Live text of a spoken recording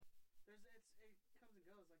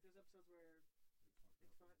episodes where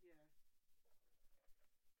it's fun. Yeah.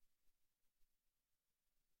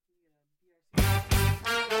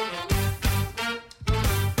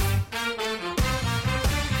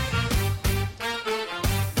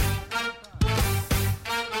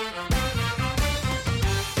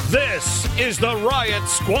 This is the Riot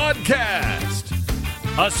Squadcast,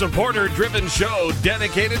 a supporter-driven show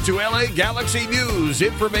dedicated to LA Galaxy news,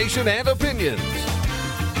 information, and opinions.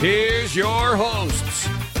 Here's your hosts,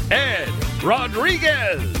 Ed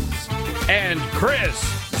Rodriguez and Chris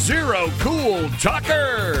Zero Cool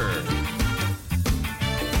Tucker.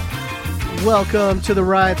 Welcome to the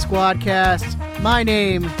Riot Squadcast. My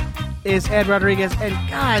name is Ed Rodriguez, and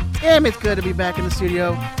god damn, it's good to be back in the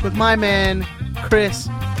studio with my man, Chris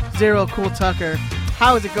Zero Cool Tucker.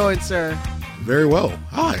 How is it going, sir? Very well.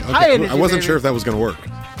 Hi. Okay. Hi, Energy, I wasn't baby. sure if that was going to work.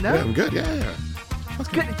 No? Yeah, I'm good. Yeah. It's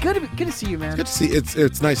good to see you, man. Good to see.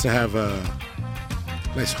 It's nice to have a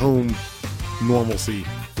nice home normalcy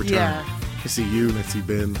return. Yeah. I see you and I see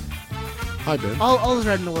Ben. Hi, Ben. All is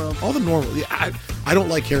right in the world. All the normal. Yeah, I don't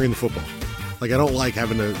like carrying the football. Like, I don't like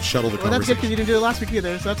having to shuttle the Well, that's good because conversation. you didn't do it last week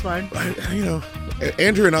either, so that's fine.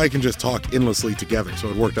 Andrew and I can just talk endlessly together, so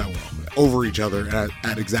it worked out well. Over each other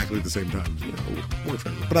at exactly the same time. Works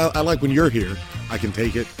very well. But I like when you're here, I can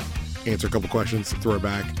take it, answer a couple questions, throw it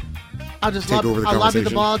back, I'll just take over the I'll lob you the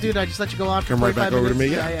conversation. ball, dude. I just let you go on for come right 45 back over to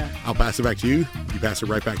minutes. me. Yeah. I'll pass it back to you. You pass it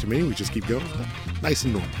right back to me. We just keep going. Nice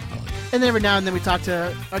and normal. I like it. And then every now and then we talk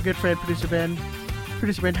to our good friend, Producer Ben.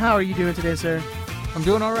 Producer Ben, how are you doing today, sir? I'm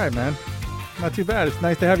doing all right, man. Not too bad. It's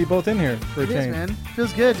nice to have you both in here for a It is, change. man.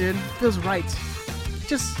 Feels good, dude. Feels right.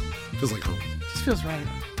 Just Feels like home. feels right.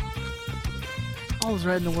 All is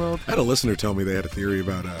right in the world. I had a listener tell me they had a theory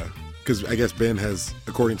about because I guess Ben has,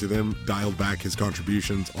 according to them, dialed back his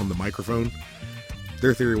contributions on the microphone.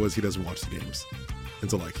 Their theory was he doesn't watch the games,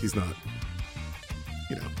 and so like he's not,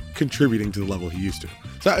 contributing to the level he used to.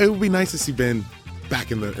 So it would be nice to see Ben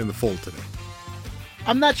back in the fold today.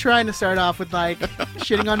 I'm not trying to start off with like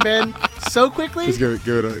shitting on Ben so quickly. Just give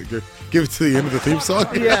it to the end of the theme song.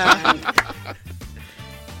 Yeah.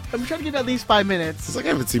 I'm trying to give it at least 5 minutes. It's like I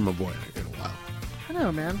haven't seen my boy in a while. I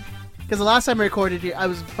know, man. Because the last time I recorded it, I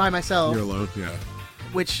was by myself, You're alone. Yeah,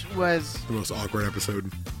 which was the most awkward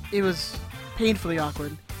episode. it was painfully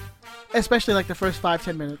awkward, especially like the first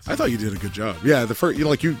 5-10 minutes. I thought you did a good job. Yeah, the first,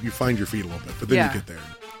 you find your feet a little bit, but then Yeah. you get there.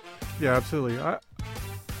 Yeah, absolutely.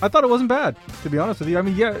 I thought it wasn't bad, to be honest with you. I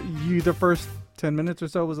mean, yeah, the first 10 minutes or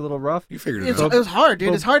so was a little rough. You figured it It out. was hard, dude.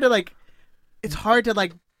 Well- It's hard to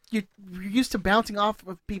like. You're used to bouncing off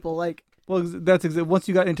of people, like. Well, once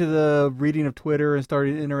you got into the reading of Twitter and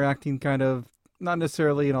started interacting kind of, not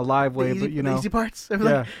necessarily in a live way, but, the easy parts. Like,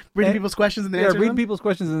 Yeah. reading And- people's questions and yeah, answering reading them. people's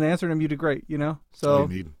questions and answering them, you did great, That's all So, you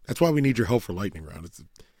need. That's why we need your help for lightning round. It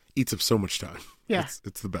eats up so much time. Yeah.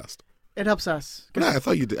 It's the best. It helps us But I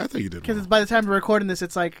thought you did. because well. by the time we're recording this,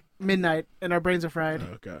 it's like midnight and our brains are fried.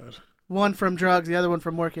 Oh God, One from drugs, the other one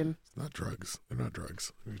from working. it's not drugs. They're not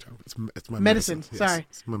drugs. What are you talking about? It's my Medicine. medicine. Sorry.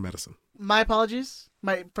 It's my medicine. My apologies,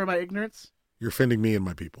 for my ignorance. You're offending me and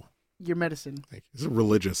my people. Your medicine. Thank you. This is a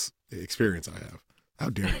religious experience I have. How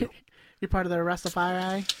dare you? You're part of the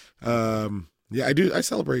Rastafari. Yeah, I do. I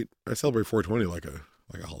celebrate 420 like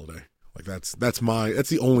a holiday. Like that's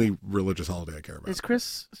the only religious holiday I care about. Is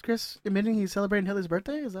Chris admitting he's celebrating Hitler's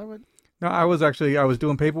birthday? Is that what? no, I was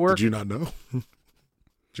doing paperwork. Did you not know?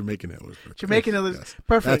 Jamaican Hitler's birthday. Jamaican Hitler's Yes.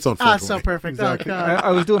 perfect. That's on Ah, so 420. perfect. Exactly. Oh god.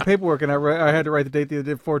 I was doing paperwork and I had to write the date the other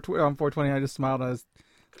day on 420. I just smiled. I was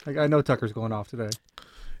like, I know Tucker's going off today.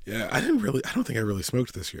 Yeah, I don't think I really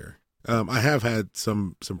smoked this year. I have had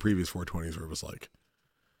some previous 420s where it was like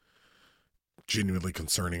genuinely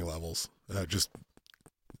concerning levels. Just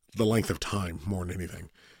the length of time more than anything.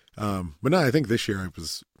 But no, I think this year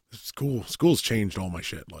school's changed all my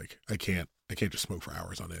shit. Like I can't just smoke for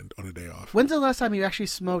hours on end on a day off. When's the last time you actually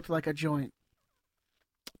smoked like a joint?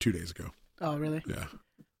 2 days ago. Oh, really? Yeah.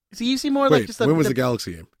 So you seem more Wait, like just when was the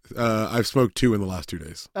Galaxy game? I've smoked 2 in the last 2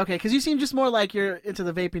 days. Okay, because you seem just more like you're into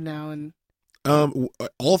the vaping now, and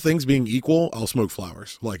All things being equal, I'll smoke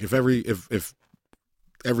flowers. Like if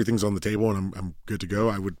everything's on the table and I'm good to go,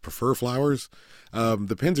 I would prefer flowers.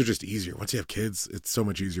 The pens are just easier. Once you have kids, it's so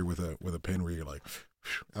much easier with a pen where you're like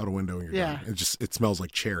out a window and you're Yeah. done. It smells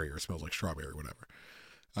like cherry or it smells like strawberry or whatever.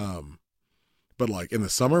 But like in the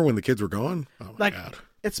summer when the kids were gone, oh my Like- God.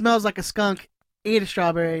 it smells like a skunk ate a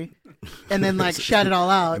strawberry, and then like shat it all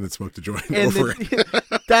out. And then smoked a joint And over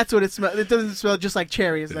it. that's what it smells. It doesn't smell just like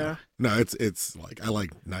cherries, though. No, it's like I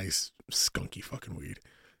like nice skunky fucking weed.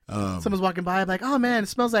 Someone's walking by, I'm like, oh man, it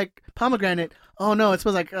smells like pomegranate. Oh no, it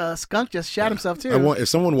smells like skunk just shat himself too. If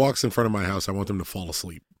someone walks in front of my house, I want them to fall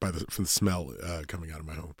asleep from the smell coming out of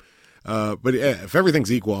my home. But yeah, if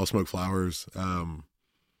everything's equal, I'll smoke flowers.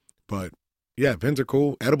 But yeah, pens are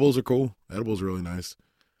cool. Edibles are cool. Edibles are really nice.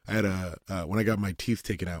 I had when I got my teeth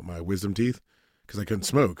taken out, my wisdom teeth, because I couldn't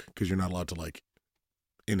smoke because you're not allowed to like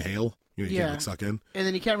inhale. You can't like suck in. And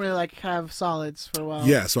then you can't really like have solids for a while.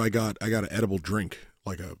 Yeah, so I got an edible drink,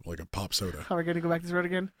 like a pop soda. Are we gonna go back this road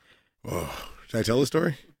again? Oh, should I tell the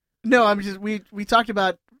story? No, I'm just we talked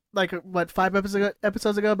about like what 5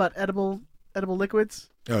 episodes ago about edible liquids.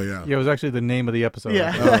 Oh yeah, yeah. It was actually the name of the episode.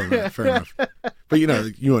 Yeah, oh, right, fair enough. But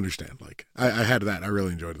you understand. Like I had that. I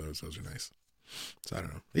really enjoyed those. Those are nice. So I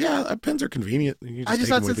don't know. Yeah, pens are convenient. I just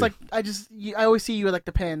thought since like I always see you with like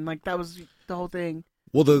the pen. Like that was the whole thing.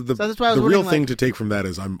 Well, the real thing to take from that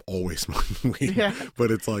is I'm always smoking weed. Yeah.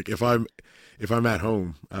 But it's like if I'm at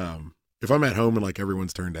home, and like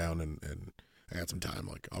everyone's turned down and I got some time,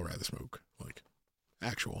 like I'll rather smoke like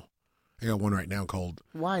actual. I got one right now called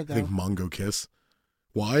Why though? I think Mongo Kiss.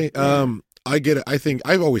 Why? Yeah. I think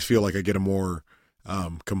I always feel like I get a more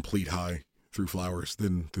complete high through flowers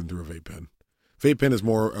than through a vape pen. Vape pen is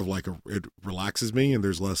more of like it relaxes me and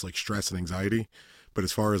there's less like stress and anxiety. But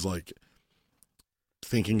as far as like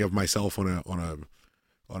thinking of myself on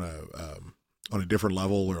a different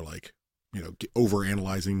level, or like over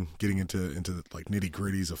analyzing, getting into like nitty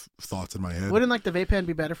gritties of thoughts in my head. Wouldn't like the vape pen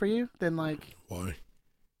be better for you than like? Why?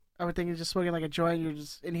 I would think you're just smoking like a joint. You're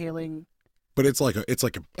just inhaling. But it's like a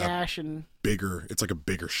ash and bigger. It's like a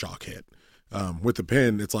bigger shock hit. With the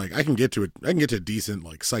pen, it's like I can get to a decent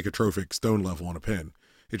like psychotropic stone level on a pen.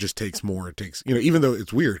 It just takes more. It takes even though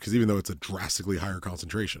it's weird because even though it's a drastically higher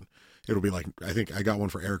concentration, it'll be like I think I got one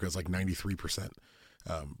for Erica. It's like 93%,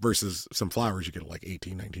 versus some flowers you get like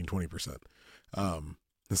 18, 19, 20%.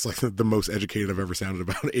 It's like the most educated I've ever sounded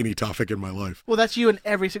about any topic in my life. Well, that's you and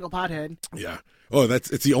every single pothead. Yeah. Oh, it's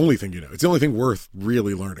the only thing It's the only thing worth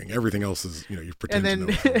really learning. Everything else is you pretend to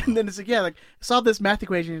know. And then it's like like solve this math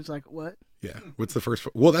equation. It's like what? Yeah. What's the first?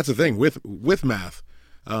 Well, that's the thing with math.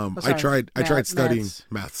 I tried studying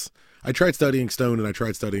maths. I tried studying stone and I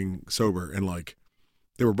tried studying sober, and like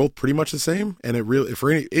they were both pretty much the same. And it really,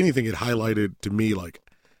 for anything, it highlighted to me like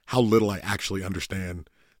how little I actually understand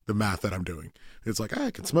the math that I'm doing. It's like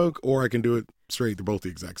I can smoke or I can do it straight. They're both the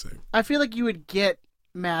exact same. I feel like you would get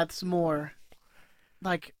maths more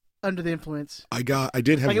like under the influence. I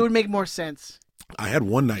did have like it would make more sense. I had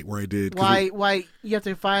one night where I did. Why you have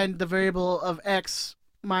to find the variable of x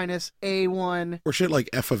minus a1 or shit like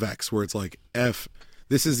f of x, where it's like f.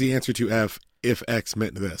 This is the answer to f if x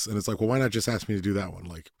meant this, and it's like, well, why not just ask me to do that one?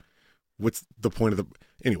 Like, what's the point of the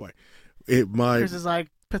anyway? Chris is like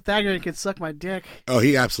Pythagorean could suck my dick. Oh,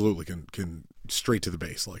 he absolutely can straight to the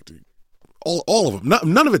base, like dude. All of them.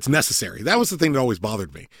 None of it's necessary. That was the thing that always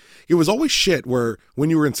bothered me. It was always shit where when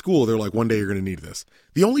you were in school, they're like, one day you're going to need this.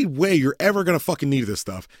 The only way you're ever going to fucking need this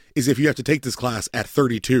stuff is if you have to take this class at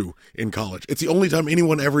 32 in college. It's the only time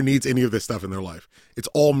anyone ever needs any of this stuff in their life. It's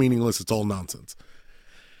all meaningless. It's all nonsense.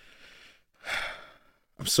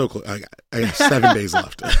 I'm so close. I have 7 days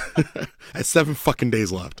left. I have 7 fucking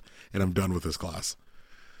days left, and I'm done with this class.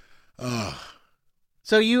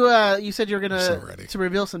 So you said you were going to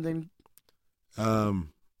reveal something. Something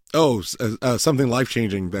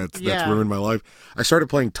life-changing that's ruined my life. I started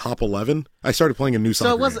playing Top 11. I started playing a new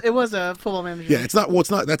soccer game. It was a Football Manager. Yeah, it's not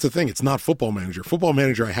that's the thing. It's not Football Manager. Football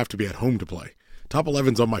Manager I have to be at home to play. Top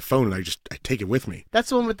 11's on my phone and I take it with me. That's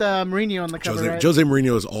the one with Mourinho on the cover, right? Jose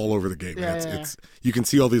Mourinho is all over the game. Yeah, it's you can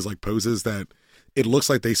see all these like poses that it looks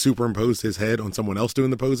like they superimposed his head on someone else doing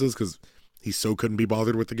the poses because he so couldn't be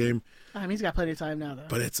bothered with the game. He's got plenty of time now, though.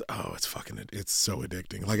 But it's so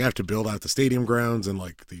addicting. Like I have to build out the stadium grounds and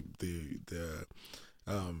like the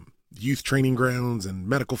youth training grounds and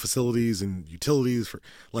medical facilities and utilities for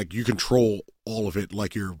like you control all of it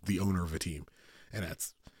like you're the owner of a team, and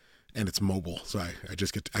it's mobile. So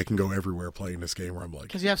I can go everywhere playing this game where I'm like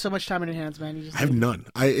because you have so much time in your hands, man. I have none.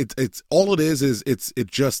 It's all it is it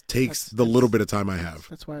just takes the little bit of time I have.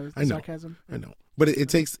 That's why it was sarcasm. I know, but it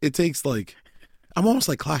takes like. I'm almost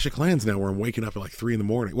like Clash of Clans now where I'm waking up at like 3 a.m.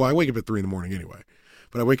 Well, I wake up at 3 a.m. anyway.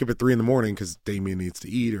 But I wake up at 3 a.m. because Damien needs to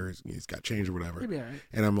eat or he's got change or whatever. He'll be all right.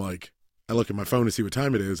 And I'm like, I look at my phone to see what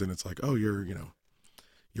time it is and it's like, oh, your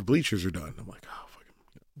bleachers are done. I'm like, oh,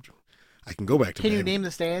 fucking, I can go back to bed. Can you name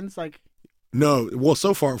the stands? Like, no. Well,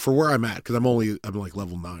 so far for where I'm at, because I'm like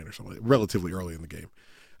level 9 or something, relatively early in the game.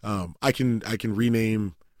 I can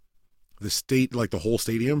rename the whole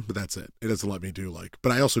stadium, but that's it. It doesn't let me do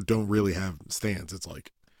but I also don't really have stands. It's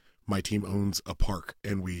like my team owns a park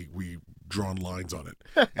and we drawn lines on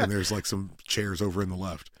it, and there's like some chairs over in the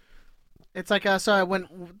left. It's like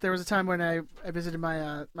there was a time when I visited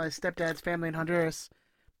my my stepdad's family in Honduras,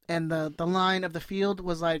 and the line of the field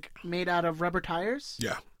was like made out of rubber tires.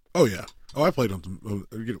 Yeah. Oh yeah. Oh, I played on some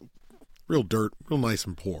real dirt, real nice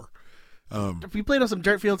and poor. If we played on some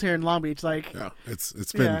dirt fields here in Long Beach, like it's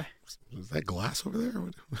been. Yeah. Is that glass over there?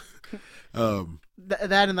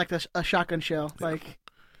 that and like a shotgun shell, like.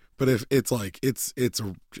 But if it's like it's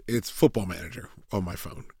Football Manager on my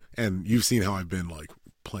phone, and you've seen how I've been like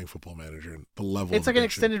playing Football Manager and the level. It's of like an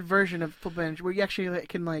addiction. extended version of Football Manager where you actually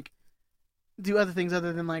can like do other things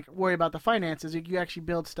other than like worry about the finances. You actually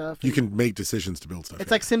build stuff. You can make decisions to build stuff.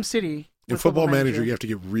 It's like SimCity. In Football Manager, you have to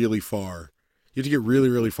get really far. You have to get really,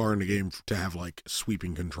 really far in the game to have like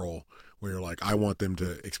sweeping control, where you're like, I want them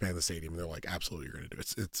to expand the stadium. And they're like, absolutely, you're going to do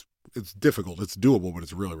it. It's difficult. It's doable, but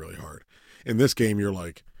it's really, really hard. In this game, you're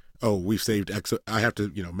like, oh, we've saved X. I have to,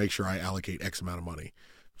 make sure I allocate X amount of money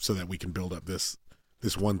so that we can build up this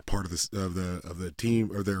one part of the team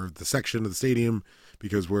or the section of the stadium,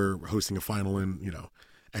 because we're hosting a final in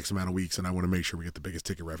X amount of weeks, and I want to make sure we get the biggest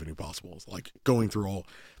ticket revenue possible. It's like going through all,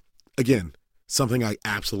 again, something I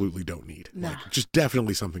absolutely don't need. Nah. Like, just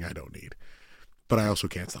definitely something I don't need, but I also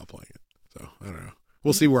can't stop playing it. So I don't know.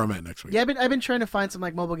 We'll see where I'm at next week. Yeah, I've been trying to find some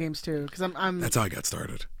like mobile games too, because That's how I got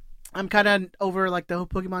started. I'm kind of over like the whole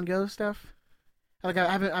Pokemon Go stuff. Like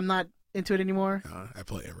I'm not into it anymore. I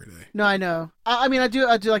play every day. No, I know. I mean, I do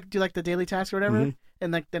like the daily task or whatever, Mm-hmm.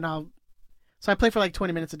 and like then so I play for like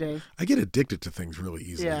 20 minutes a day. I get addicted to things really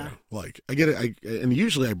easily. Yeah. Like I get it, and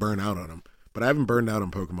usually I burn out on them, but I haven't burned out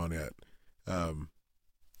on Pokemon yet.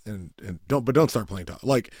 Don't start playing top.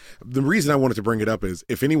 Like, the reason I wanted to bring it up is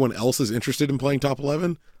if anyone else is interested in playing top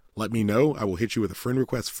 11, let me know. I will hit you with a friend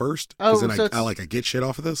request first, because then so I get shit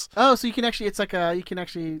off of this. Oh, so you can actually, it's like you can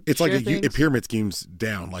actually. It's like share a pyramid scheme's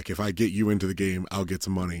down. Like, if I get you into the game, I'll get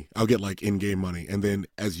some money. I'll get like in-game money, and then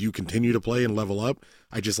as you continue to play and level up,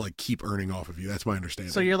 I just like keep earning off of you. That's my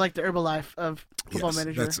understanding. So you're like the Herbalife of Football Yes,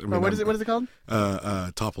 Manager. what What is it called?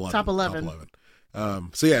 Top 11. Top 11.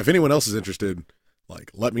 So yeah, if anyone else is interested, like,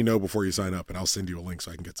 let me know before you sign up, and I'll send you a link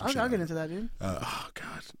so I can get some shit. I'll out get of into that, dude. Oh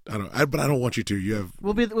God, but I don't want you to. You have.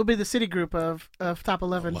 We'll be the city group of Top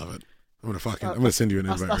 11. I love it. I'm gonna send you an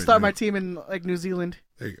invite. I'll right start now. my team in like New Zealand.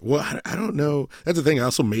 There you go. Well, I don't know. That's the thing.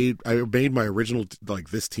 I made my original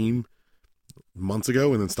like this team months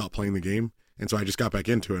ago, and then stopped playing the game, and so I just got back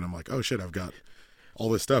into it. And I'm like, oh shit, I've got all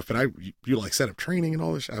this stuff, but you like set up training and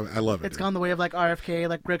all this. I love it. It's gone the way of like RFK,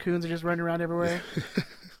 like raccoons are just running around everywhere.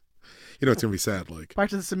 It's gonna be sad. Like,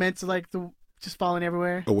 Parts of the cement's like just falling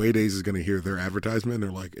everywhere. Away Days is gonna hear their advertisement. And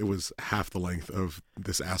they're like, it was half the length of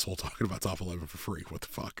this asshole talking about top 11 for free. What the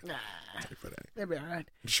fuck? Nah, But, hey, they'll be all right.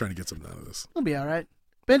 I'm just trying to get something out of this. We'll be all right.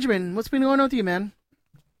 Benjamin, what's been going on with you, man?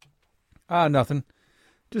 Nothing.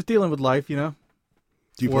 Just dealing with life, Do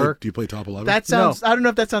you Work. play top 11? That sounds. I don't know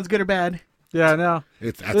if that sounds good or bad. Yeah, no.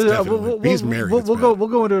 That's definitely. He's married. We'll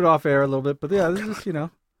go into it off air a little bit, but yeah, this is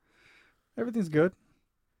just everything's good.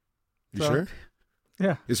 You So, sure?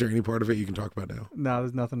 Yeah. Is there any part of it you can talk about now? No,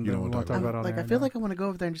 there's nothing You we don't want wanna to talk about on Like air. I feel no. like I want to go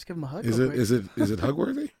over there and just give him a hug. Is real it quick. is it hug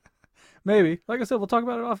worthy? Maybe. Like I said, we'll talk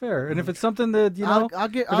about it off air. And if it's something that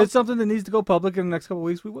if it's something that needs to go public in the next couple of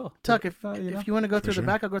weeks, we will. Tuck, if you you want to go through sure. the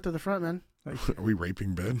back, I'll go through the front, man. Are we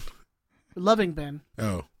raping Ben? Loving Ben.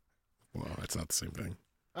 Oh, well, that's not the same thing.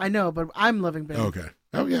 I know, but I'm loving Ben. Okay.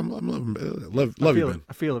 Oh yeah, I'm loving Ben. Love I you, feel Ben. it.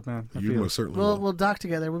 I feel it, man. I You feel most certainly We'll will. we'll dock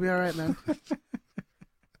together. We'll be all right, man.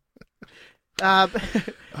 Oh,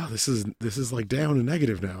 this is like down and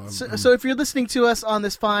negative now. So if you're listening to us on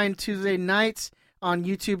this fine Tuesday night on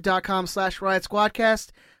youtube.com/Riot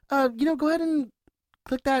Squadcast, go ahead and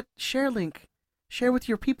click that share link. Share with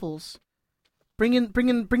your peoples. Bring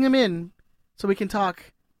them in so we can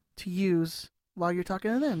talk to yous while you're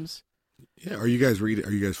talking to thems. Yeah, are you guys reading?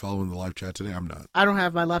 Are you guys following the live chat today? I'm not. I don't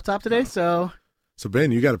have my laptop today, so So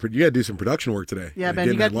Ben, you got to do some production work today. yeah, Like, Ben,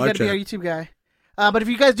 you getting got that to be live our chat. YouTube guy. But if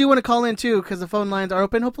you guys do want to call in too, because the phone lines are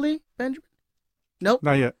open, hopefully, Benjamin. Nope.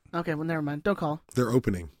 Not yet. Okay, well, never mind. Don't call. They're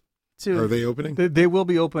opening. Soon. Are they opening? They will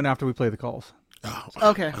be open after we play the calls. Oh,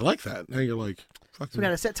 Okay. I like that. Now you're like, fucking So we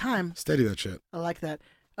got a set time. steady that shit. I like that.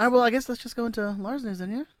 All right, well, I guess let's just go into Lars news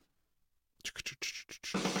then, yeah?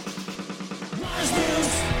 Mars News.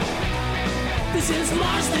 This is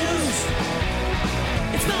Mars News.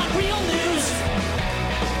 It's not real news.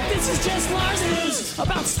 This is just Mars News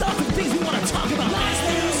about stuff and things we want to talk about. Mars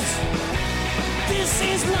News. This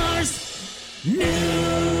is Mars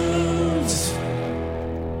News.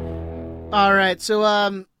 All right,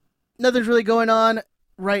 so nothing's really going on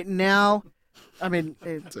right now. I mean,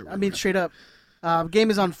 straight up, Game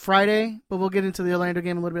is on Friday, but we'll get into the Orlando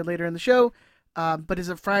game a little bit later in the show. But it's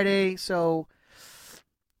a Friday, so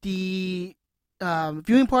the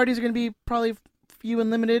viewing parties are going to be probably few and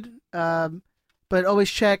limited. But always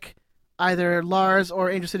check either Lars or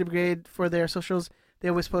Angel City Brigade for their socials. They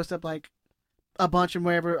always post up like a bunch and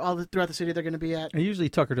wherever throughout the city they're going to be at. And usually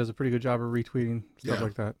Tucker does a pretty good job of retweeting stuff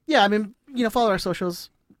like that. Yeah, I mean, follow our socials.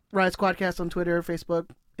 Riot Squadcast on Twitter, Facebook,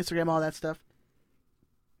 Instagram, all that stuff.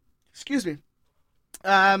 Excuse me.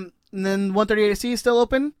 And then 138AC is still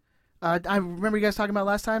open. I remember you guys talking about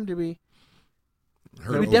last time. Did we?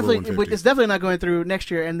 Heard We over definitely. 150. It's definitely not going through next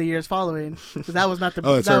year and the years following. So that was not the.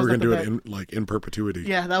 Oh, that's that right. was We're not gonna the do bet. it in perpetuity.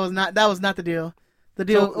 Yeah, that was not the deal. The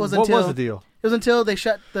deal So was what until was the deal? It was until they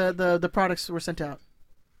shut the products were sent out.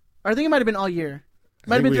 Or I think it might have been all year. It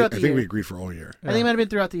might I have been throughout the think year. we agreed for all year. I think it might have been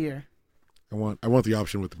throughout the year. I want the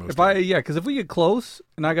option with the most. Because if we get close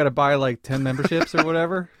and I got to buy like 10 memberships or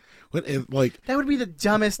whatever, That would be the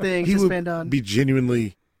dumbest thing he to would spend on. be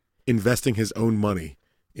genuinely investing his own money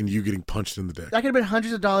in you getting punched in the dick. That could have been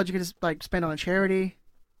hundreds of dollars you could just like spend on a charity,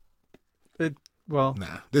 well,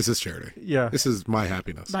 Nah, this is charity. yeah. This is my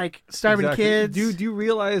happiness. like starving Exactly. kids. Do you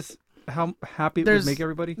realize how happy it There's would make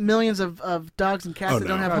everybody? millions of dogs and cats Oh, that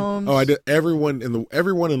don't no. have homes. Oh, I did. Everyone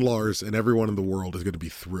in Lars and everyone in the world is going to be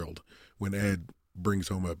thrilled when Ed brings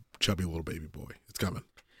home a chubby little baby boy. It's coming.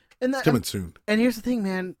 And, It's coming soon. and here's the thing,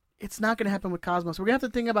 man. It's not going to happen with Cosmos. We're going to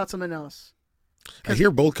have to think about something else. I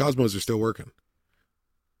hear both Cosmos are still working.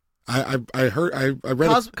 I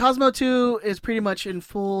read Cosmo 2 is pretty much in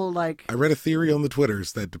full, like... I read a theory on the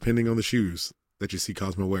Twitters that depending on the shoes that you see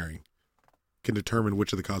Cosmo wearing can determine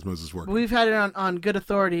which of the Cosmos is working. We've had it on good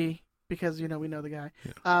authority because, we know the guy.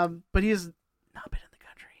 Yeah. But he has not been in the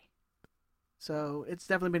country. So it's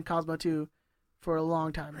definitely been Cosmo 2 for a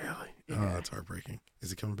long time now. Really? Yeah. Oh, that's heartbreaking.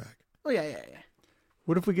 Is he coming back? Oh, yeah.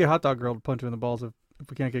 What if we get Hot Dog Girl to punch him in the balls if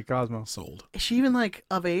we can't get Cosmo? Sold. Is she even, like,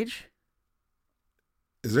 of age?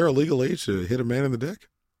 Is there a legal age to hit a man in the dick?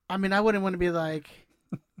 I mean, I wouldn't want to be like,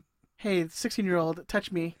 hey, 16-year-old,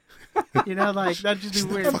 touch me. Like, that'd just She's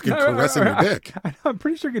be not weird. fucking caressing your dick. I'm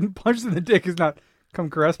pretty sure getting punched in the dick is not come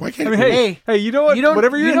caress me. Why can't I mean, you- hey, you know what? You don't,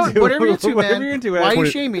 whatever you're you don't- into, whatever you're into, whatever man. you're into, Why are you 20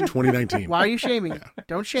 shaming? 2019. Why are you shaming?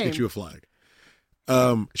 Don't shame. Get you a flag.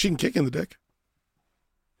 She can kick in the dick.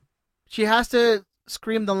 She has to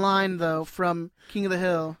scream the line, though, from King of the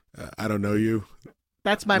Hill. I don't know you.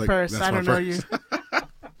 That's my Like, purse. that's I my don't know purse. you.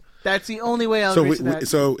 That's the only way I'll So agree to that.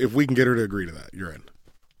 so if we can get her to agree to that, you're in.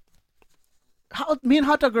 Me and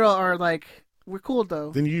Hot Dog Girl are like, we're cool,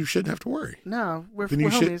 though. Then you shouldn't have to worry. No, we're Then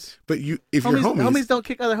you should. homies. But if Homies, you're homies, don't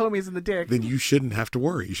kick other homies in the dick. then you shouldn't have to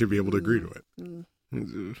worry. You should be able to agree to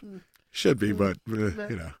it. Should be, but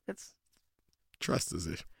It's trust is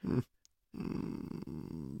it.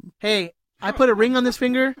 Hey, I put a ring on this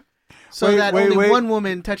finger so that only one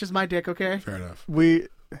woman touches my dick, okay? Fair enough.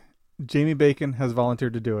 Jamie Bacon has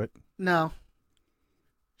volunteered to do it. No.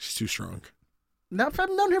 She's too strong. No, I've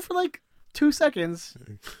known her for like 2 seconds.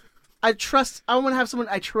 I want to have someone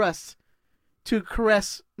I trust to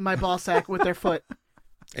caress my ball sack with their foot.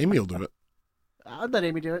 Amy will do it. I'd let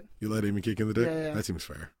Amy do it. You let Amy kick in the dick? Yeah. That seems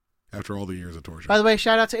fair. After all the years of torture. By the way,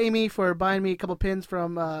 shout out to Amy for buying me a couple pins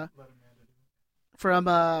from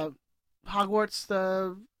Hogwarts,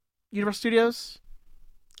 the Universal Studios.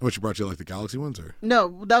 What, she brought you like the Galaxy ones, or?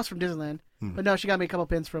 No, that was from Disneyland. Hmm. But no, she got me a couple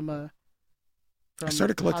pins from I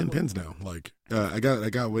started collecting Hogwarts. pins now. Like, I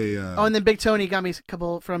got way. Oh, and then Big Tony got me a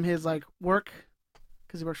couple from his like work,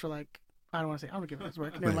 because he works for like I don't want to say. I don't give him his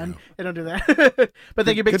work. Never mind. I don't do that. But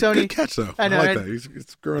thank you, Big Tony. Good catch, though. I know, like right? that. He's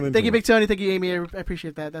growing into Thank you, it. Big Tony. Thank you, Amy. I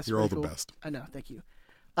appreciate that. That's You're all really the cool. best. I know. Thank you.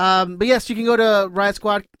 But yes, you can go to Riot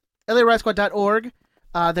Squad, LARiotSquad.org.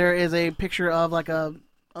 There is a picture of like a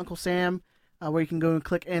Uncle Sam, where you can go and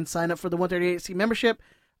click and sign up for the 138C membership.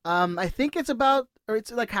 I think it's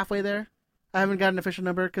like halfway there. I haven't got an official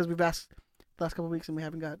number because we've asked the last couple of weeks and we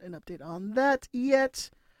haven't got an update on that yet.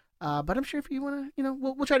 But I'm sure if you want to,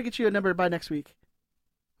 we'll try to get you a number by next week.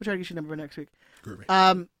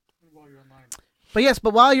 Groovy.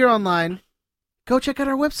 But while you're online, go check out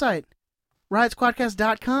our website,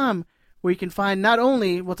 RiotSquadcast.com, where you can find not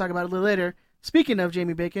only, we'll talk about it a little later, speaking of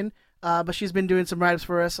Jamie Bacon, but she's been doing some write-ups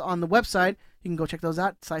for us on the website. You can go check those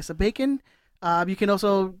out. Slice of Bacon. You can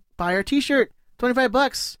also buy our t-shirt,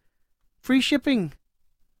 $25, free shipping.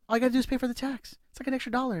 All you got to do is pay for the tax. It's like an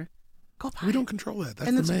extra $1. Go buy We it. don't control that. That's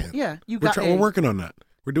And the it's- man. Yeah, We're working on that.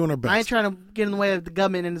 We're doing our best. I ain't trying to get in the way of the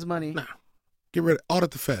government and his money. No. Get rid of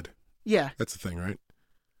audit the Fed. Yeah, That's the thing, right?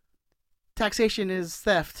 taxation is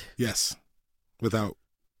theft. Yes. Without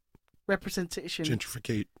Representation.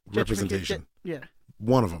 representation. Yeah.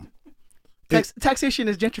 One of them. Taxation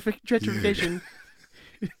is gentrification.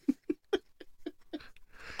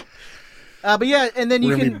 But yeah, and then We're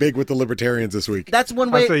you gonna can. be big with the libertarians this week. That's one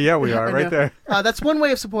way. I say, yeah, we are I right know. there. That's one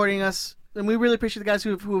way of supporting us, and we really appreciate the guys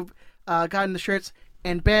who've gotten the shirts.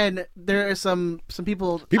 And Ben, there are some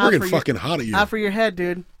people. People out are getting for fucking hot at you. out for your head,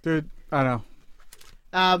 dude. Dude, I know.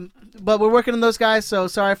 But we're working on those guys, so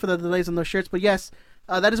sorry for the delays on those shirts. But yes,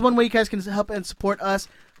 that is one way you guys can help and support us.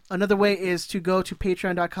 Another way is to go to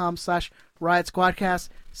patreon.com/RiotSquadcast.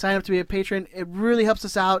 Sign up to be a patron. It really helps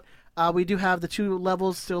us out. We do have the 2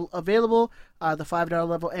 levels still available, the $5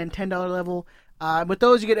 level and $10 level. With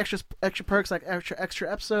those, you get extra perks like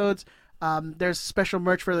extra episodes. There's special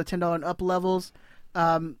merch for the $10 and up levels.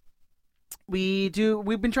 We've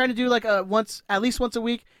been trying to do like at least once a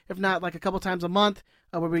week, if not like a couple times a month,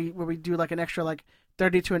 where we do like an extra like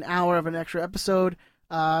 30 to an hour of an extra episode.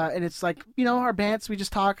 And it's like, our bants, we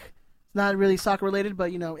just talk. It's not really soccer related,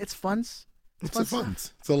 but it's fun. It's the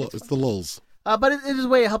funs. It's the lulls. But it is a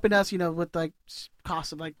way of helping us, with like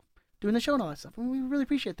costs of like doing the show and all that stuff. And we really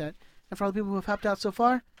appreciate that. And for all the people who have helped out so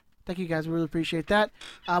far, thank you guys. We really appreciate that.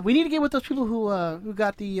 We need to get with those people who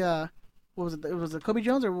got the what was it? It was the Kobe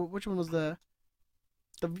Jones, or which one was the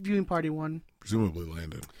viewing party one? Presumably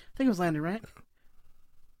Landon. I think it was Landon, right?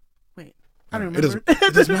 Wait, I don't It remember.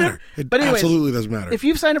 doesn't matter. It But anyways, absolutely doesn't matter. If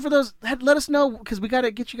you've signed up for those, let us know, because we got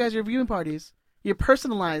to get you guys your viewing parties, your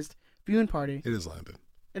personalized viewing party. It is Landon.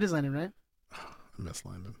 It is Landon, right? I miss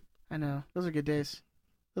Landon. I know. Those are good days.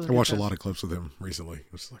 I watched a lot of clips with him recently.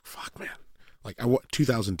 It was like, fuck, man. Like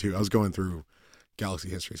 2002. I was going through Galaxy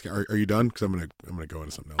history. Are you done? Because I'm gonna go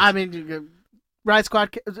into something else. I mean, Riot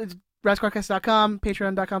Squad, RiotSquadcast.com,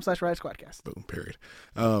 Patreon.com/RiotSquadcast. Boom. Period.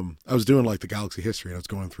 I was doing like the Galaxy history, and I was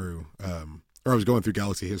going through,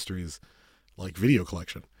 Galaxy history's like video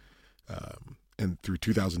collection, and through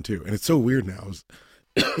 2002. And it's so weird now. I was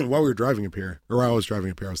while we were driving up here, or while I was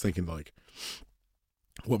driving up here, I was thinking like,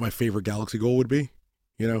 what my favorite Galaxy goal would be.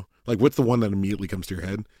 Like what's the one that immediately comes to your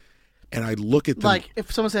head? And I look at them, like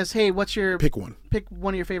if someone says, "Hey, what's your pick one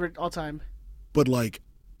of your favorite all time?" But like,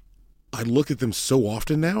 I look at them so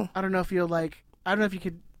often now. I don't know if you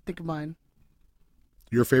could think of mine.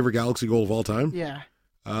 Your favorite Galaxy goal of all time? Yeah.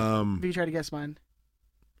 If you try to guess mine.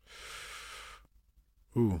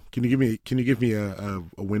 Ooh, can you give me a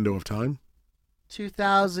window of time?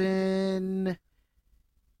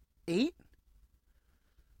 2008.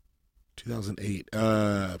 2008.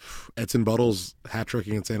 Edson Buttles hat trick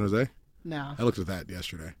against San Jose. No. I looked at that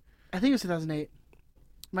yesterday. I think it was 2008.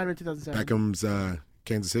 Might have been 2007. Beckham's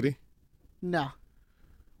Kansas City. No.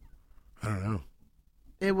 I don't know.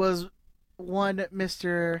 It was one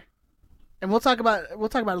Mr. And we'll talk about it a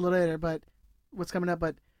little later, but what's coming up,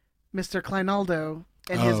 but Mr. Kleinaldo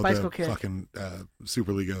and his bicycle kick. Fucking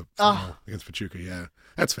Superliga final against Pachuca. Yeah,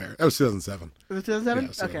 that's fair. That was 2007. Was it 2007? Yeah, it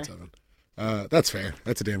was 2007. Okay. That's fair.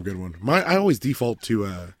 That's a damn good one. I always default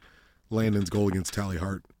to Landon's goal against Tally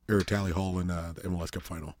Hall in the MLS Cup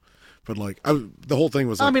final. But like, the whole thing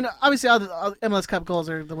was like, I mean, obviously all the MLS Cup goals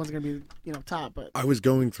are the ones that are going to be, top, but I was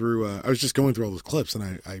going through I was just going through all those clips,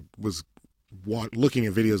 and I was looking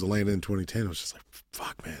at videos of Landon in 2010. I was just like,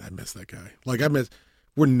 fuck, man, I miss that guy. Like,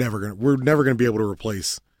 we're never gonna be able to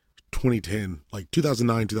replace 2010, like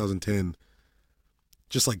 2009, 2010.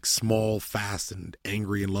 Just like small, fast, and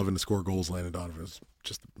angry, and loving to score goals. Landon Donovan was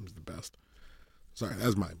the best. Sorry, that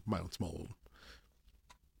was my own small little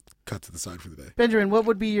cut to the side for the day. Benjamin, what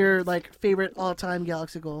would be your favorite all-time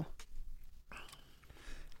Galaxy goal?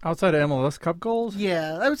 Outside of MLS Cup goals?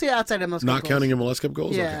 Yeah, I would say outside MLS Cup Not goals. counting MLS Cup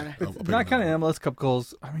goals? Yeah. Okay. I'll pick Not another counting one. MLS Cup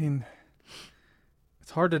goals. I mean,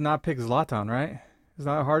 it's hard to not pick Zlatan, right? It's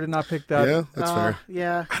not hard to not pick that. Yeah, that's fair.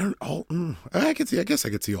 Yeah, I guess I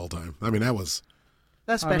could see all time. I mean, that's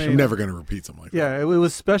special. I I'm mean, never going to repeat something like that. Yeah, it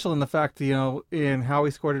was special in the fact that, in how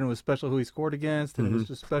he scored it, and it was special who he scored against, and it was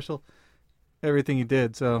just special everything he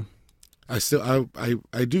did. So I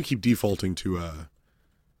do keep defaulting to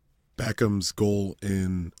Beckham's goal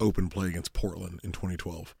in open play against Portland in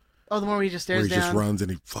 2012. Oh, the one where he just stares where he down. just runs and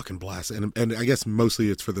he fucking blasts, and I guess mostly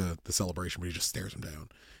it's for the celebration where he just stares him down,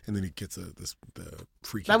 and then he gets the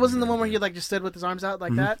free kick. That wasn't the one where he just stood with his arms out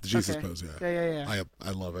like that. The Jesus Okay. pose, yeah. Yeah. I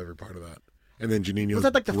love every part of that. And then Juninho Was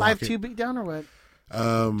that like the rocket. 5-2 beat down or what?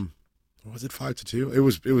 Was it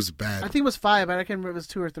 5-2? It was bad. I think it was 5, but I can't remember if it was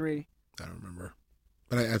 2 or 3. I don't remember,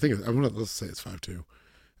 but I think let's say it's 5-2.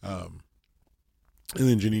 And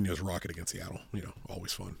then Juninho's rocket against Seattle.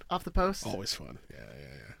 Always fun. Off the post. Always fun. Yeah.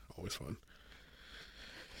 Always fun.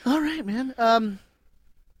 All right, man.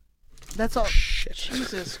 That's all. Shit.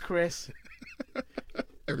 Jesus, Chris.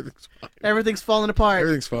 Everything's fine. Everything's falling apart.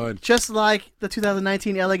 Everything's fine. Just like the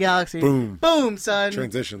 2019 LA Galaxy. Boom. Boom, son.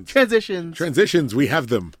 Transitions. We have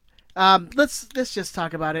them. Let's just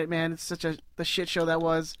talk about it, man. It's such the shit show that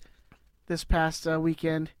was this past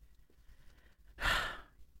weekend.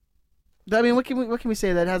 I mean, what can we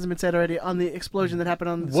say that hasn't been said already on the explosion that happened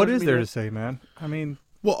on? What is there to say, man? I mean,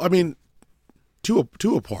 to a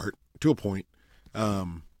point.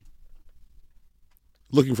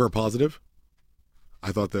 Looking for a positive,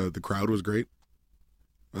 I thought the crowd was great.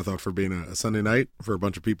 I thought for being a Sunday night for a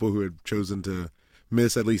bunch of people who had chosen to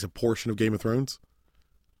miss at least a portion of Game of Thrones.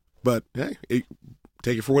 But hey,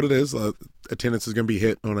 take it for what it is. Attendance is going to be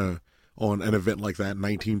hit on an event like that.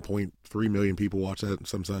 19.3 million people watch that and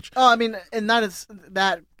some such. Oh, I mean, and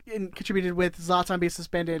that contributed with Zlatan being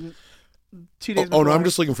suspended 2 days before. Oh no, I'm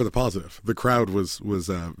just looking for the positive. The crowd was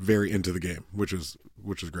very into the game, which is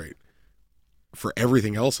great. For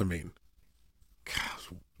everything else, I mean, God,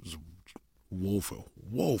 it was a woeful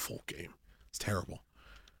game. It's terrible.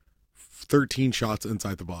 13 shots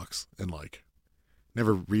inside the box, and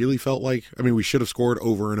never really felt like. I mean, we should have scored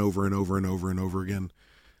over and over and over and over and over again.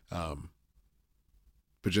 But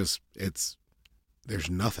just there's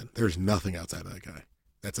nothing. There's nothing outside of that guy.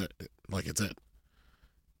 That's it.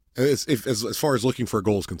 It's it. As far as looking for a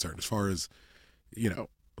goal is concerned, as far as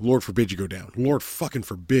Lord forbid you go down. Lord fucking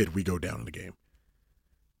forbid we go down in the game.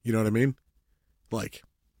 You know what I mean?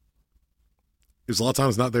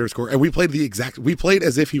 Zlatan's not there to score, and we played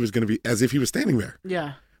as if he was going to be, as if he was standing there.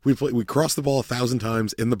 Yeah. We crossed the ball 1,000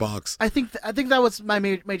 times in the box. I think that was my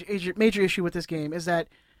major issue with this game is that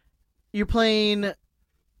you're playing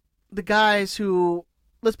the guys who,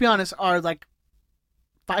 let's be honest, are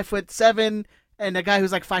 5'7", and a guy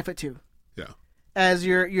who's 5'2". Yeah. As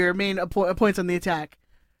your main points on the attack,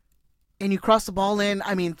 and you cross the ball in,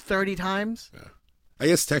 30 times. Yeah. I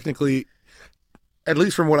guess technically, at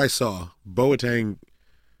least from what I saw, Boateng,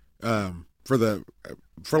 for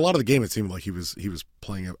a lot of the game, it seemed like he was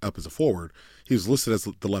playing up as a forward. He was listed as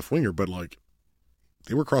the left winger, but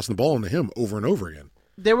they were crossing the ball into him over and over again.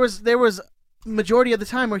 There was majority of the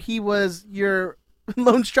time where he was your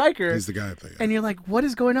lone striker. He's the guy up there. And you're like, what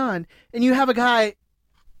is going on? And you have a guy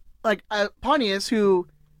like Pontius who,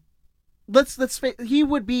 he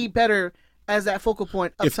would be better as that focal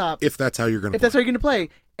point up top. If that's how you're going to play. If that's how you're going to play.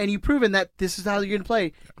 And you've proven that this is how you're going to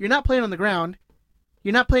play. You're not playing on the ground.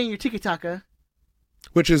 You're not playing your tiki-taka.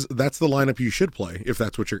 That's the lineup you should play if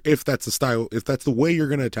that's the style, if that's the way you're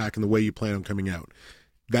going to attack and the way you plan on coming out.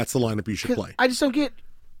 That's the lineup you should play. I just don't get.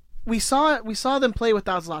 We saw them play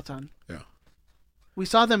without Zlatan. Yeah. We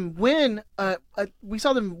saw them win. We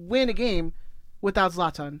saw them win a game without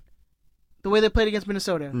Zlatan. The way they played against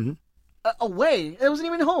Minnesota. Mm-hmm. Away. It wasn't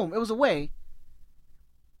even home. It was away.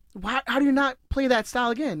 How do you not play that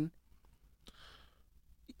style again?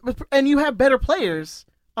 And you have better players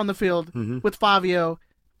on the field with Fabio.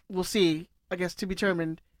 We'll see. I guess to be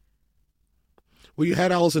determined. Well, you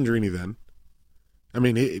had Alessandrini then. I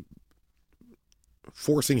mean,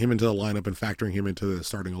 forcing him into the lineup and factoring him into the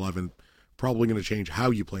starting 11 probably going to change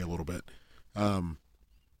how you play a little bit. And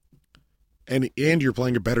you're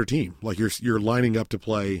playing a better team. You're lining up to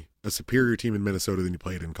play a superior team in Minnesota than you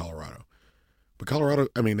played in Colorado. But Colorado,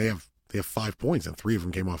 I mean, they have 5 points and 3 of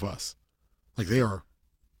them came off us. They're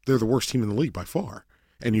the worst team in the league by far.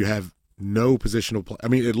 And you have no positional play. I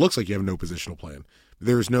mean, it looks like you have no positional plan.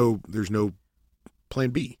 There's no plan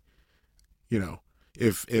B.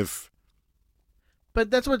 If But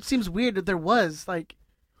that's what seems weird that there was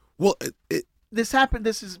this happened.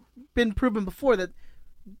 This has been proven before that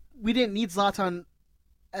we didn't need Zlatan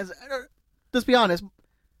as. Let's be honest,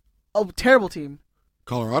 a terrible team.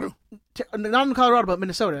 Colorado, not in Colorado, but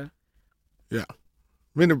Minnesota. Yeah, I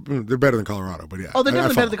mean they're better than Colorado, but yeah. Oh, they're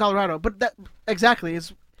definitely better than Colorado, but that exactly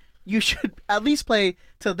is. You should at least play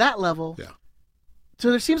to that level. Yeah.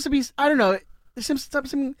 So there seems to be, I don't know, there seems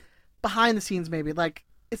something behind the scenes maybe.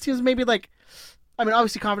 It seems maybe I mean,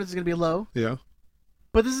 obviously confidence is going to be low. Yeah.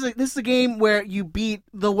 But this is a game where you beat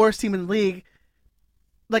the worst team in the league.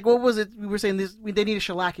 What was it we were saying? They needed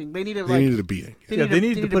shellacking. They needed a beating. They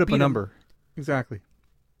needed to put up a number. Exactly.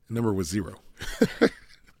 The number was 0.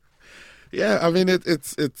 Yeah, I mean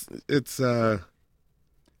it's. So if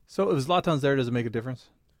Zlatan's there, does it make a difference?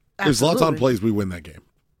 Absolutely. If Zlatan plays, we win that game.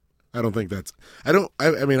 I don't think that's. I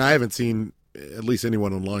mean, I haven't seen at least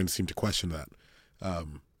anyone online seem to question that.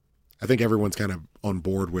 I think everyone's kind of on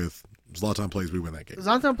board with Zlatan plays, we win that game.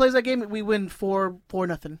 Zlatan plays that game, we win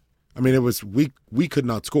 4-0. I mean, it was we could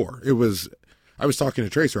not score. It was. I was talking to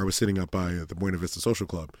Tracer. I was sitting up by the Buena Vista Social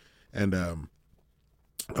Club, and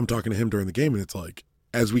I'm talking to him during the game, and it's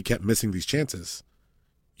as we kept missing these chances,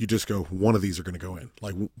 you just go, one of these are going to go in.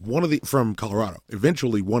 Like from Colorado,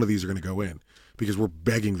 eventually one of these are going to go in because we're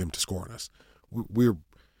begging them to score on us. We're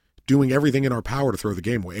doing everything in our power to throw the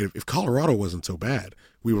game away. If Colorado wasn't so bad,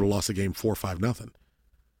 we would have lost the game 4-5-0.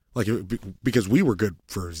 Like because we were good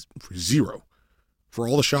for zero, for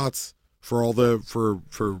all the shots, for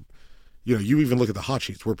you even look at the hot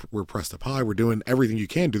sheets. We're pressed up high. We're doing everything you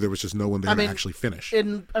can do. There was just no one there to actually finish.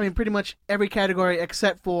 Pretty much every category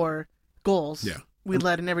except for goals. Yeah. We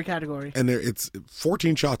led in every category. And it's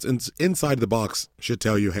 14 shots inside the box should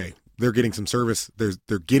tell you, hey, they're getting some service.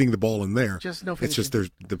 They're getting the ball in there. Just no finishing. It's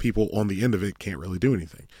just the people on the end of it can't really do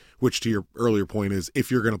anything. Which to your earlier point is,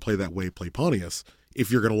 if you're going to play that way, play Pontius.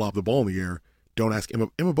 If you're going to lob the ball in the air, don't ask Emma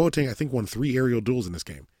Boateng. I think won 3 aerial duels in this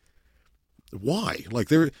game. Why? Like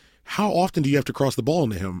how often do you have to cross the ball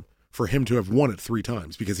into him for him to have won it 3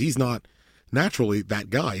 times? Because he's not naturally that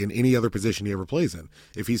guy in any other position he ever plays in.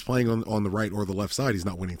 If he's playing on the right or the left side, he's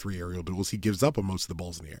not winning 3 aerial duels. He gives up on most of the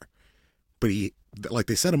balls in the air. But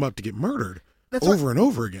they set him up to get murdered over and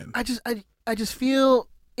over again. I just feel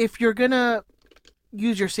if you're gonna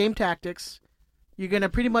use your same tactics, you're gonna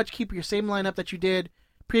pretty much keep your same lineup that you did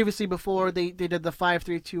previously before they did the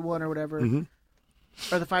 5-3-2-1 or whatever,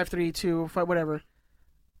 or the 5-3-2 whatever.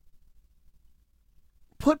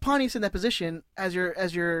 Put Pontius in that position as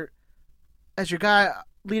your guy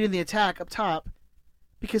leading the attack up top,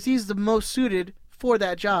 because he's the most suited for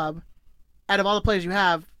that job out of all the players you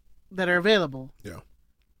have that are available. Yeah.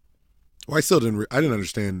 Well, I didn't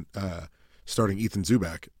understand starting Ethan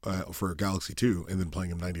Zubak for Galaxy 2 and then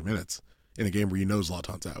playing him 90 minutes in a game where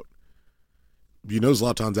Zlatan's out.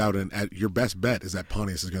 Zlatan's out, and your best bet is that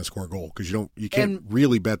Pontius is going to score a goal because you can't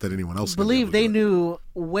really bet that anyone else. Believe they knew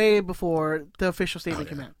way before the official statement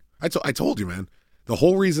came out. I told you, man. The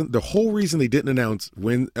whole reason they didn't announce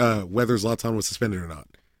whether Zlatan was suspended or not.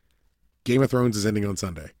 Game of Thrones is ending on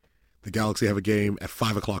Sunday. The Galaxy have a game at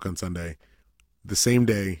 5:00 on Sunday. The same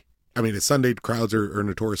day, I mean, it's Sunday. Crowds are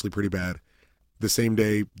notoriously pretty bad. The same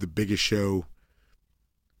day, the biggest show.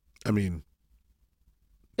 I mean,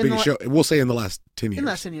 biggest show. We'll say in the last 10 years. In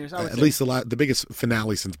the last 10 years, at least the biggest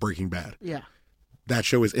finale since Breaking Bad. Yeah. That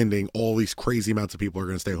show is ending. All these crazy amounts of people are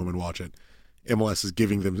going to stay home and watch it. MLS is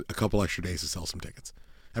giving them a couple extra days to sell some tickets.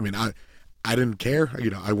 I mean, I didn't care.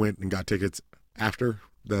 I went and got tickets after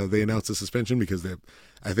they announced the suspension because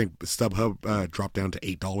I think StubHub dropped down to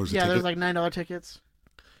 $8 a ticket. Yeah, there's like $9 tickets.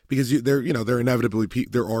 Because they're inevitably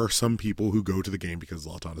there are some people who go to the game because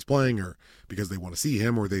Zlatan is playing or because they want to see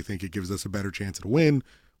him or they think it gives us a better chance at a win,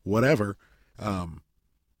 whatever.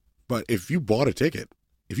 But if you bought a ticket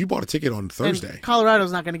on Thursday, and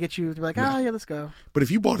Colorado's not going to get you to be like, yeah, let's go. But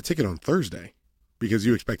if you bought a ticket on Thursday because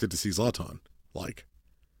you expected to see Zlatan,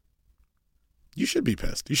 you should be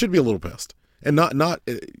pissed. You should be a little pissed. And not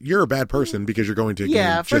you're a bad person because you're going to a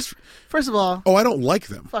game. First of all, I don't like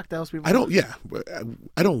them. Fuck those people. I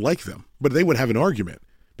don't like them. But they would have an argument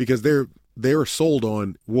because they're sold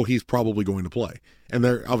on, well, he's probably going to play. And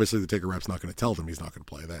they're obviously the ticket rep's not going to tell them he's not going to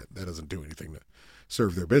play. That doesn't do anything to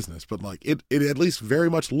serve their business. But it at least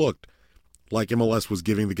very much looked like MLS was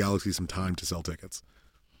giving the Galaxy some time to sell tickets.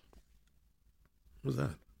 What was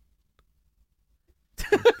that?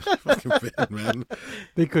 Fucking Ben, man.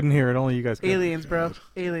 They couldn't hear it. Only you guys could. Aliens, bro.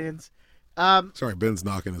 Aliens. Sorry, Ben's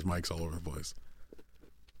knocking his mics all over the place.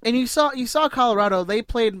 And you saw Colorado. They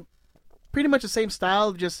played pretty much the same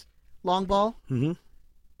style, just long ball. Mm-hmm.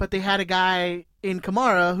 But they had a guy in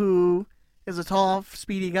Kamara who is a tall,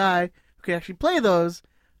 speedy guy who can actually play those.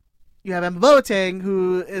 You have Emma Boateng,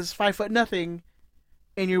 who is 5'0",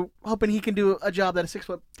 and you're hoping he can do a job that a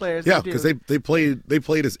 6-foot player is going to do. Yeah, because they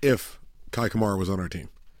played as if Kai Kamara was on our team.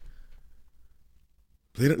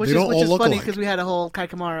 They don't all look alike. Which is funny because we had a whole Kai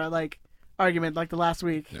Kamara argument the last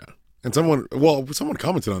week. Yeah, and someone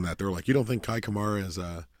commented on that. They were like, "You don't think Kai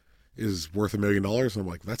Kamara is worth $1 million?" And I'm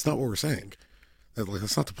like, "That's not what we're saying.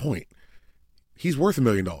 That's not the point. He's worth $1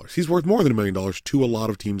 million. He's worth more than $1 million to a lot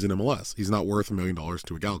of teams in MLS. He's not worth $1 million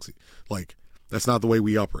to a Galaxy. That's not the way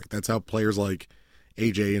we operate. That's how players like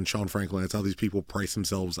AJ and Sean Franklin. That's how these people price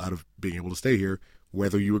themselves out of being able to stay here,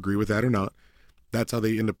 whether you agree with that or not. That's how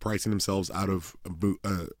they end up pricing themselves out of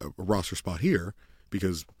a roster spot here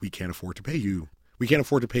because we can't afford to pay you. We can't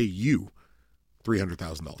afford to pay you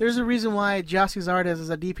 $300,000. There's a reason why Josie Zardes is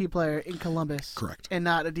a DP player in Columbus. Correct. And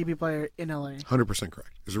not a DP player in LA. 100%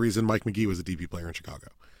 correct. There's a reason Mike McGee was a DP player in Chicago.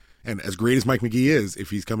 And as great as Mike McGee is, if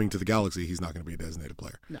he's coming to the Galaxy, he's not going to be a designated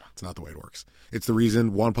player. No. It's not the way it works. It's the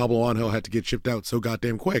reason Juan Pablo Angel had to get shipped out so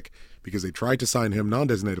goddamn quick because they tried to sign him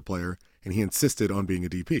non-designated player, and he insisted on being a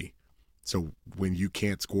DP. So when you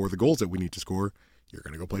can't score the goals that we need to score, you're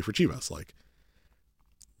going to go play for Chivas.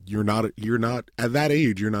 you're not at that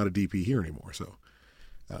age. You're not a DP here anymore. So,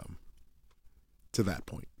 to that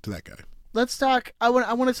point, to that guy. Let's talk. I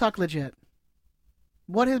want to talk legit.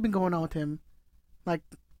 What has been going on with him, like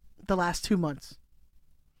the last 2 months?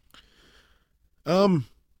 I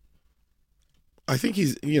think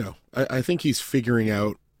he's, I think he's figuring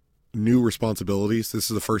out new responsibilities. This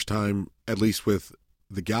is the first time, at least with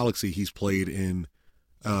the Galaxy, he's played in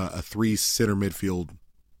a 3 center midfield,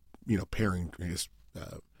 pairing, I guess,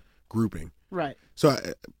 grouping. Right. So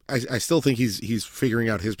I still think he's figuring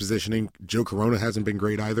out his positioning. Joe Corona hasn't been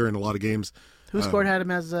great either in a lot of games. Who scored had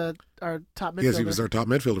him as our top midfielder? Yes, he was our top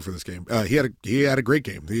midfielder for this game. He had a great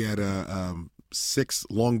game. He had 6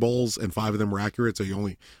 long balls and 5 of them were accurate, so he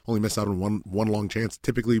only missed out on one long chance.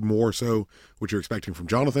 Typically more so what you're expecting from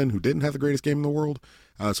Jonathan, who didn't have the greatest game in the world.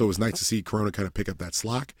 So it was nice to see Corona kind of pick up that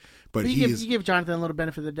slack. But you give Jonathan a little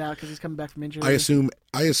benefit of the doubt because he's coming back from injury. I assume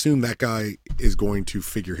that guy is going to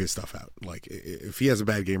figure his stuff out. Like if he has a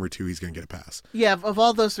bad game or two, he's going to get a pass. Yeah, of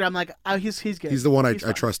all those three, I'm like, he's good. He's the one I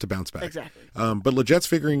trust to bounce back. Exactly. But Leget's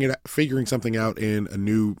figuring something out in a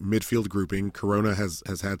new midfield grouping. Corona has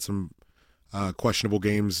had some questionable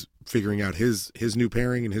games figuring out his new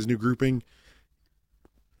pairing and his new grouping.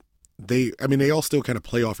 They all still kind of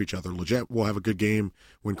play off each other. Leget will have a good game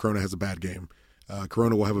when Corona has a bad game.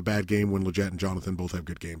 Corona will have a bad game when Leget and Jonathan both have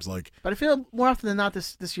good games. But I feel more often than not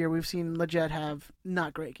this year we've seen Leget have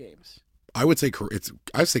not great games. I would say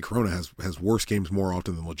Corona has worse games more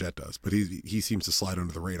often than Leget does, but he seems to slide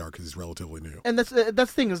under the radar because he's relatively new. And that's the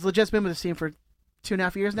thing is Leget's been with this team for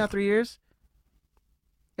 2.5 years now, 3 years,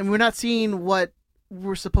 and we're not seeing what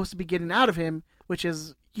we're supposed to be getting out of him, which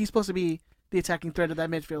is he's supposed to be the attacking threat of that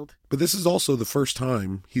midfield. But this is also the first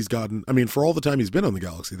time he's gotten, for all the time he's been on the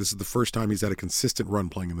Galaxy, this is the first time he's had a consistent run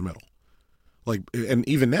playing in the middle. And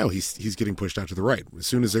even now he's getting pushed out to the right. As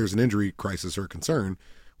soon as there's an injury crisis or a concern,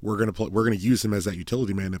 we're gonna use him as that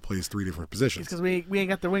utility man that plays 3 different positions. Because we ain't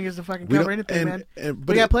got the wingers to fucking cover anything, man. But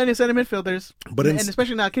we got plenty of center midfielders, but and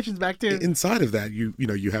especially now Kitchen's back too. Inside of that, you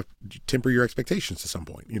have to temper your expectations to some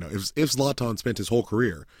point. If Zlatan spent his whole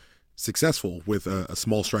career successful with a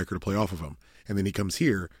small striker to play off of him, and then he comes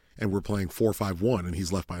here and we're playing 4-5-1 and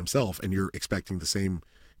he's left by himself, and you're expecting the same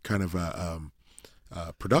kind of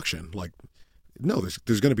production, no,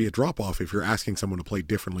 there's going to be a drop off if you're asking someone to play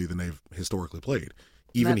differently than they've historically played.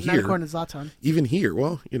 Even not according to Zlatan. Even here,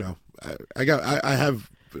 well, he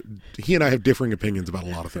and I have differing opinions about a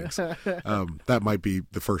lot of things. That might be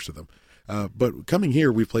the first of them. But coming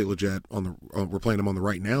here, we played Leget we're playing him on the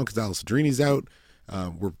right now because Alex Adrini's out.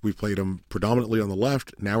 We played him predominantly on the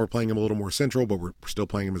left. Now we're playing him a little more central, but we're still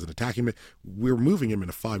playing him as an attacking mid. We're moving him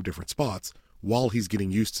into 5 different spots while he's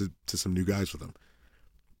getting used to some new guys with him.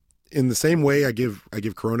 In the same way, I give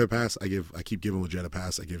Corona a pass. I keep giving Leget a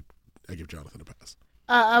pass. I give Jonathan a pass.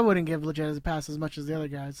 I wouldn't give Leget a pass as much as the other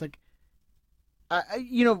guys.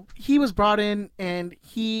 He was brought in, and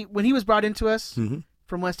when he was brought into us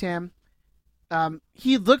from West Ham,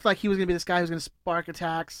 he looked like he was going to be this guy who's going to spark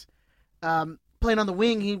attacks. Playing on the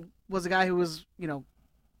wing, he was a guy who was,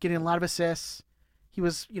 getting a lot of assists. He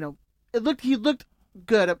was, he looked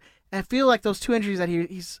good. And I feel like those 2 injuries that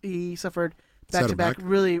he suffered back to back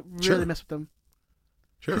really messed with him.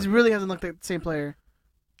 Sure. Because he really hasn't looked like the same player.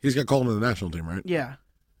 He's got called into the national team, right? Yeah.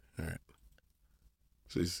 All right.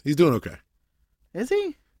 So he's doing okay. Is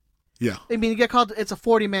he? Yeah. He got called. It's a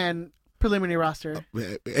 40-man preliminary roster,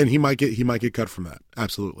 and he might get cut from that.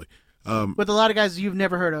 Absolutely. With a lot of guys you've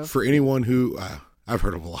never heard of. For anyone who I've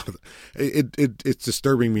heard of a lot of it's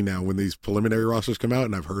disturbing me now when these preliminary rosters come out,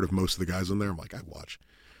 and I've heard of most of the guys on there. I'm like, I watch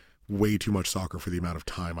way too much soccer for the amount of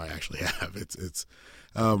time I actually have.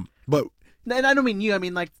 But. And I don't mean you. I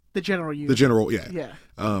mean like the general you. The general, yeah.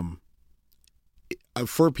 Yeah.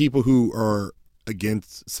 For people who are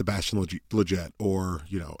against Sebastian Leget or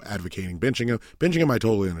advocating benching him, I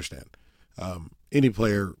totally understand. Any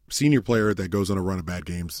senior player that goes on a run of bad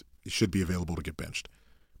games should be available to get benched.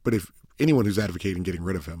 But if anyone who's advocating getting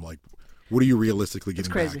rid of him, what are you realistically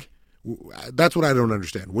getting back? That's what I don't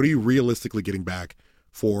understand. What are you realistically getting back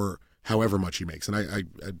for however much he makes? And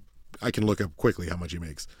I can look up quickly how much he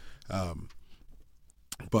makes.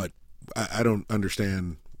 But I don't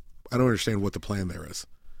understand. I don't understand what the plan there is.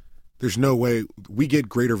 There's no way we get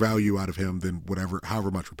greater value out of him than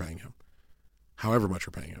however much we're paying him.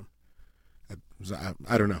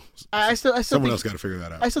 I don't know. I still someone else got to figure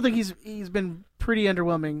that out. I still think he's been pretty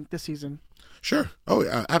underwhelming this season. Sure.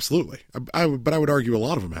 Oh, absolutely. But I would argue a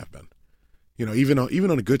lot of them have been. Even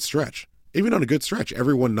on a good stretch. Even on a good stretch,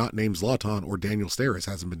 everyone not named Zlatan or Daniel Sturridge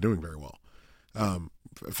hasn't been doing very well.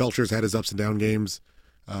 Felcher's had his ups and down games.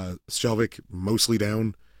 Shelvik mostly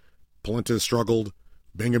down. Polenta struggled.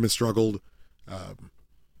 Bingham has struggled.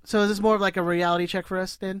 So is this more of like a reality check for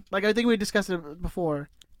us then? Like I think we discussed it before.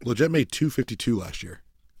 Lletget made 252 last year.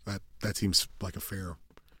 That seems like a fair.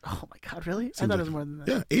 Oh my God, really? I Seems thought like- it was more than that.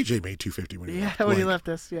 Yeah, AJ made 250 when he Yeah, left. when he Like, left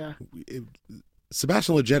us, yeah.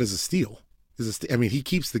 Sebastian Lletget is a steal. I mean, he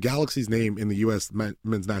keeps the Galaxy's name in the U.S.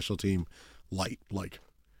 men's national team light. Like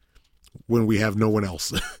when we have no one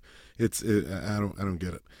else, I don't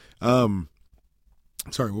get it.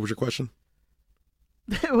 Sorry, what was your question?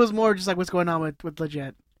 It was more just like what's going on with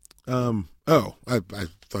Legit. I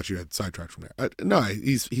thought you had sidetracked from there. No,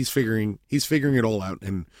 he's figuring it all out,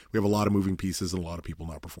 and we have a lot of moving pieces and a lot of people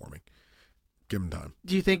not performing. Give him time.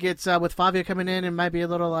 Do you think it's with Fabio coming in, it might be a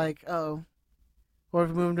little like, oh, or if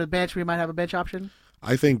we move him to the bench, we might have a bench option?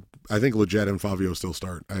 I think Lletget and Fabio still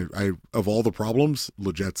start. I of all the problems,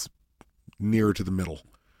 Legget's nearer to the middle.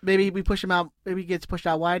 Maybe we push him out. Maybe he gets pushed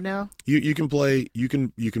out wide now. You can play. You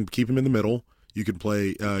can keep him in the middle. You can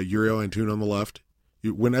play Uriel Antun on the left.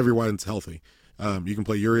 When everyone's healthy, you can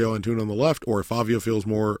play Uriel Antun on the left, or if Fabio feels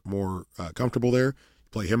more comfortable there,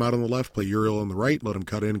 play him out on the left. Play Uriel on the right. Let him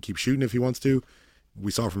cut in and keep shooting if he wants to.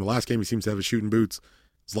 We saw from the last game he seems to have his shooting boots.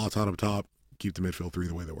 Zlatan up top. Keep the midfield three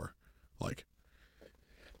the way they were. Like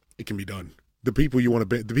it can be done. The people you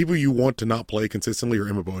want to not play consistently are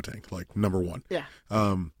Emma Boateng, like number one. Yeah.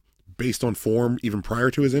 Based on form, even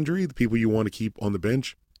prior to his injury, the people you want to keep on the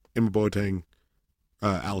bench, Emma Boateng,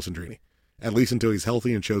 Alessandrini, at least until he's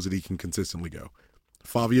healthy and shows that he can consistently go.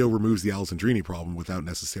 Fabio removes the Alessandrini problem without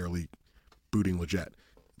necessarily booting Lletget.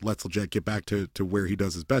 Lets Lletget get back to where he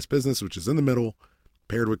does his best business, which is in the middle,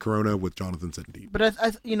 paired with Corona with Jonathan sitting deep. But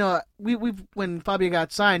we when Fabio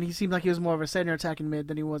got signed, he seemed like he was more of a center attacking mid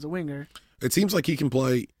than he was a winger. It seems like he can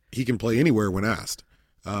play anywhere when asked.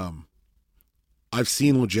 I've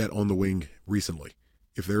seen Lletget on the wing recently.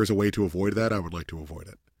 If there is a way to avoid that, I would like to avoid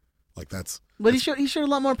it. Like But he showed a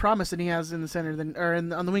lot more promise than he has in the center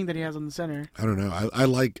on the wing than he has on the center. I don't know. I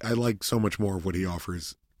like so much more of what he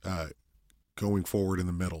offers going forward in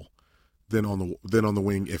the middle than on the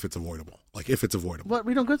wing if it's avoidable. Like if it's avoidable. But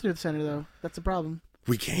we don't go through the center though. That's the problem.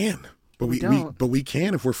 We can. But We don't. we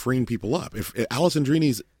can if we're freeing people up. If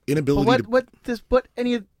Alessandrini's inability But what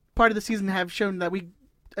any part of the season have shown that we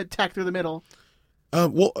attack through the middle?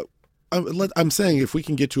 I'm saying if we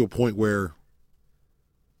can get to a point where,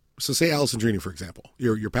 so say Alessandrini, for example,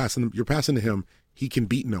 you're passing to him, he can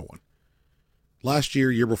beat no one. Last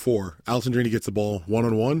year before, Alessandrini gets the ball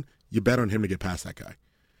 1-on-1, you bet on him to get past that guy.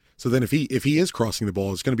 So then if he is crossing the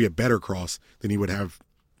ball, it's going to be a better cross than he would have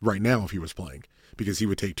right now if he was playing, because he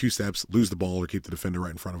would take 2 steps, lose the ball, or keep the defender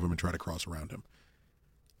right in front of him and try to cross around him.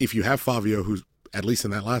 If you have Fabio, who's at least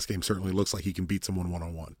in that last game certainly looks like he can beat someone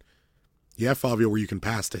 1-on-1. You have Fabio where you can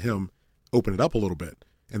pass to him, open it up a little bit,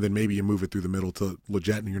 and then maybe you move it through the middle to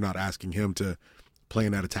Lletget, and you're not asking him to play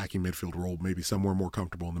in that attacking midfield role, maybe somewhere more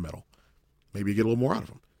comfortable in the middle. Maybe you get a little more out of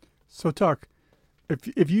him. So, Tuck,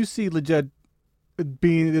 if you see Lletget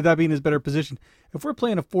being his better position, if we're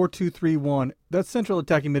playing a 4-2-3-1, that central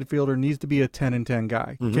attacking midfielder needs to be a 10-10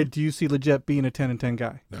 guy. Mm-hmm. Okay, do you see Lletget being a 10-10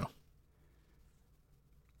 guy? No.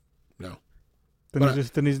 Then But he's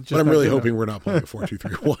just But I'm not really good hoping enough. we're not playing a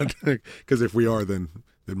 4-2-3-1, because if we are, then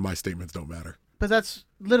my statements don't matter. But that's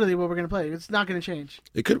literally what we're going to play. It's not going to change.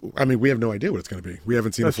 It could. I mean, we have no idea what it's going to be. We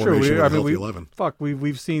haven't seen That's the true. formation with a healthy we, 11. Fuck,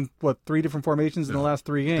 we've seen 3 different formations in the last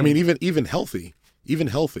 3 games. I mean, even healthy.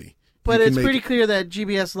 But you it's can pretty make, clear that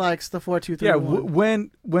GBS likes the 4-2-3-1. yeah,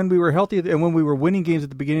 when we were healthy and when we were winning games at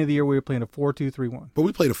the beginning of the year, we were playing a 4-2-3-1. But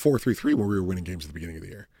we played a 4-3-3 when we were winning games at the beginning of the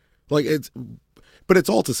year. But it's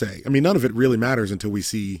all to say. I mean, none of it really matters until we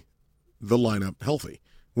see the lineup healthy.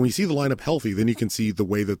 When you see the lineup healthy, then you can see the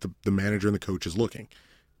way that the manager and the coach is looking.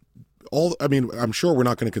 I'm sure we're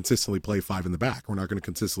not going to consistently play 5 in the back. We're not going to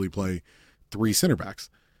consistently play 3 center backs.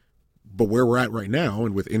 But where we're at right now,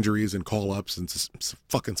 and with injuries and call-ups and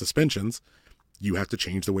fucking suspensions, you have to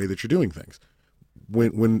change the way that you're doing things.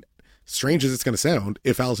 When strange as it's going to sound,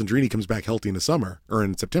 if Alessandrini comes back healthy in the summer, or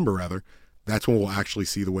in September rather, that's when we'll actually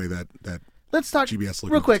see the way that Let's talk GBS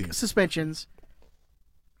real looking quick. team. Suspensions.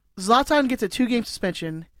 Zlatan gets a 2-game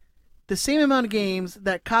suspension, the same amount of games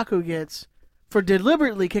that Kaku gets for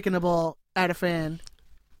deliberately kicking the ball at a fan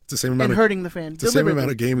It's the same and amount of hurting the fan. It's the same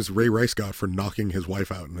amount of games Ray Rice got for knocking his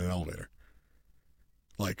wife out in an elevator.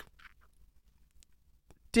 Like,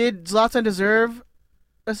 Did Zlatan deserve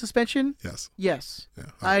a suspension? yes. Yes.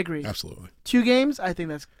 Yeah, I agree. Absolutely. 2 games, I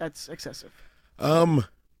think that's excessive.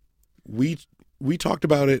 We talked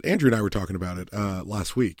about it, Andrew and I were talking about it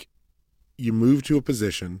last week. You move to a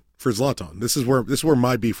position for Zlatan. This is where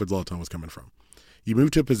my beef with Zlatan was coming from. You move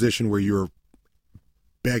to a position where you're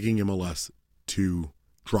begging MLS to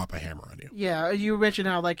drop a hammer on you. Yeah, you mentioned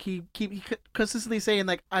how like he consistently saying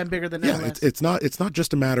like I'm bigger than Yeah, MLS. it's not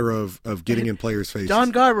just a matter of getting in players' faces.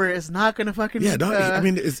 Don Garber is not going to fucking. Yeah, I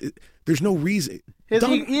mean, there's no reason.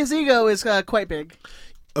 His ego is quite big.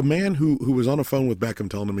 A man who was on a phone with Beckham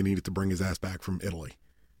telling him he needed to bring his ass back from Italy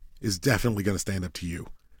is definitely going to stand up to you.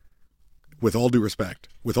 With all due respect,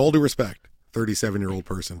 37-year-old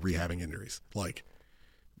person rehabbing injuries. Like,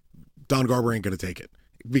 Don Garber ain't going to take it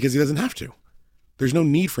because he doesn't have to. There's no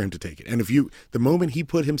need for him to take it. And the moment he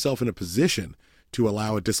put himself in a position to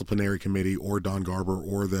allow a disciplinary committee or Don Garber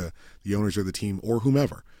or the owners of the team or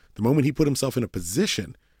whomever, the moment he put himself in a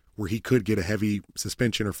position where he could get a heavy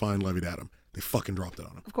suspension or fine levied at him, they fucking dropped it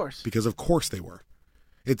on him. Of course. Because of course they were.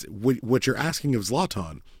 It's what you're asking of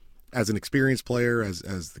Zlatan as an experienced player, as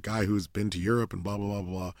the guy who's been to Europe and blah, blah,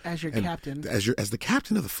 blah, blah. As your captain. As the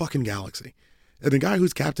captain of the fucking Galaxy. And the guy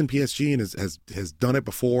who's captained PSG and has done it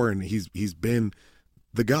before and he's been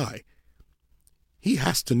the guy. He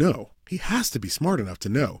has to know. He has to be smart enough to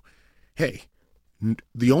know, hey,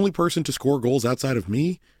 the only person to score goals outside of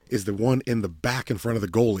me is the one in the back in front of the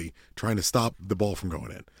goalie trying to stop the ball from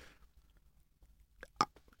going in.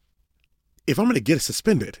 If I'm going to get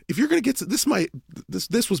suspended, if you're going to get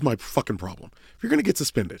this was my fucking problem. If you're going to get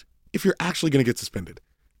suspended, if you're actually going to get suspended,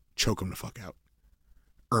 choke him the fuck out.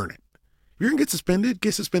 Earn it. If you're going to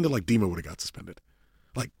get suspended like Dima would have got suspended.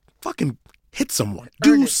 Like, fucking hit someone.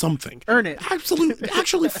 Do something. Earn it. Absolutely.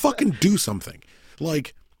 Actually fucking do something.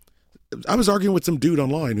 Like, I was arguing with some dude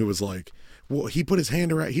online who was like, well, he didn't put his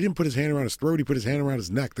hand around his throat, he put his hand around his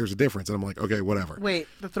neck. There's a difference. And I'm like, okay, whatever. Wait,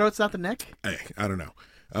 the throat's not the neck? Hey, I don't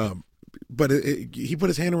know. But he put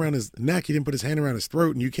his hand around his neck. He didn't put his hand around his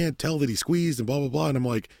throat, and you can't tell that he squeezed and blah, blah, blah. And I'm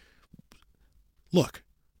like, look,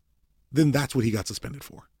 then that's what he got suspended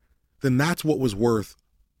for. Then that's what was worth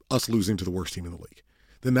us losing to the worst team in the league.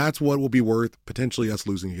 Then that's what will be worth potentially us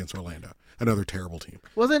losing against Orlando, another terrible team.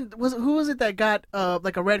 Who was it that got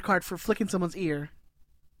like a red card for flicking someone's ear?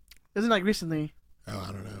 Isn't it like recently? Oh,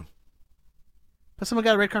 I don't know. But someone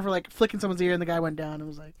got a red card for like flicking someone's ear, and the guy went down. And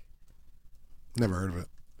was like, never heard of it.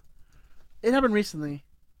 It happened recently.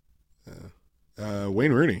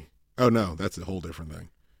 Wayne Rooney. Oh no, that's a whole different thing.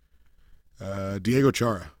 Diego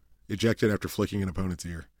Chara ejected after flicking an opponent's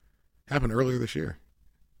ear. Happened earlier this year.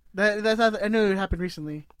 That's not, I knew it happened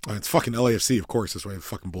recently. It's fucking LAFC, of course. That's why a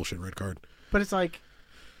fucking bullshit red card. But it's like,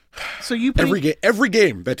 so you every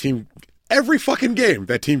game that team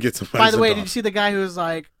gets. By the way, did you see the guy who was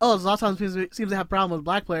like, "Oh, Zlatan seems to have a problem with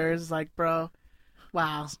black players"? It's like, bro,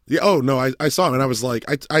 wow. Yeah. Oh no, I saw him and I was like,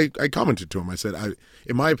 I commented to him. I said,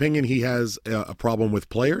 in my opinion, he has a problem with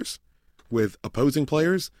players, with opposing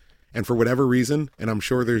players, and for whatever reason, and I'm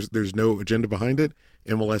sure there's no agenda behind it.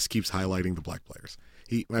 MLS keeps highlighting the black players.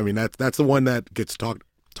 That's the one that gets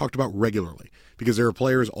talked about regularly because there are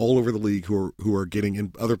players all over the league who are getting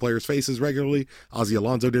in other players' faces regularly. Ozzy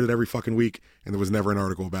Alonso did it every fucking week, and there was never an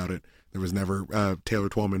article about it. There was never Taylor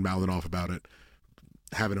Twellman mouthing off about it,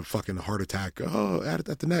 having a fucking heart attack. Oh, at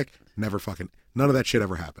the neck. Never fucking. None of that shit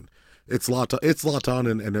ever happened. It's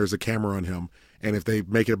Zlatan, and there's a camera on him. And if they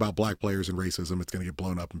make it about black players and racism, it's going to get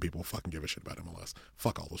blown up, and people will fucking give a shit about MLS.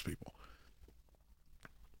 Fuck all those people.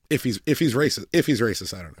 If he's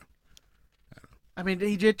racist, I don't know. I mean,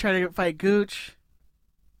 he did try to fight Gooch,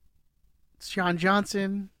 Sean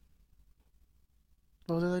Johnson.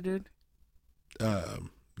 What was the other dude?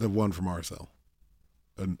 The one from RSL,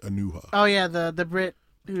 Anuha. Oh yeah, the Brit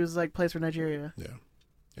who's like plays for Nigeria. Yeah.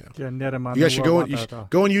 You guys should go on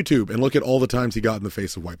YouTube and look at all the times he got in the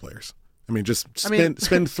face of white players. I mean, just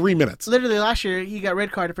spend 3 minutes. Literally last year, he got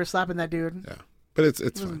red carded for slapping that dude. Yeah, but it's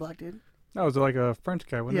wasn't fine. black dude. That was like a French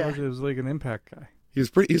guy. Yeah. It was like an Impact guy. He was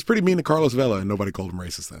pretty mean to Carlos Vela, and nobody called him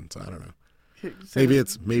racist then. So I don't know.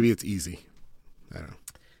 Maybe it's easy. I don't know.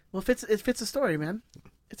 Well, it fits the story, man.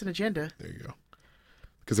 It's an agenda. There you go.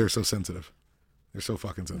 Because they're so sensitive. They're so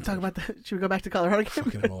fucking sensitive. Talk about that. Should we go back to Colorado again?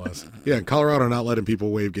 Fucking MLS. Yeah, in Colorado, not letting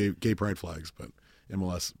people wave gay pride flags, but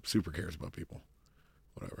MLS super cares about people.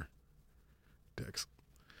 Whatever. Dicks.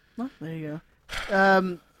 Well, there you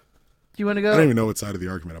go. Do you want to go? I don't even know what side of the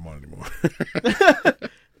argument I'm on anymore.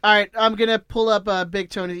 All right, I'm going to pull up Big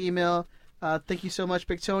Tony's email. Thank you so much,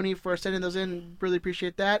 Big Tony, for sending those in. Really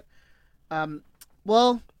appreciate that.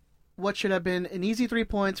 Well, what should have been an easy 3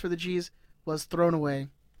 points for the G's was thrown away.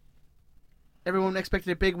 Everyone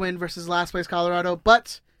expected a big win versus last place Colorado,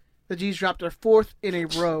 but the G's dropped their fourth in a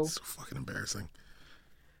row. So fucking embarrassing.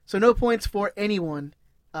 So no points for anyone.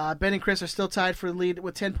 Ben and Chris are still tied for the lead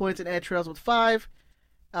with 10 points, and Ed trails with 5.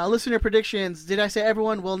 Listener predictions. Did I say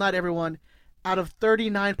everyone? Well, not everyone. Out of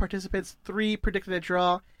 39 participants, 3 predicted a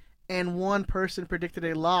draw, and 1 person predicted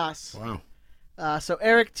a loss. Wow. So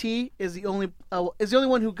Eric T is the only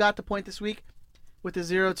one who got the point this week with the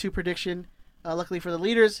 0-2 prediction. Luckily for the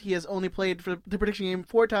leaders, he has only played for the prediction game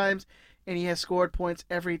 4 times, and he has scored points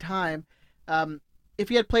every time. If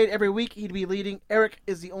he had played every week, he'd be leading. Eric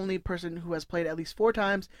is the only person who has played at least 4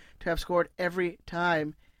 times to have scored every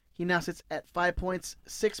time. He now sits at 5 points,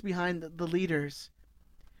 6 behind the leaders.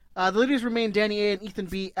 The leaders remain Danny A and Ethan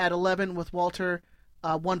B at 11, with Walter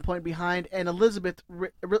 1 point behind, and Elizabeth,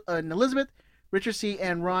 Richard C,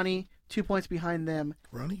 and Ronnie 2 points behind them.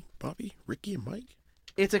 Ronnie, Bobby, Ricky, and Mike.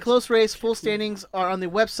 It's a close race. Full standings are on the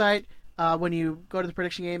website. When you go to the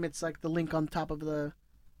prediction game, it's like the link on top of the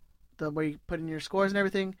where you put in your scores and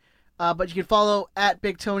everything. But you can follow at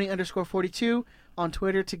BigTony_42 on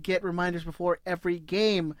Twitter to get reminders before every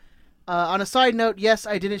game. On a side note, yes,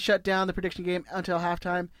 I didn't shut down the prediction game until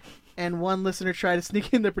halftime, and one listener tried to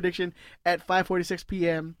sneak in the prediction at 5:46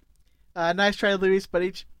 p.m. Nice try, Luis, but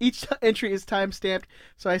each entry is time-stamped,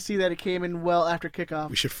 so I see that it came in well after kickoff.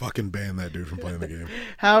 We should fucking ban that dude from playing the game.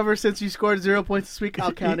 However, since you scored 0 points this week,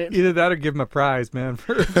 I'll count it. Either that or give him a prize, man.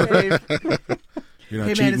 Hey, You're not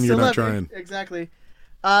hey, cheating, man, it's you're still not up, trying. Exactly.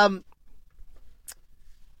 I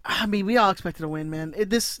mean, we all expected a win, man.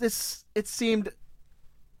 It seemed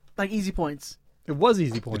like easy points. It was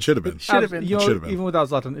easy points. It should have been. Should have been. You know, It should have been. even without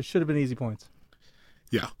Zlatan, it should have been easy points.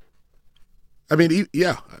 Yeah. I mean,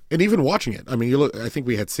 yeah, and even watching it, I mean, you look. I think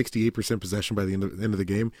we had 68% possession by the end of the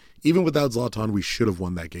game. Even without Zlatan, we should have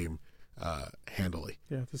won that game handily.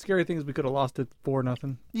 Yeah, the scary thing is we could have lost it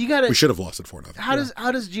 4-0. You got We to. should have lost it 4-0. How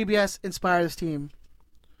does GBS inspire this team?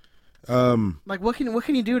 Like what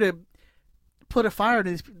can you do to put a fire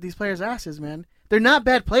to these players' asses, man? They're not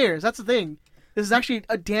bad players. That's the thing. This is actually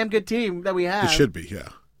a damn good team that we have. It should be, yeah.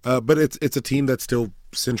 But it's a team that's still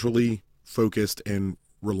centrally focused and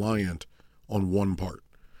reliant on one part.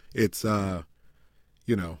 It's I'm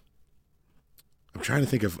trying to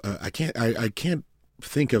think of I can't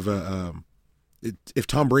think of if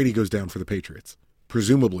Tom Brady goes down for the Patriots,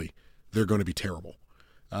 presumably they're going to be terrible.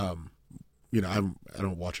 I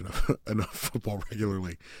don't watch enough football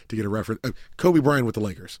regularly to get a reference. Kobe Bryant with the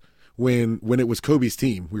Lakers. When it was Kobe's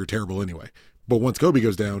team, we were terrible anyway. But once Kobe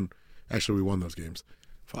goes down, actually we won those games.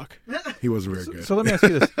 Fuck. He wasn't very good. So let me ask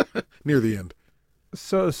you this. Near the end.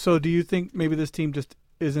 So do you think maybe this team just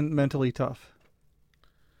isn't mentally tough?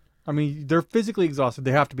 I mean, they're physically exhausted.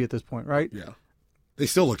 They have to be at this point, right? Yeah. They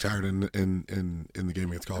still look tired in the game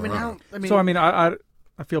against Colorado.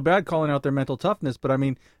 I feel bad calling out their mental toughness, but I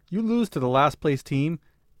mean, you lose to the last place team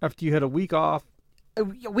after you had a week off. A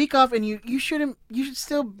week off, and you should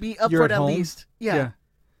still be up You're for it at at home? least. Yeah.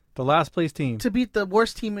 The last place team. To beat the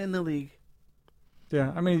worst team in the league.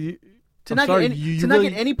 Yeah, I mean, To not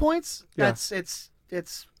get any points, Yeah. it's They're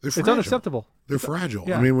it's fragile. unacceptable. They're fragile.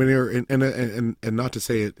 Yeah. I mean, when you're and not to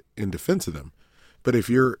say it in defense of them, but if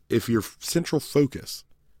your central focus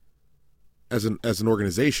as an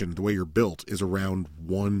organization, the way you're built is around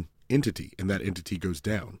one entity, and that entity goes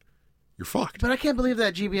down, you're fucked. But I can't believe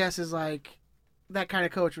that GBS is like that kind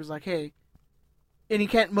of coach was like, hey, and he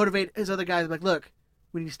can't motivate his other guys like, look,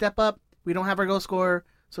 we need to step up. We don't have our goal scorer,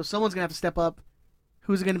 so someone's gonna have to step up.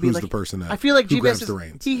 Who's going to be Who's like the person that I feel like who GBS grabs the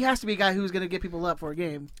reins? he has to be a guy who's going to get people up for a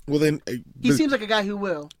game. Well, then He seems like a guy who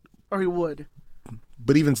will, or he would.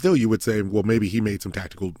 But even still, you would say, well, maybe he made some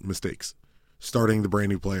tactical mistakes, starting the brand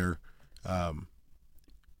new player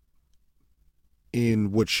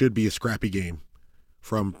in what should be a scrappy game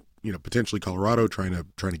from potentially Colorado, trying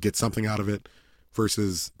to get something out of it,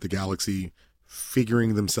 versus the Galaxy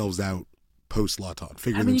figuring themselves out post Zlatan,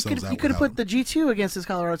 I mean, you could have put the G2 against this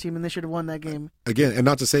Colorado team, and they should have won that game. Again, and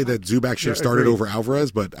not to say that Zubac should have started agreed. over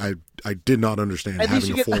Alvarez, but I did not understand At least having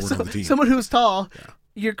you a get forward on the team. someone who's tall. Yeah.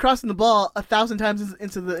 You're crossing the ball 1,000 times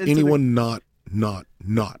into the. Anyone not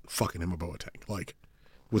fucking him a Boateng. Like,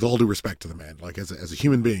 with all due respect to the man, like as a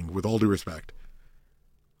human being, with all due respect,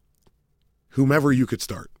 whomever you could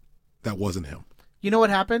start, that wasn't him. You know what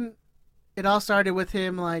happened? It all started with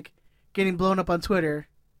him like getting blown up on Twitter.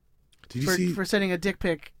 Did you see for sending a dick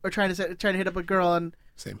pic or trying to hit up a girl on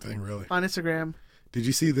same thing really on Instagram? Did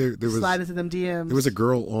you see there was slide into them DMs? There was a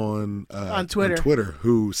girl on Twitter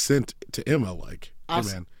who sent to Emma like, "Hey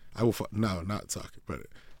man, I will no, not suck, but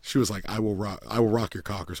she was like, I will rock your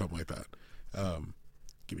cock or something like that.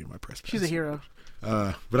 Give me my press pass." She's a hero.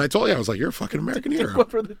 But I told you, I was like, you're a fucking American hero. One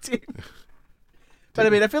for the team. But I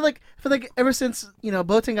mean, I feel like ever since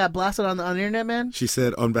Boateng got blasted on the internet, man. She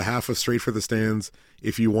said, on behalf of Straight for the Stands,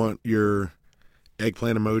 if you want your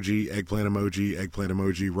eggplant emoji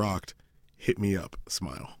rocked, hit me up.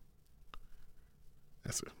 Smile.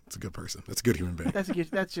 That's a good person. That's a good human being.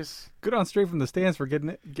 That's just Good on straight from the stands for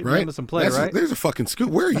getting Right? into some play, right? There's a fucking scoop.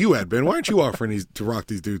 Where are you at, Ben? Why aren't you offering to rock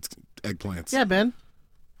these dudes eggplants? yeah, Ben.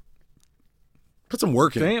 Put some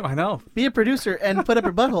work in. Damn, I know. Be a producer and put up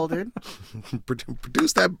your butthole, dude.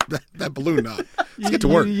 Produce that balloon knot. Let's get to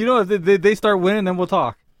work. You know, if they start winning, then we'll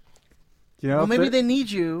talk. You know, Well, if maybe they- they need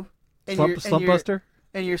you and slump buster.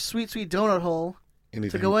 and your sweet donut hole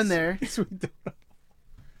Anything. to go in there and just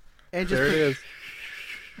There it is.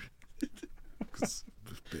 It's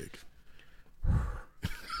big.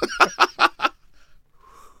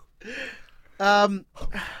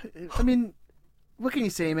 I mean, what can you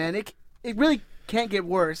say, man? It really can't get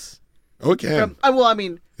worse. Oh, it can.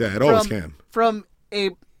 Yeah, it always can. From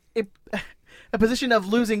a position of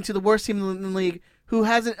losing to the worst team in the league, who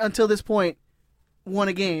hasn't until this point won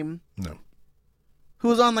a game, No. who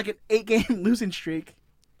was on like an 8-game losing streak,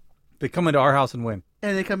 They come into our house and win.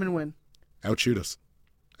 and they come and win. Outshoot us.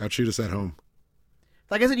 Outshoot us at home.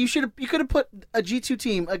 Like I said, you could have put a G2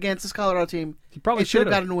 team against this Colorado team. You probably and should have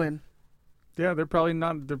should have. gotten a win. Yeah, they're probably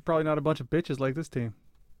not. They're probably not a bunch of bitches like this team.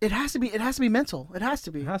 It has to be. It has to be mental. It has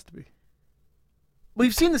to be. It has to be.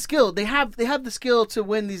 We've seen the skill. They have the skill to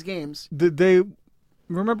win these games. Did they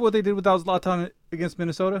remember what they did without Zlatan against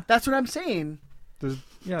Minnesota? That's what I'm saying.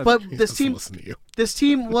 Yeah, But He this doesn't team, listen to you. this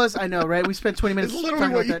team was. I know, right? We spent 20 minutes It's literally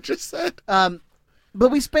talking what about you that. just said. But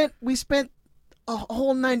we spent a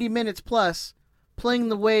whole 90 minutes plus playing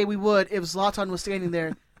the way we would if Zlatan was standing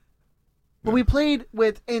there. But we played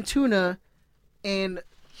with Antuna and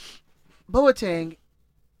Boateng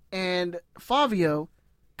and Favio,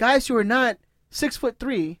 guys who are not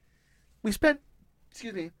 6'3". We spent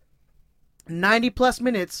 90 plus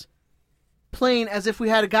minutes playing as if we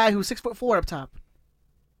had a guy who's 6'4" up top.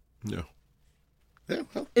 No. Yeah,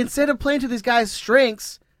 well, Instead of playing to these guys'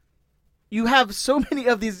 strengths, you have so many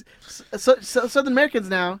of these South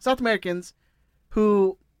Americans,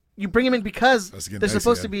 who you bring them in because That's getting they're dicey,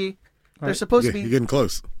 supposed yeah. to be, they're Right. supposed yeah, to you're be getting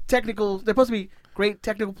close. technical. They're supposed to be great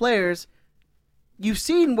technical players. You've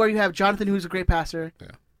seen where you have Jonathan, who's a great passer.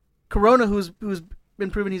 Yeah. Corona, who's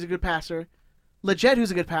been proven he's a good passer. Leggett,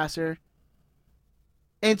 who's a good passer.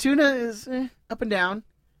 Antuna is up and down.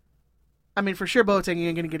 I mean, for sure, Boateng,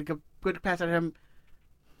 you're going to get a good pass out of him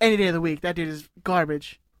any day of the week. That dude is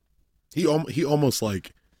garbage. He almost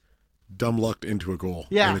like dumb lucked into a goal.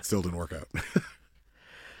 Yeah. And it still didn't work out.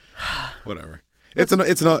 Whatever. It's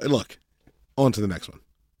not. Look, on to the next one.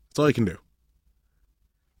 That's all you can do.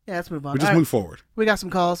 Yeah, let's move on. We just All right, move forward. we got some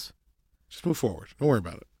calls Just move forward. Don't worry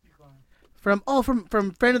about it. from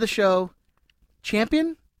friend of the show,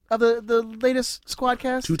 champion of the latest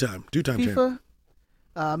Squadcast, Two-time champ FIFA,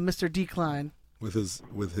 Mr. Decline. with his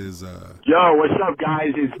Yo, what's up, guys?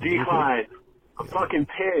 It's Decline. I'm fucking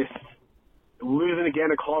pissed. Losing again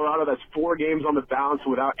to Colorado. That's 4 games on the bounce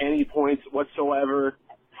without any points whatsoever.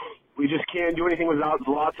 We just can't do anything without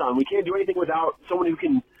Zlatan. We can't do anything without someone who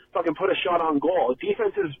can fucking put a shot on goal. The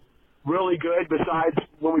defense is really good besides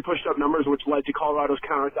when we pushed up numbers, which led to Colorado's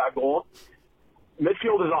counterattack goal.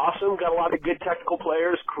 Midfield is awesome. Got a lot of good technical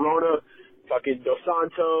players. Corona, fucking Dos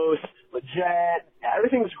Santos, Leggett.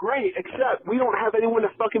 Everything's great, except we don't have anyone to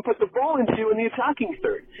fucking put the ball into in the attacking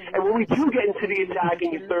third. And when we do get into the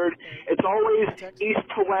attacking third, it's always east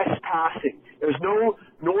to west passing. There's no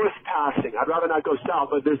north passing. I'd rather not go south,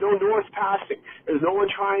 but there's no north passing. There's no one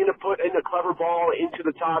trying to put in a clever ball into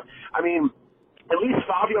the top. I mean, at least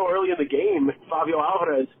Favio early in the game, Favio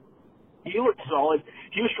Alvarez, he looked solid.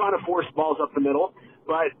 He was trying to force balls up the middle,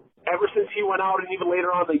 but ever since he went out and even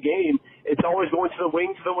later on in the game, it's always going to the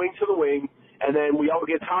wing, to the wing, to the wing, and then we all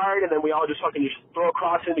get tired, and then we all just fucking just throw a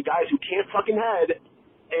cross into guys who can't fucking head,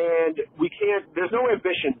 and we can't, there's no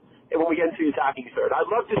ambition when we get into the attacking third. I'd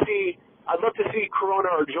love to see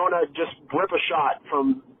Corona or Jonah just rip a shot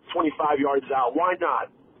from 25 yards out. Why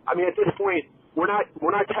not? I mean, at this point, we're not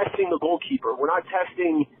testing the goalkeeper. We're not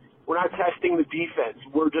testing the defense.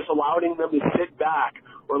 We're just allowing them to sit back.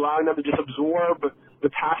 We're allowing them to just absorb the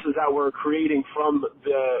passes that we're creating from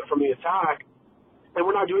the attack, and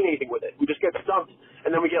we're not doing anything with it. We just get stumped,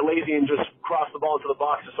 and then we get lazy and just cross the ball into the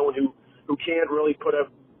box to someone who can't really put a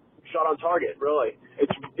shot on target. Really,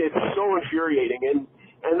 it's so infuriating,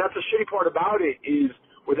 and that's the shitty part about it is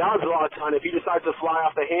without Zlatan, if he decides to fly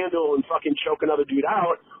off the handle and fucking choke another dude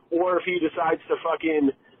out, or if he decides to fucking,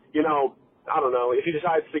 I don't know, if he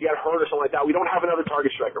decides to get hurt or something like that, we don't have another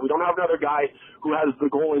target striker. We don't have another guy who has the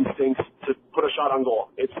goal instincts to put a shot on goal.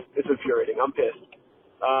 It's infuriating. I'm pissed.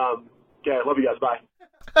 Okay, love you guys. Bye.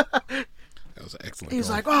 that was an excellent. He's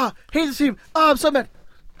call. like, hate this team. I'm so mad.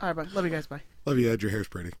 All right, bud. Love you guys. Bye. Love you, Ed. Your hair's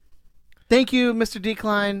pretty. Thank you, Mr.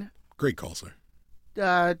 Decline. Great call, sir.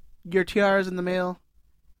 Your tiara's in the mail.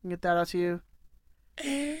 Get that out to you.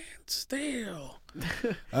 And still.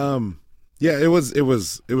 Yeah, it was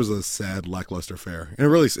a sad, lackluster affair.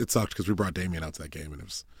 And it sucked because we brought Damien out to that game, and it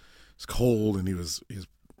was cold, and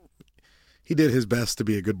he did his best to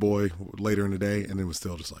be a good boy later in the day, and it was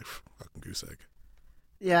still just like fucking goose egg.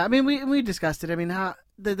 Yeah, I mean, we discussed it. I mean, how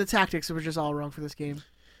the tactics were just all wrong for this game.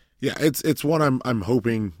 Yeah, it's one I'm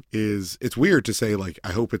hoping is. It's weird to say, like,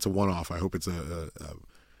 I hope it's a one-off. I hope it's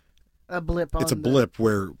a blip. It's a blip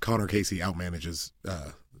where Connor Casey outmanages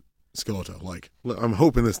Schelotto. Like, I'm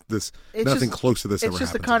hoping this nothing close to this ever happens.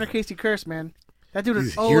 It's just the Connor Casey curse, man. That dude He's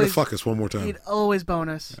is always here to fuck us one more time. He'd always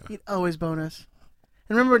bonus. Yeah. He'd always bonus.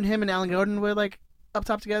 And remember when him and Alan Godin were like up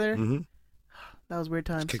top together? Mm-hmm. That was weird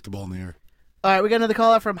times. Just kick the ball in the air. All right, we got another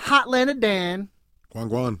call out from Hotlanta Dan.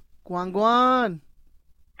 Guan. Guan.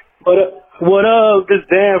 What up? This is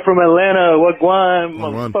Dan from Atlanta. What Guan,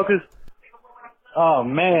 motherfuckers? Oh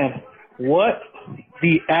man, what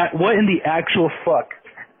in the actual fuck?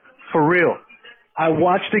 For real. I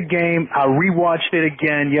watched the game. I rewatched it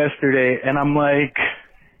again yesterday, and I'm like,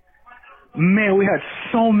 man, we had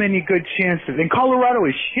so many good chances. And Colorado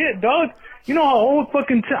is shit, dog. You know how old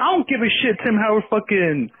fucking I don't give a shit Tim Howard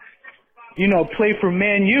fucking, play for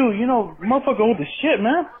Man U. Motherfucker old as shit,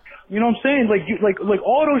 man. You know what I'm saying? Like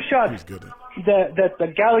all those shots that the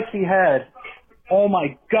Galaxy had. Oh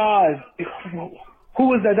my God. Who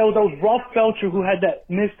was that? That was Rolf Felcher who had that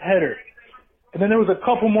missed header. And then there was a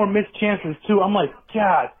couple more missed chances too. I'm like,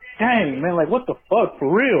 God dang, man, like what the fuck, for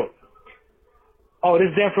real? Oh, this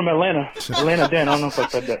is Dan from Atlanta. Atlanta Dan, I don't know if I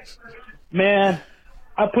said that. Man,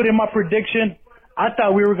 I put in my prediction. I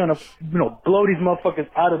thought we were gonna, blow these motherfuckers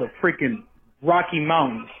out of the freaking Rocky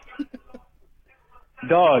Mountains.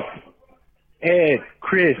 Dog, Ed,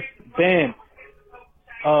 Chris, Ben,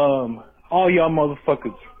 all y'all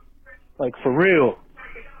motherfuckers. Like, for real.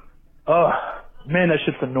 Man, that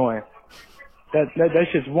shit's annoying. That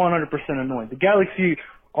shit's 100% annoying. The Galaxy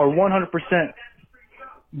are 100%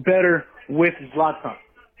 better with Zlatan.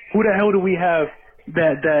 Who the hell do we have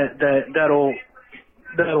that'll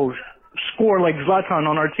score like Zlatan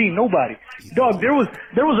on our team? Nobody. Dog, there was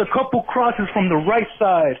a couple crosses from the right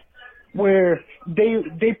side where they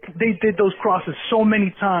did those crosses so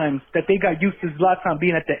many times that they got used to Zlatan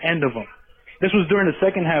being at the end of them. This was during the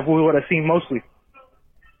second half, what I seen mostly.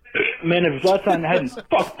 Man, if Zlatan hadn't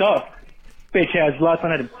fucked up, bitch ass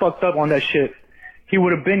Zlatan hadn't fucked up on that shit, he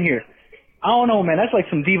would have been here. I don't know, man. That's like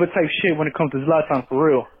some diva type shit when it comes to Zlatan, for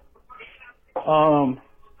real.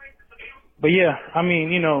 But yeah, I mean,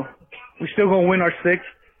 we still gonna win our sixth.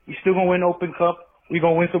 We still gonna win Open Cup. We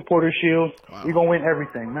gonna win Supporter Shield. Wow. We gonna win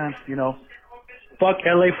everything, man. Fuck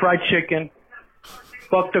LA Fried Chicken.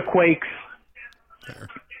 Fuck the Quakes. Fair.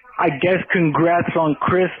 I guess congrats on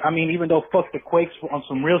Chris. I mean, even though fuck the Quakes on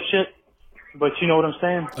some real shit, but you know what I'm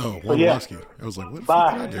saying? Oh, Wondolowski. Yeah. I was like, what?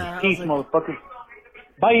 Bye. Peace, motherfuckers.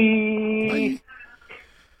 Bye.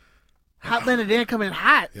 Hotlanta Dan coming in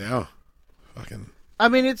hot. Yeah. Fucking. I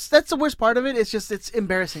mean, that's the worst part of it. It's just it's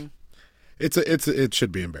embarrassing. It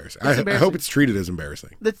should be embarrassing. I hope it's treated as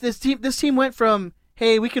embarrassing. This team went from,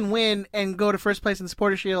 hey, we can win and go to first place in the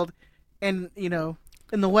Supporter Shield, and in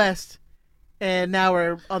the West. And now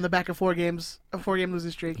we're on the back of a 4-game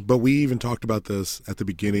losing streak. But we even talked about this at the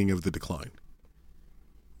beginning of the decline.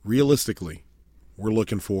 Realistically, we're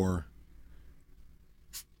looking for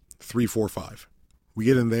 3, 4, 5. We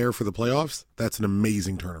get in there for the playoffs, that's an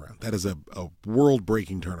amazing turnaround. That is a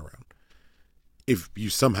world-breaking turnaround. If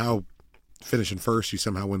you somehow finish in first, you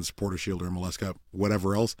somehow win the Supporter Shield or MLS Cup,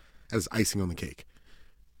 whatever else, that is icing on the cake.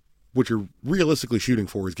 What you're realistically shooting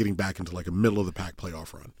for is getting back into like a middle-of-the-pack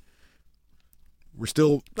playoff run. We're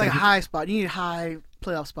still like a high spot. You need a high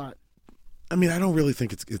playoff spot. I mean, I don't really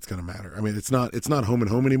think it's going to matter. I mean, it's not home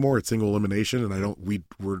and home anymore. It's single elimination, and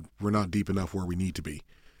we're not deep enough where we need to be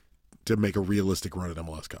to make a realistic run at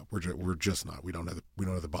MLS Cup. We're just not. We don't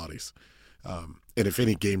have the bodies. And if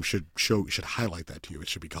any game should highlight that to you, it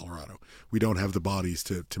should be Colorado. We don't have the bodies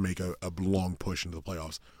to make a long push into the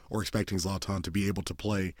playoffs, or expecting Zlatan to be able to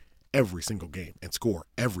play every single game and score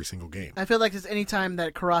every single game. I feel like it's any time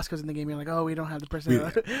that Carrasco's in the game, you're like, oh, we don't have the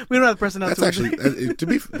personnel. We don't have the personnel.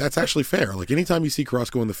 That's actually fair. Like anytime you see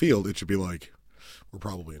Carrasco in the field, it should be like, we're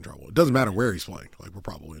probably in trouble. It doesn't matter where he's playing. Like we're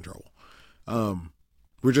probably in trouble.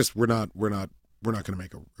 We're not going to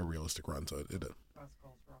make a realistic run. So it.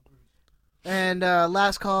 And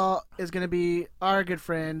last call is going to be our good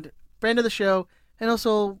friend of the show, and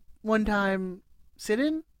also one-time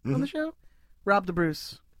sit-in on the show, Rob the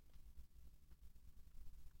Bruce.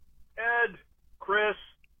 Ed, Chris,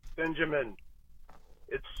 Benjamin,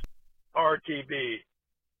 it's RTB,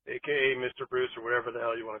 a.k.a. Mr. Bruce, or whatever the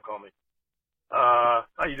hell you want to call me. How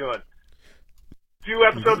you doing? A few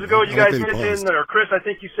episodes ago, you guys mentioned, or Chris, I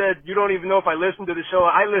think you said, you don't even know if I listen to the show.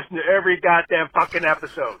 I listen to every goddamn fucking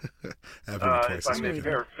episode. If I may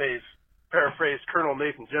paraphrase Colonel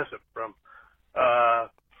Nathan Jessup from A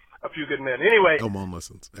Few Good Men. Anyway. Elmon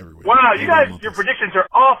listens every week. Wow, you guys, your predictions are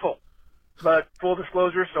awful. But full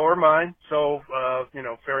disclosure, so are mine. So,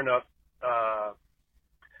 fair enough.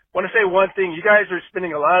 Want to say one thing. You guys are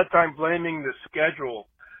spending a lot of time blaming the schedule.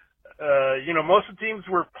 Most of the teams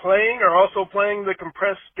we're playing are also playing the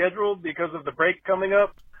compressed schedule because of the break coming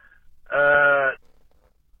up.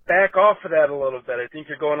 Back off of that a little bit. I think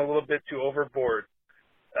you're going a little bit too overboard.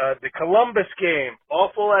 The Columbus game,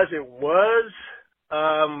 awful as it was,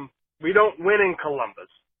 we don't win in Columbus.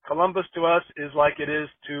 Columbus to us is like it is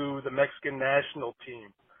to the Mexican national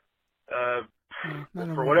team.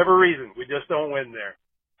 For whatever reason, we just don't win there.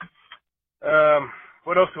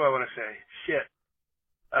 What else do I want to say? Shit.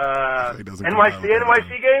 NYC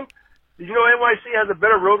game? Did you know NYC has a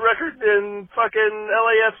better road record than fucking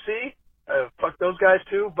LAFC? Fuck those guys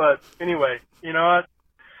too. But anyway, you know what?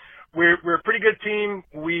 We're a pretty good team.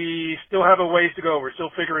 We still have a ways to go. We're still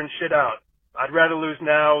figuring shit out. I'd rather lose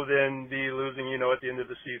now than be losing, at the end of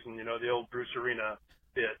the season, the old Bruce Arena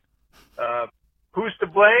bit. Who's to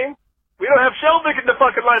blame? We don't have Shelvick in the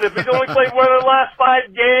fucking lineup. He's only played one of the last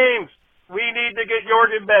 5 games. We need to get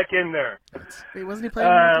Jorgen back in there. Wait, wasn't he playing?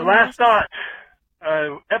 Last thought.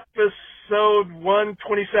 Episode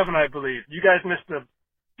 127, I believe. You guys missed a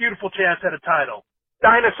beautiful chance at a title.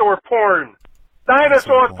 Dinosaur porn.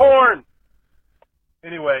 Dinosaur porn.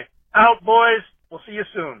 Anyway, out, boys. We'll see you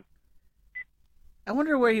soon. I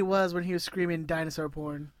wonder where he was when he was screaming dinosaur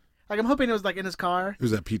porn. Like, I'm hoping it was, in his car. It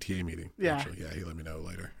was at PTA meeting. Yeah. Actually. Yeah, he let me know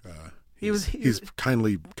later. He's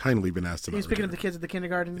kindly been asked to. He was picking up the kids at the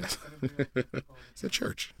kindergarten. Yes. He's at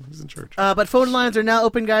church. He was in church. But phone lines are now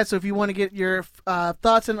open, guys. So if you want to get your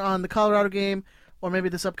thoughts on the Colorado game or maybe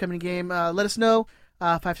this upcoming game, let us know.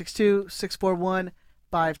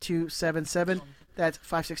 562-641-5277. That's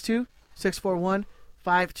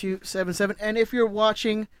 562-641-5277. And if you're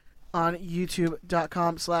watching on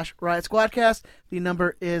youtube.com/Riot Squadcast, the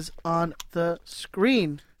number is on the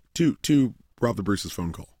screen. To Rob the Bruce's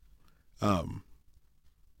phone call.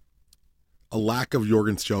 A lack of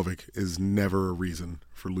Jorgen Shelvick is never a reason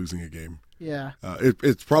for losing a game. Yeah.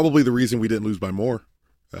 It's probably the reason we didn't lose by more,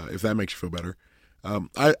 if that makes you feel better.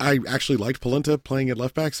 I actually liked Polenta playing at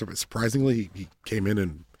left back. Surprisingly, he came in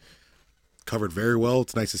and covered very well.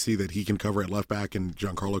 It's nice to see that he can cover at left back and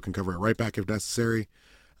Giancarlo can cover at right back if necessary.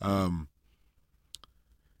 I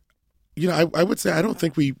would say I don't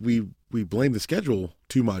think we blame the schedule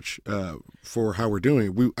too much for how we're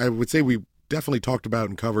doing. I would say we definitely talked about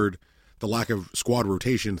and covered the lack of squad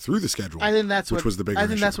rotation through the schedule. I think that's was the bigger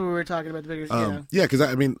issue. that's what we were talking about. The bigger, yeah,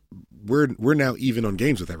 because we're now even on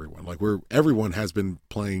games with everyone. Everyone has been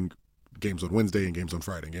playing games on Wednesday and games on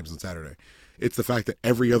Friday and games on Saturday. It's the fact that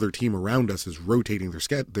every other team around us is rotating their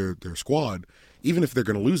squad, even if they're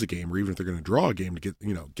going to lose a game or even if they're going to draw a game to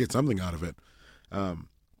get something out of it.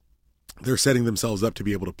 They're setting themselves up to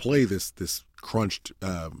be able to play this crunched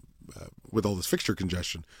with all this fixture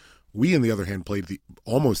congestion. We, on the other hand, played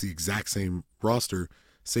almost the exact same roster,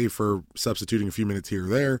 save for substituting a few minutes here or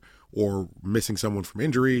there, or missing someone from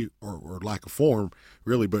injury or lack of form,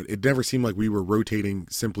 really. But it never seemed like we were rotating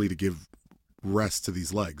simply to give rest to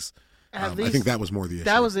these legs. I think that was more the issue.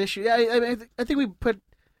 That was the issue. I think we put.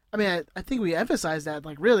 I think we emphasized that.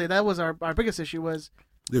 Really, that was our biggest issue was.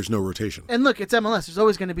 There's no rotation. And look, it's MLS. There's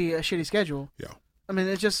always going to be a shitty schedule. Yeah.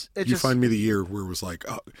 You find me the year where it was like,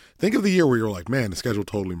 think of the year where you're like, man, the schedule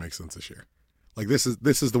totally makes sense this year. Like this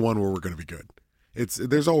is the one where we're going to be good.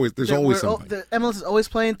 There's always something. The MLS is always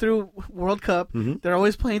playing through World Cup. Mm-hmm. They're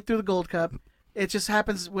always playing through the Gold Cup. It just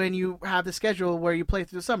happens when you have the schedule where you play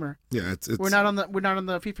through the summer. Yeah, we're not on the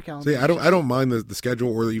FIFA calendar. So yeah, I don't mind the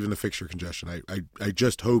schedule or even the fixture congestion. I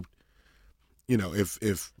just hope,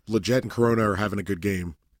 if Leggett and Corona are having a good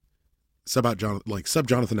game, sub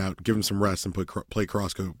Jonathan out, give him some rest, and play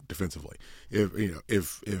Carrasco defensively.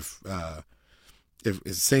 If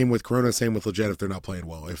same with Corona, same with Leggett if they're not playing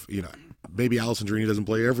well. If maybe Alessandrini doesn't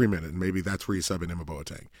play every minute, and maybe that's where you sub in Emma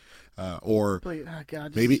Boateng.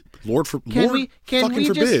 Maybe Lord forbid. Can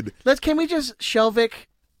we just Shelvick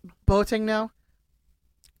Boateng now?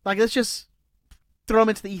 Let's just throw him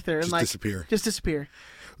into the ether and disappear. Just disappear.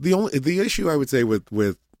 The issue I would say with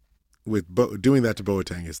doing that to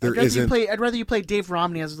Boateng is I'd rather you play Dave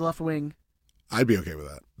Romney as the left wing. I'd be okay with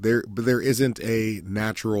that. But there isn't a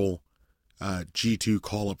natural G2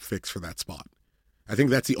 call up fix for that spot. I think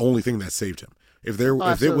that's the only thing that saved him. If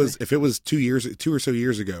it was 2 or so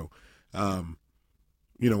years ago,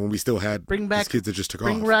 when we still had Bring back these kids that just took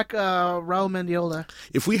Bring off. back Raul Mendiola.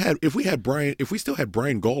 If we still had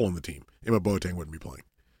Brian Gall on the team, Emma Boateng wouldn't be playing.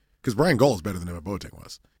 Because Brian Gall is better than Emma Boateng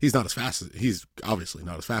was. He's obviously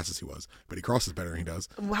not as fast as he was, but he crosses better than he does.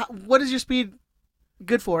 What is your speed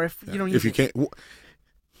good for if you don't use it?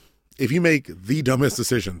 If you make the dumbest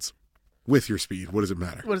decisions with your speed, what does it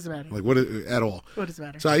matter? What does it matter? Like at all? What does it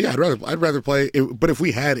matter? So yeah, I'd rather play. But if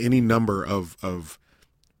we had any number of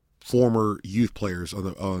former youth players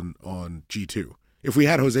on G2, if we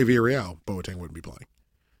had Jose Villarreal, Boateng wouldn't be playing.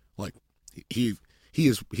 Like he's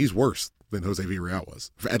worse than Jose Villarreal was,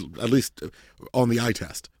 at least on the eye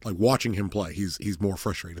test. Like watching him play, he's more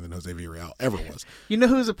frustrating than Jose Villarreal ever was. You know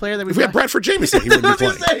who's a player that if we had Bradford Jameson, he wouldn't be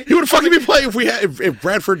playing. He would fucking be playing if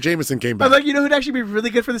Bradford Jameson came back. I'm like, you know who'd actually be really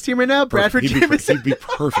good for this team right now? Bradford Jameson. He'd be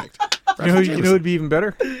perfect. You know who'd be even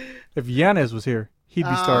better? If Yanez was here, he'd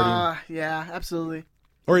be starting. Yeah, absolutely.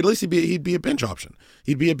 Or at least he'd be a bench option.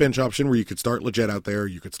 He'd be a bench option where you could start Leggett out there.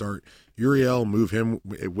 You could start Uriel, move him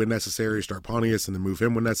when necessary, start Pontius, and then move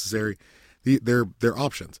him when necessary. They're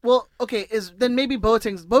options. Well, okay, then maybe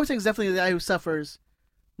Boateng's definitely the guy who suffers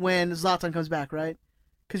when Zlatan comes back, right?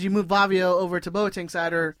 Because you move Bavio over to Boateng's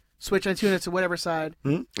side or switch Antuna to whatever side.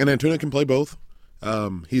 Mm-hmm. And Antuna can play both.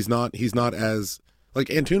 He's not as like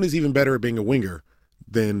Antuna's even better at being a winger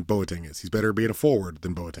than Boateng is. He's better at being a forward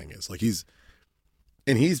than Boateng is. Like he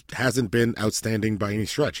hasn't been outstanding by any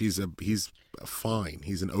stretch. He's fine.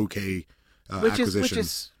 He's an okay acquisition. Which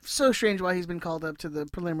is so strange why he's been called up to the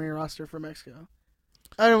preliminary roster for Mexico.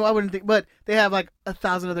 I wouldn't think, but they have like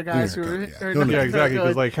 1,000 other guys who are. Yeah, exactly.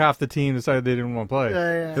 Because like half the team decided they didn't want to play.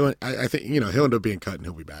 Yeah. I think he'll end up being cut and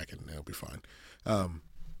he'll be back and he'll be fine.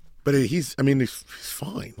 But he's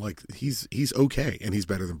fine. Like he's okay and he's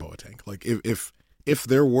better than Boateng. Like if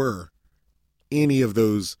there were any of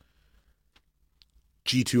those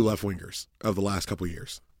G2 left wingers of the last couple of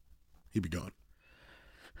years, he'd be gone.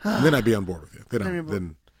 And then I'd be on board with you.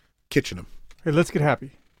 Then kitchen him. Hey, let's get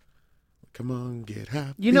happy. Come on, get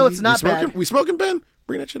happy. You know it's not bad. We smoking, Ben?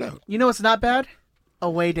 Bring that shit out. You know it's not bad?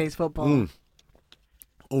 Away Days Football.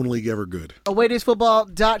 Only ever good.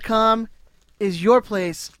 AwayDaysFootball.com is your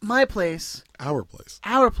place, my place. Our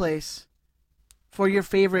place for your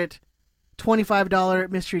favorite $25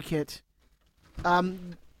 mystery kit.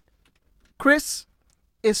 Chris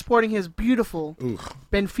is sporting his beautiful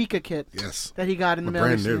Benfica kit. Yes. That he got in the mail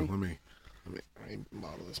brand recently. new. Let me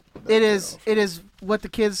model this. It is what the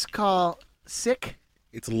kids call sick.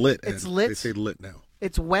 It's lit. It's lit. They say lit now.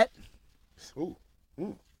 It's wet. Ooh,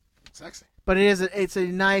 sexy. But it's a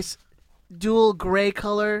nice dual gray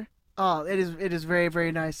color. Oh, it is very,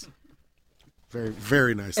 very nice. Very,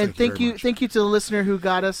 very nice. And thank you to the listener who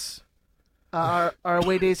got us our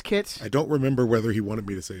Away Days kit. I don't remember whether he wanted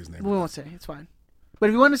me to say his name. We won't say. It's fine. But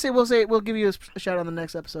if you want to say, we'll give you a shout on the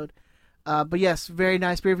next episode. But yes, very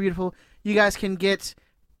nice, very beautiful. You guys can get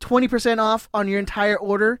 20% off on your entire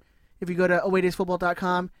order if you go to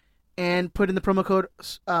awaydaysfootball.com and put in the promo code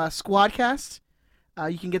SQUADCAST.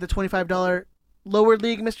 You can get the $25 lower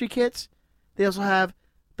league mystery kits. They also have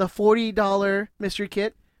the $40 mystery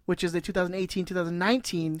kit, which is the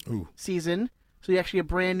 2018-2019 season. So you actually get a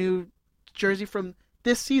brand new jersey from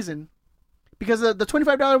this season. Because the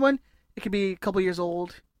 $25 one, it could be a couple years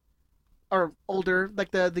old or older,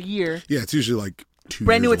 like the year. Yeah, it's usually like 2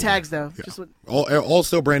 brand years new with older. tags though. Yeah. Just with, all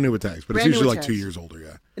still brand new with tags, but it's usually like tags. 2 years older.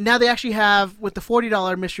 Yeah. And now they actually have with the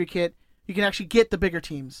 $40 mystery kit, you can actually get the bigger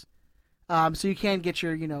teams. So you can get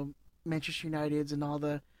your Manchester Uniteds and all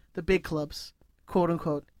the big clubs, quote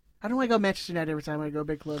unquote. I don't want to go Manchester United every time I go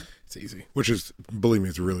big club. It's easy, which is, believe me,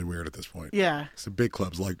 it's really weird at this point. Yeah. It's the big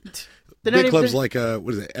clubs like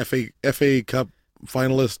what is it? FA Cup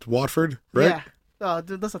finalist Watford, right? Yeah. Oh,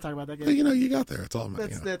 let's not talk about that game. But, you got there. It's all.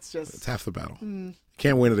 That's just. It's half the battle.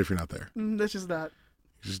 Can't win it if you're not there. That's just not.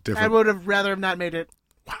 It's just different. I would have rather have not made it.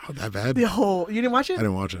 Wow, that bad? You didn't watch it? I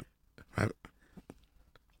didn't watch it.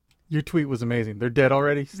 Your tweet was amazing. They're dead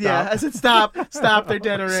already. Stop. Yeah, I said stop. They're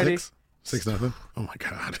dead already. 6-0. Oh my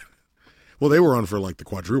god. Well, they were on for like the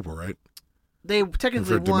quadruple, right? They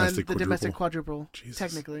technically won the quadruple. domestic quadruple. Jesus.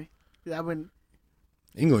 Technically, I wouldn't.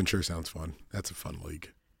 England sure sounds fun. That's a fun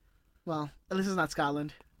league. Well, at least it's not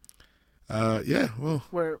Scotland. Yeah. Well,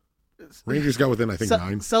 where Rangers got within, I think,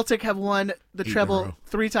 9. Celtic have won the treble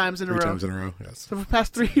 3 times in a row. 3 times in a row. Yes. So for the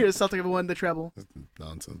past 3 years, Celtic have won the treble. That's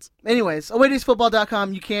nonsense. Anyways,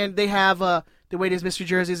 AwayDaysFootball.com. They have the Away Days mystery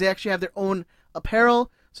jerseys. They actually have their own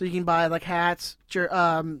apparel, so you can buy like hats,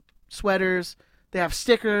 sweaters. They have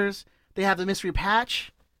stickers. They have the mystery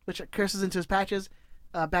patch, which curses into his patches.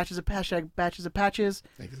 Batches of patches.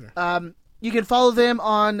 Thank you, sir. You can follow them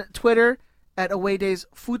on Twitter at Away Days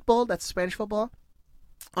Football. That's Spanish football.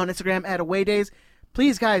 on Instagram at Away Days.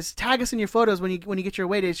 Please, guys, tag us in your photos when you get your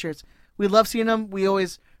Away Days shirts. We love seeing them. We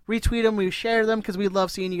always retweet them. We share them because we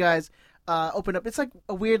love seeing you guys open up. It's like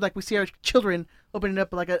a weird, like we see our children opening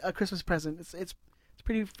up like a Christmas present. It's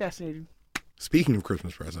pretty fascinating. Speaking of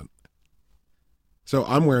Christmas present, so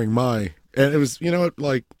I'm wearing and it was, you know what,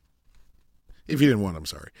 like, if you didn't want, I'm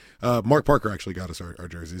sorry. Mark Parker actually got us our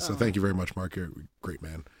jerseys, so thank you very much, Mark. You're a great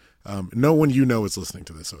man. No one you know is listening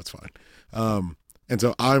to this, so it's fine. And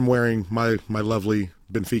so I'm wearing my lovely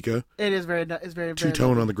Benfica. It is very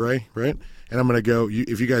two-tone on the gray, right? And I'm gonna go.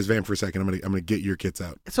 If you guys vamp for a second, I'm gonna get your kits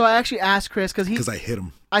out. So I actually asked Chris because I hit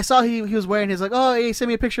him. I saw he was wearing his, like, oh, hey, send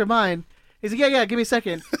me a picture of mine. He's like, yeah, give me a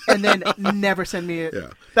second, and then never send me it. Yeah.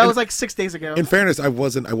 That was like 6 days ago. In fairness, I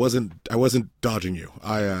wasn't dodging you.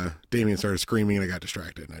 Damien started screaming and I got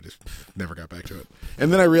distracted and I just never got back to it.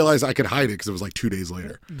 And then I realized I could hide it because it was like 2 days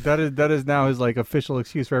later. That is now his like official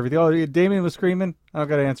excuse for everything. Oh, Damien was screaming. I don't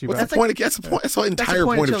got to answer you. That's the point. That's the point. That's the entire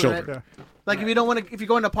point of children. Right? Yeah. Like if you don't want to, if you're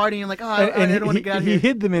going to a party and you're like, oh, I don't want to get out of here. He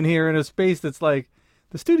hid them in here in a space that's like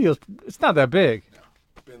the studio's. It's not that big.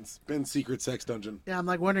 Ben's secret sex dungeon. Yeah, I'm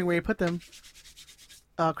like wondering where you put them.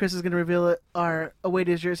 Chris is going to reveal our Away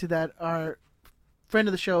Days jersey that our friend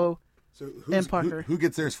of the show, and Parker. Who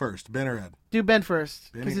gets theirs first, Ben or Ed? Do Ben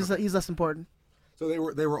first, because he's less important.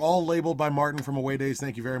 So they were all labeled by Martin from Away Days.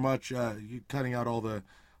 Thank you very much. You cutting out all the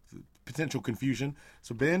potential confusion.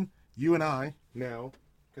 So Ben, you and I now,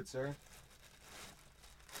 good sir.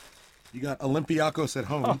 You got Olympiacos at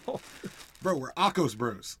home, bro. We're Akos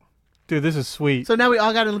bros. Dude, this is sweet. So now we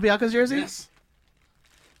all got an Olympiacos jersey. Yes.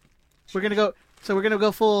 We're gonna go. So we're going to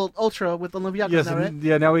go full ultra with Olympiacos now, right?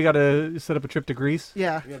 Yeah, now we got to set up a trip to Greece.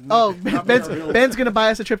 Yeah. Oh, Ben's going to buy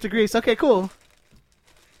us a trip to Greece. Okay, cool.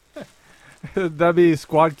 That'd be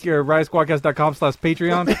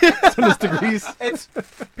riotSquadcast.com/Patreon. Send us to Greece. It's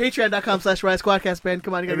patreon.com/riotSquadcast, Ben.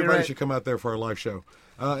 Come on, you got to get it right. Everybody should come out there for our live show.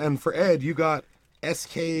 And for Ed, you got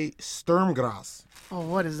SK Sturmgras. Oh,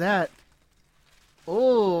 what is that?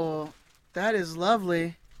 Oh, that is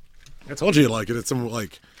lovely. I told you like it. It's some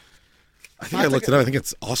like... I think I looked it up. I think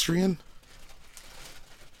it's Austrian.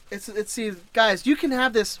 It's see, guys, you can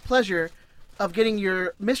have this pleasure of getting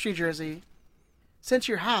your mystery jersey sent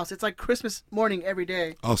to your house. It's like Christmas morning every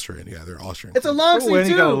day. Austrian, yeah, they're Austrian. It's a long sleeve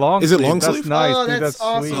too. Is it long sleeve? That's nice. Oh, dude, that's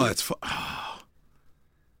awesome. Sweet. Oh, it's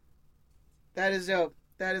That is dope.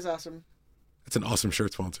 That is awesome. It's an awesome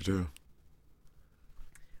shirt sponsor too.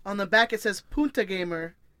 On the back it says Punta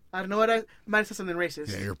Gamer. I don't know what I might have said something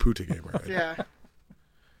racist. Yeah, you're a Punta Gamer. Right? Yeah.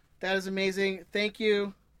 That is amazing. Thank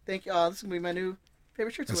you. Oh, this is going to be my new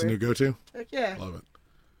favorite shirt to wear. wear. That's a new go-to? Heck yeah. Love it.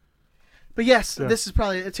 But yes, this is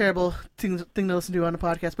probably a terrible thing to listen to on the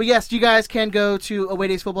podcast. But yes, you guys can go to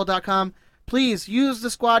awaydaysfootball.com. Please use the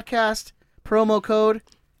Squadcast promo code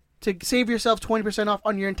to save yourself 20% off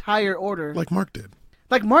on your entire order. Like Mark did.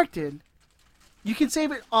 You can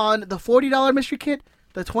save it on the $40 mystery kit,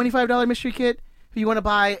 the $25 mystery kit. If you want to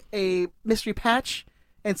buy a mystery patch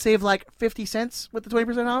and save like 50 cents with the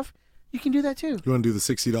 20% off, you can do that too. You want to do the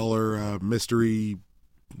 $60 mystery,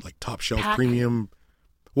 like top shelf Pack. premium?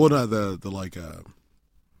 Well, no, the like,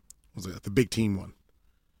 what's it? The big team one.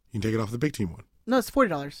 You can take it off the big team one. No, it's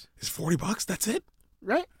 $40. It's $40. That's it,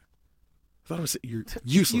 right? I thought it was. You're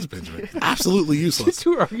useless, Benjamin. Absolutely useless.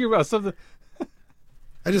 You arguing about something.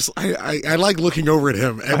 I like looking over at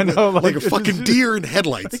him. And I know, like a fucking deer in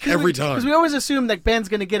headlights every time. Because we always assume that Ben's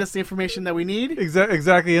going to get us the information that we need.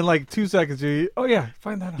 Exactly. In like 2 seconds,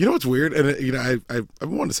 find that out. You know what's weird? And I've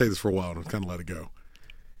wanted to say this for a while and I've kind of let it go.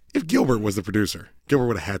 If Gilbert was the producer, Gilbert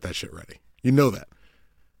would have had that shit ready. You know that.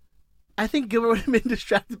 I think Gilbert would have been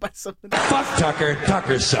distracted by something. Fuck Tucker.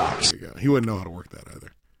 Tucker sucks. There you go. He wouldn't know how to work that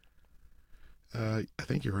either. I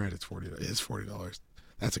think you're right. It's $40. It is $40.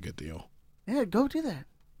 That's a good deal. Yeah, go do that.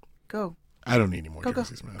 Go. I don't need any more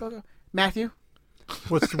jerseys, man. Go. Matthew?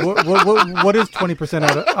 What is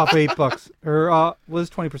 20% off $8? Or what is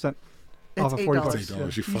 20% off of $40? It's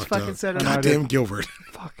 $8. You fucked fucking up. said it. Goddamn Gilbert.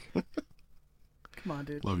 Fuck. Come on,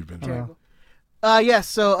 dude. Love you, Benjamin. Yes,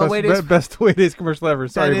 so Away Days. Best Away Days commercial ever.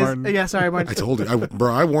 Sorry, Martin. Yeah, sorry, Martin. I told you.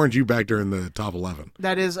 I warned you back during the top 11.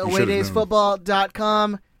 That is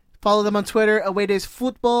awaydaysfootball.com. Follow them on Twitter, Away Days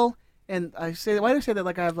Football. And I say, why do I say that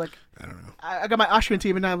like I have like... I don't know. I got my Austrian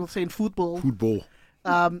team and now I'm saying football. Football.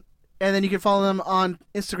 And then you can follow them on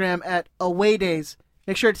Instagram at Away Days.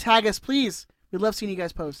 Make sure to tag us, please. We love seeing you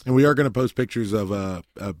guys post. And we are going to post pictures of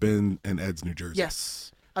Ben and Ed's New Jersey.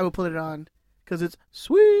 Yes. I will put it on because it's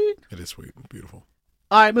sweet. It is sweet. Beautiful.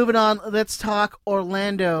 All right, moving on. Let's talk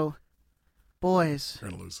Orlando. Boys. We're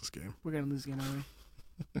going to lose this game. We're going to lose the game, aren't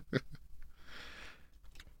we?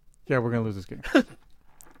 Yeah, we're going to lose this game.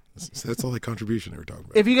 That's all that contribution they were talking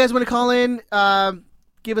about. If you guys want to call in,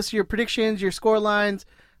 give us your predictions, your score lines.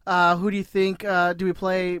 Who do you think do we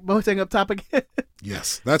play Boateng up top again?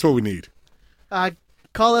 Yes, that's what we need.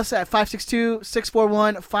 Call us at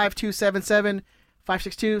 562-641-5277.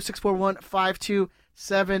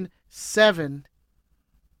 562-641-5277.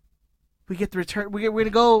 We get the return. We're going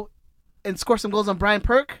to go and score some goals on Brian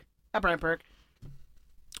Perk. Not Brian Perk.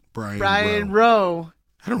 Brian Rowe.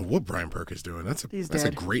 I don't know what Brian Perk is doing. That's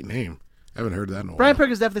a great name. I haven't heard that in a while. Brian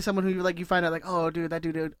Perk is definitely someone who you find out oh dude, that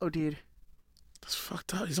dude OD'd. That's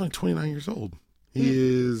fucked up. He's only 29 years old. He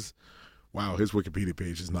is. Wow, his Wikipedia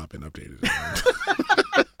page has not been updated.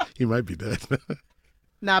 He might be dead.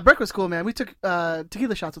 Nah, Burke was cool, man. We took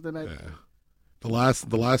tequila shots with him. Yeah. The last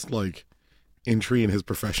entry in his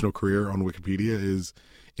professional career on Wikipedia is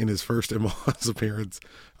in his first MLS appearance.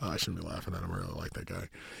 I shouldn't be laughing at him. I really like that guy.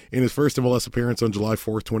 In his first MLS appearance on July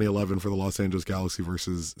 4th, 2011 for the Los Angeles Galaxy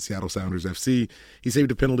versus Seattle Sounders FC, he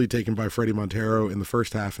saved a penalty taken by Freddie Montero in the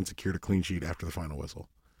first half and secured a clean sheet after the final whistle.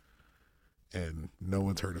 And no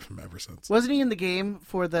one's heard of him ever since. Wasn't he in the game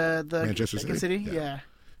for the Manchester City?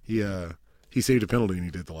 Yeah. He saved a penalty and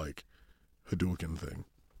he did the Hadouken thing.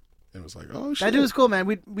 It was oh shit. That dude was cool, man.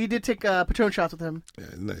 We did take Patron shots with him. Yeah,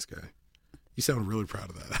 nice guy. You sound really proud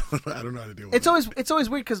of that. I don't know how to deal with it. It's always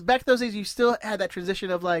weird because back those days you still had that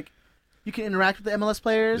transition of you can interact with the MLS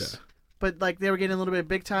players, but they were getting a little bit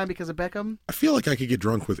big time because of Beckham. I feel like I could get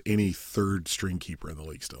drunk with any third string keeper in the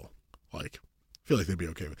league still. I feel like they'd be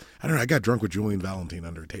okay with it. I don't know. I got drunk with Julian Valentine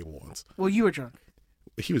under a table once. Well, you were drunk.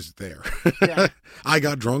 He was there. Yeah. I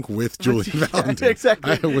got drunk with Julian Valentine.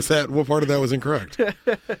 Exactly. What part of that was incorrect?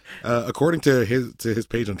 According to his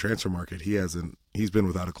page on Transfer Market, he's been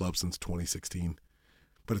without a club since 2016.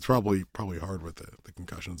 But it's probably hard with the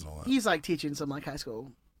concussions and all that. He's teaching some high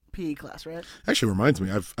school PE class, right? Actually, reminds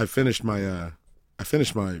me, I finished my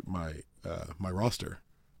my roster,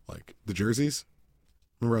 the jerseys.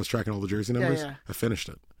 Remember I was tracking all the jersey numbers? Yeah. I finished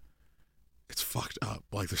it. It's fucked up.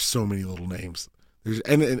 There's so many little names.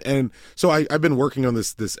 And so I've been working on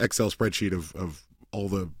this Excel spreadsheet of all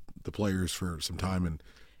the players for some time and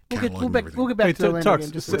we'll get back to the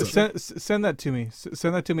Tux, send that to me.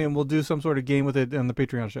 Send that to me and we'll do some sort of game with it on the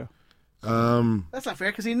Patreon show. That's not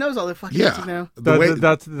fair because he knows all the fucking answers now.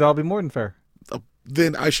 That'll be more than fair.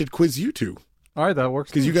 Then I should quiz you two. All right, that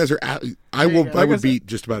works. Because you guys are. I would beat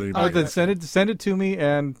just about anybody. All right, then send it to me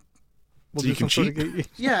and. So you can cheat?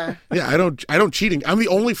 Yeah. Yeah, I don't cheating. I'm the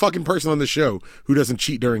only fucking person on this show who doesn't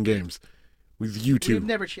cheat during games. With you two. We've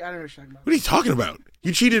never cheated. I don't know what you're talking about. What are you talking about?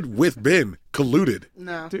 You cheated with Ben. Colluded.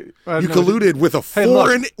 No. You colluded with a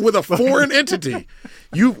foreign entity.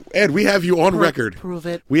 Ed, we have you on record. Prove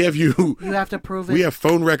it. We have you. You have to prove it. We have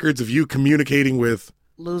phone records of you communicating with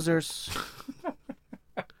losers.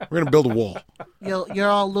 We're gonna build a wall. You're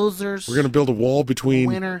all losers. We're gonna build a wall between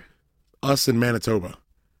winner. Us and Manitoba.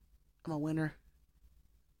 I'm a winner.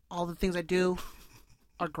 All the things I do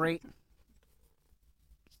are great.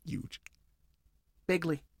 Huge.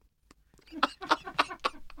 Bigly.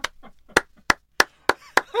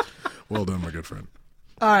 Well done, my good friend.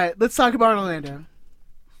 All right, let's talk about Orlando.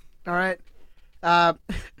 All right.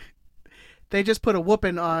 They just put a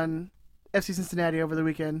whooping on FC Cincinnati over the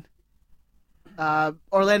weekend.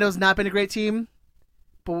 Orlando's not been a great team,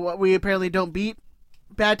 but we apparently don't beat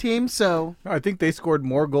bad teams, so... I think they scored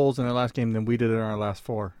more goals in their last game than we did in our last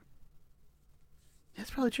 4.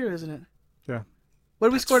 That's probably true, isn't it? Yeah. What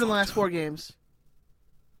have we scored in the last 4 games?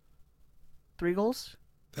 3 goals?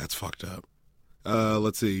 That's fucked up.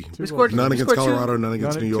 Let's see. We scored none against Colorado, 2. None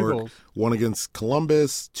against New York. 1 against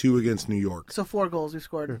Columbus, 2 against New York. So 4 goals we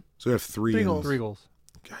scored. So we have 3 goals. 3 goals.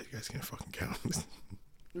 God, you guys can't fucking count.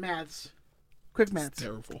 Maths. Quick maths.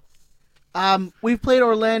 Terrible. We've played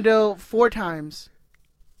Orlando 4 times.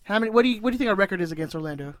 How many? What do you think our record is against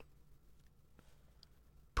Orlando?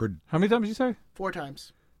 How many times did you say? 4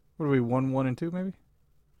 times. What are we? 1, 1, and 2, maybe.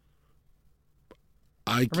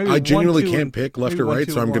 I genuinely can't pick left or right,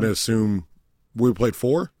 so I'm going to assume we played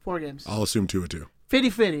 4. 4 games. I'll assume 2 or 2.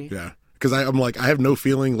 50-50. Yeah, because I'm I have no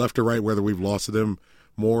feeling left or right whether we've lost to them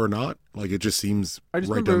more or not. It just seems right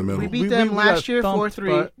down the middle. We beat them last year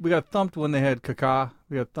 4-3. We got thumped when they had Kaká.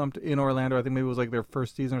 We got thumped in Orlando. I think maybe it was their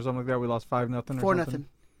first season or something like that. We lost 5-0 or 4-0.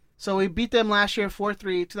 So we beat them last year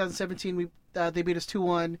 4-3. 2017 they beat us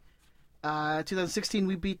 2-1. 2016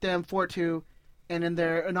 we beat them 4-2, and in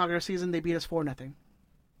their inaugural season they beat us 4-0.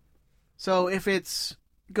 So if it's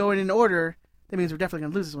going in order, that means we're definitely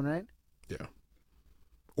going to lose this one, right? Yeah.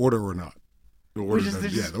 Order or not. The order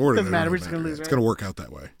doesn't matter. We're just going to lose, right? It's going to work out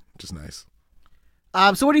that way, which is nice.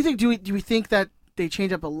 So what do you think? Do we think that they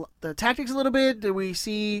change up the tactics a little bit? Do we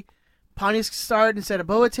see Pontius start instead of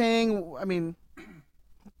Boateng? I mean,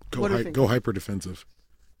 what do you think? Go hyper defensive.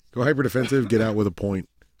 Go hyper defensive. Get out with a point.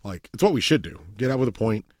 Like it's what we should do. Get out with a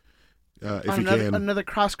point if you can. Another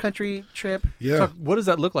cross country trip. Yeah. So what does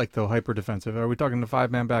that look like though? Hyper defensive? Are we talking the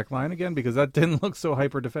 5-man back line again? Because that didn't look so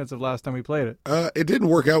hyper defensive last time we played it. It didn't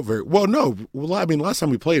work out very well. No, well, I mean, last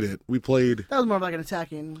time we played it, that was more of like an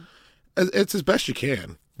attacking. It's as best you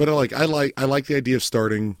can, but I like the idea of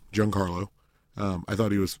starting Giancarlo. I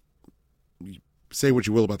thought he was. Say what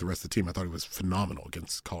you will about the rest of the team, I thought he was phenomenal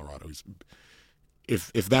against Colorado.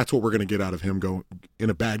 If that's what we're going to get out of him going in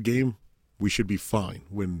a bad game, we should be fine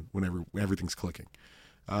when everything's clicking.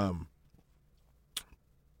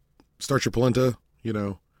 Start your Polenta,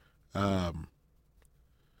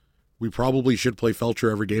 we probably should play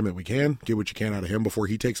Felcher every game that we can. Get what you can out of him before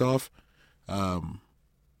he takes off. I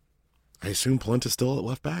assume Polenta's still at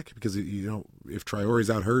left back because if Traore's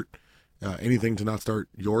out hurt, anything to not start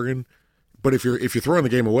Jorgen. But if you're throwing the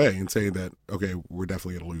game away and saying that, okay, we're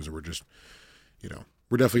definitely going to lose, or we're just,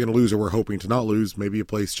 we're definitely going to lose, or we're hoping to not lose, maybe you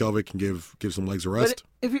play Skjelvik and give some legs a rest.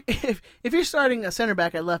 But if you're starting a center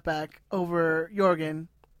back at left back over Jorgen,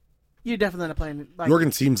 you're definitely not playing.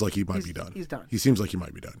 Jorgen seems like he might be done. He's done. He seems like he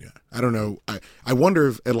might be done. Yeah, I don't know. I wonder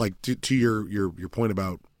if to your point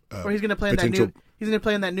about or he's going to play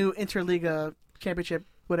in that new Interliga championship,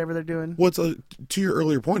 whatever they're doing. Well, to your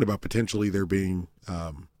earlier point about potentially there being.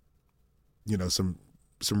 Some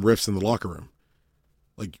rifts in the locker room.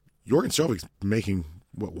 Like Jorgen Skjelvik's making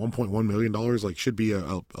 $1.1 million. Like should be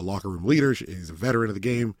a locker room leader. He's a veteran of the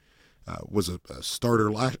game. Was a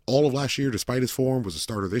starter all of last year despite his form. Was a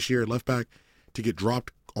starter this year at left back. To get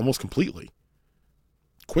dropped almost completely,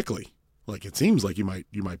 quickly. Like it seems like you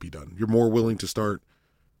might be done. You're more willing to start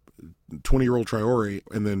 20-year-old Traore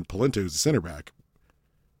and then Polenta as a center back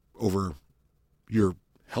over your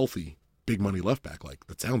healthy big money left back. Like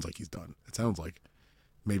that sounds like he's done. It sounds like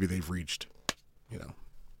maybe they've reached, kind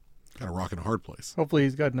of rock in a hard place. Hopefully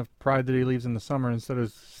he's got enough pride that he leaves in the summer instead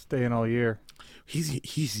of staying all year.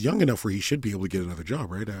 He's young enough where he should be able to get another job,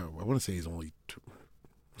 right? I want to say he's only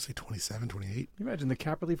 27, 28. Can you imagine the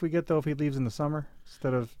cap relief we get though if he leaves in the summer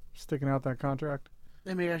instead of sticking out that contract?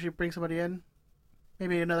 Then maybe actually bring somebody in,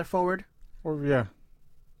 maybe another forward, or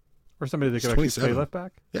somebody that could actually play left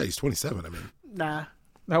back. Yeah, he's 27. I mean, nah.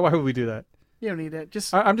 Now, why would we do that? You don't need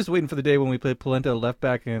it. I'm just waiting for the day when we play Polenta at left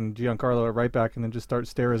back and Giancarlo at right back, and then just start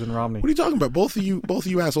Steres and Romney. What are you talking about? Both of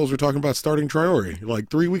you assholes were talking about starting Traore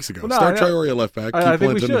like 3 weeks ago. Start Traore at left back. Keep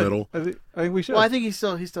Polenta in the middle. I think we should. Well, I think he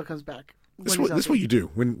still comes back. This is what you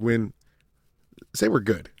do when say we're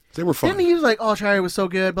good. Say we're fine. Didn't he was like, "Oh, Traore was so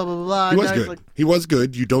good." Blah blah blah. He was good. He was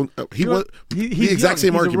good. You don't. He was the exact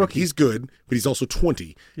same argument. He's good, but he's also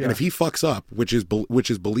 20. Yeah. And if he fucks up, which is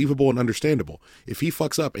believable and understandable, if he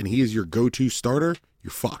fucks up and he is your go-to starter,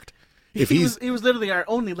 you're fucked. He was literally our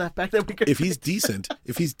only left back that we could. If he's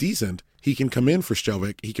decent, he can come in for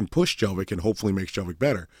Skjelvik. He can push Skjelvik and hopefully make Skjelvik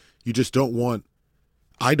better. You just don't want.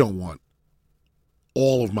 I don't want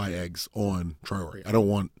all of my eggs on Traore. I don't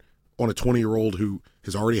want on a 20-year-old who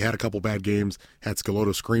has already had a couple bad games, had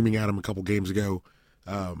Schelotto screaming at him a couple games ago.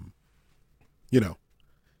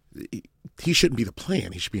 He shouldn't be the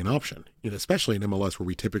plan. He should be an option, especially in MLS where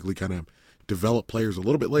we typically kind of develop players a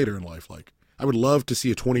little bit later in life. Like I would love to see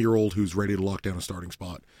a 20-year-old who's ready to lock down a starting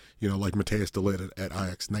spot, like Matthias de Ligt at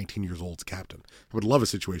Ajax, 19 years old, as captain. I would love a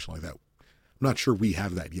situation like that. I'm not sure we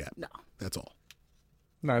have that yet. No. That's all.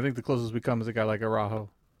 No, I think the closest we come is a guy like Araujo,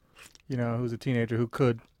 who's a teenager who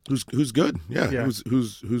could. Who's good, yeah.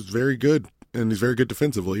 Who's very good, and he's very good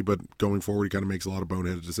defensively, but going forward, he kind of makes a lot of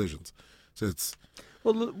boneheaded decisions. So it's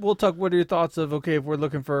well, we'll talk. What are your thoughts of if we're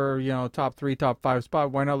looking for top 3, top 5 spot?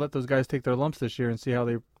 Why not let those guys take their lumps this year and see how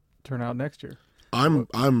they turn out next year? I'm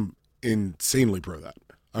insanely pro that.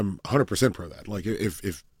 I'm 100% pro that. Like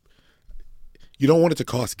if you don't want it to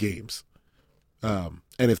cost games, and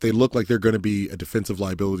if they look like they're going to be a defensive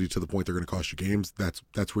liability to the point they're going to cost you games,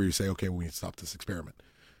 that's where you say, okay, we need to stop this experiment.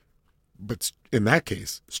 But in that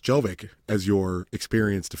case, Skjelvik, as your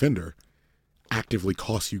experienced defender, actively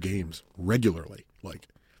costs you games regularly. Like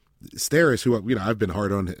Steres, who I've been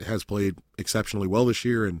hard on, has played exceptionally well this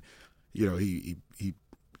year, and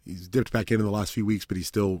he's dipped back in the last few weeks, but he's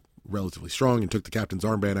still relatively strong and took the captain's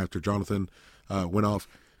armband after Jonathan went off.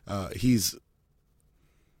 He's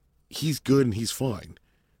good and he's fine,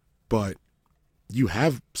 but you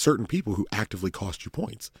have certain people who actively cost you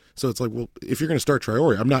points. So it's like, well, if you're going to start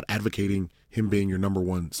Traore, I'm not advocating him being your number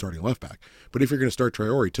one starting left back. But if you're going to start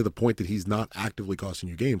Traore to the point that he's not actively costing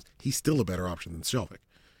you games, he's still a better option than Skjelvik.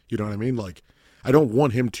 You know what I mean? Like, I don't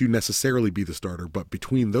want him to necessarily be the starter, but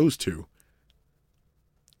between those two,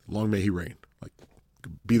 long may he reign. Like,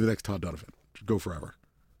 be the next Todd Donovan. Go forever.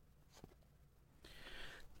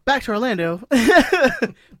 Back to Orlando.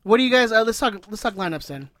 What do you guys? Let's talk lineups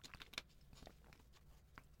then.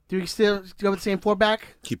 Do we still go with the same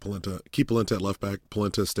 4-back? Keep Polenta at left back.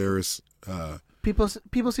 Polenta, Steris.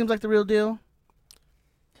 People seems like the real deal.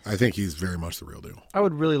 I think he's very much the real deal. I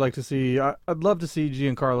would really like to see. I'd love to see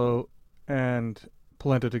Giancarlo and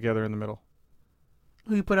Polenta together in the middle.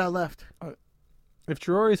 Who you put out left? If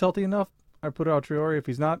Traore's healthy enough, I put out Traore. If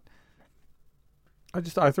he's not, I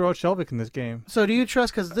throw out Shelvik in this game. So do you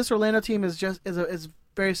trust? Because this Orlando team is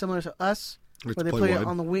very similar to us, where they play wide.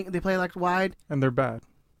 on the wing. They play like wide, And they're bad.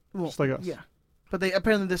 well, Just like us. Yeah, but they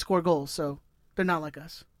score goals, so they're not like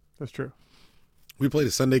us. That's true. We played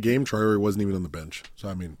a Sunday game. Traore wasn't even on the bench, so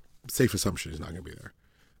I mean, safe assumption he's not going to be there.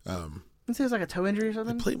 It says like a toe injury or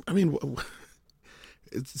something.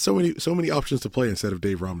 It's so many options to play instead of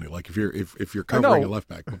Dave Romney. Like if you're covering a left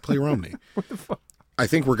back, play Romney. What the fuck? I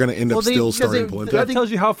think we're going to end up still starting Polenta. That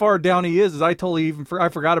tells you how far down he is. I totally I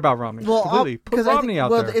forgot about Romney. Well, completely. Put Romney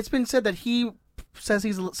out there. It's been said that he says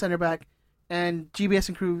he's a center back, and GBS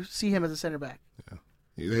and crew see him as a center back.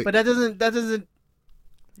 Yeah. But that doesn't.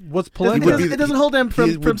 What's Polenta? It doesn't hold him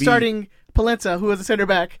from starting Polenta, who is a center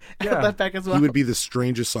back, left back as well. He would be the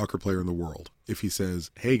strangest soccer player in the world if he says,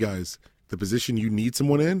 "Hey guys, the position you need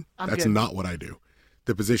someone in, that's not what I do.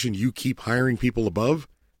 The position you keep hiring people above,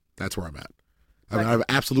 that's where I'm at." I mean, I've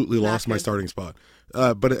absolutely lost my starting spot.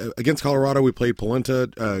 But against Colorado, we played Polenta,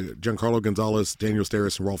 Giancarlo Gonzalez, Daniel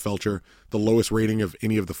Steris, and Rolf Felcher. The lowest rating of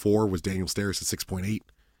any of the four was Daniel Steris at 6.8.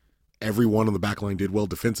 Everyone on the back line did well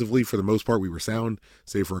defensively. For the most part, we were sound,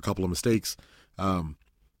 save for a couple of mistakes. I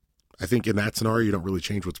think in that scenario, you don't really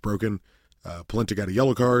change what's broken. Polenta got a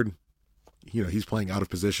yellow card. He's playing out of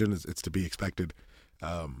position. It's to be expected.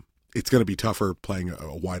 It's going to be tougher playing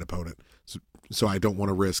a wide opponent. So I don't want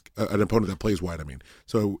to risk an opponent that plays wide.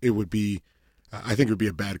 So it would be, I think it would be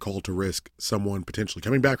a bad call to risk someone potentially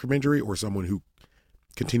coming back from injury or someone who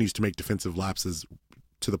continues to make defensive lapses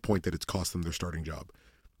to the point that it's cost them their starting job.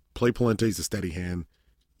 Play Polenta. He's a steady hand.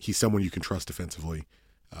 He's someone you can trust defensively.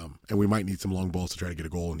 And we might need some long balls to try to get a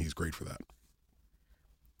goal, and he's great for that.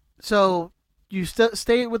 So you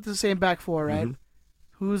stay with the same back four, right?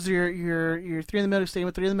 Mm-hmm. Who's your three in the middle? Staying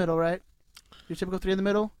with three in the middle, right? Your typical three in the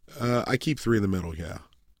middle. I keep three in the middle. Yeah.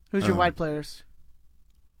 Who's your wide players?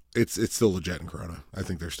 It's still Legit and Corona. I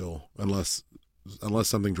think they're still unless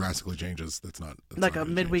something drastically changes. That's like not a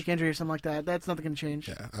midweek injury or something like that. That's nothing going to change.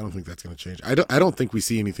 Yeah, I don't think that's going to change. I don't think we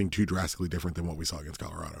see anything too drastically different than what we saw against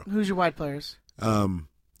Colorado. Who's your wide players?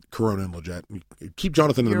 Corona and Legit. Keep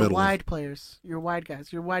Jonathan in the middle. Your wide players. Your wide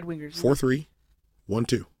guys. Your wide wingers.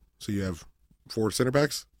 4-3-1-2. So you have 4 center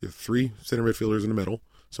backs. You have 3 center midfielders in the middle.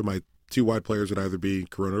 So my 2 wide players would either be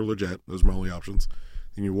Corona or Legit. Those are my only options.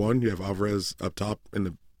 And you have Alvarez up top in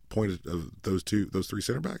the point of those 3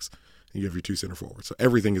 center backs. And you have your 2 center forwards. So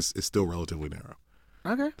everything is still relatively narrow.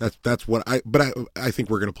 Okay. That's what I think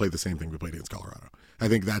we're going to play the same thing we played against Colorado. I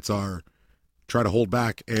think that's our try to hold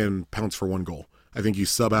back and pounce for 1 goal. I think you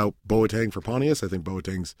sub out Boateng for Pontius. I think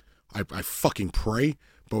Boateng's I fucking pray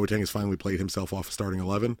Boateng has finally played himself off a starting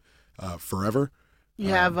 11 forever. You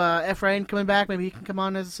have Efrain coming back. Maybe he can come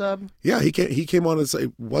on as a sub. Yeah, he came on as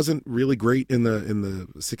it wasn't really great in the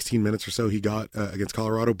 16 minutes or so he got against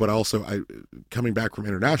Colorado, but also coming back from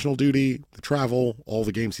international duty, the travel, all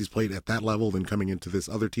the games he's played at that level, then coming into this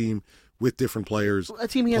other team with different players,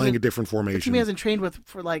 playing a different formation. A team he hasn't trained with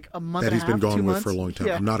for like a month that and a half, he's been gone 2 with months. for a long time.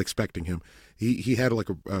 Yeah. I'm not expecting him. He had like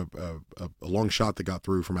a long shot that got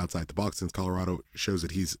through from outside the box since Colorado. Shows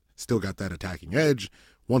that he's still got that attacking edge,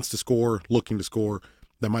 wants to score, looking to score.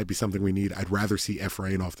 That might be something we need. I'd rather see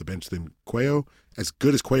Efrain off the bench than Cuello. As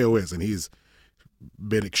good as Cuello is, and he's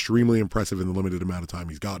been extremely impressive in the limited amount of time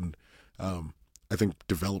he's gotten. I think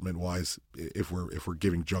development-wise, if we're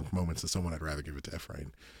giving junk moments to someone, I'd rather give it to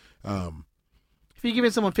Efrain. If you're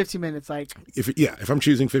giving someone 15 minutes, like if I'm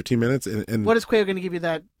choosing 15 minutes, and what is Cuello going to give you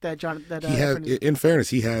that John? That he has. Efrain- In fairness,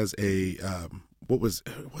 he has a what was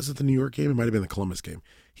it the New York game? It might have been the Columbus game.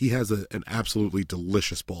 He has an absolutely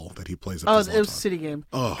delicious ball that he plays. It was a City game.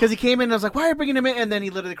 Because he came in and I was like, why are you bringing him in? And then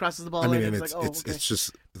he literally crosses the ball. I mean, and and it's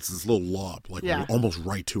just this little lob, almost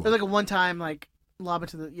right to him. It's like a one-time lob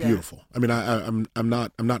into the beautiful. I mean, I'm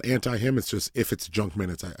not anti him. It's just if it's junk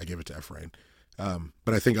minutes, I give it to Efrain.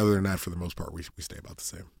 But I think other than that, for the most part, we stay about the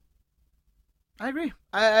same. I agree.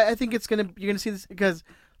 I think you're gonna see this because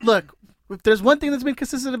look, if there's one thing that's been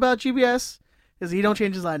consistent about GBS is he don't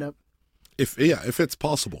change his lineup. If it's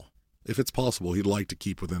possible, he'd like to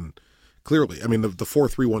keep within. Clearly, I mean the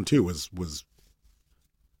 4-3-1-2 was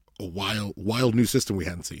wild new system we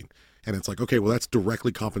hadn't seen. And it's like, okay, well, that's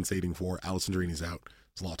directly compensating for Alessandrini's out,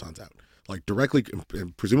 Zlatan's out. Like directly,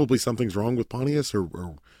 and presumably something's wrong with Pontius,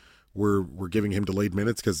 or we're giving him delayed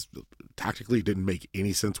minutes because tactically it didn't make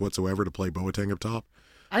any sense whatsoever to play Boateng up top.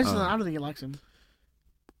 I don't think he likes him.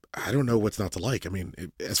 I don't know what's not to like. I mean,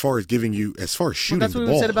 as far as shooting that's what the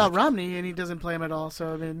ball, we said about Romney, and he doesn't play him at all.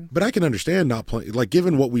 So I mean, but I can understand not playing. Like,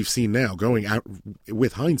 given what we've seen now, going out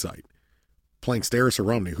with hindsight, playing Steris or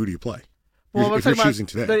Romney, who do you play? Well, if you're choosing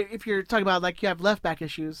today, but if you're talking about like you have left back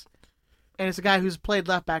issues, and it's a guy who's played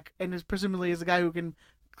left back, and is presumably is a guy who can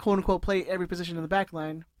quote unquote play every position in the back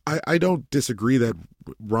line. I don't disagree that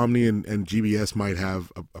Romney and GBS might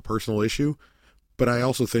have a personal issue. But I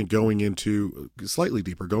also think going into slightly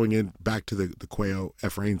deeper, going in back to the Cuello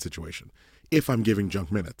Efrain situation, if I'm giving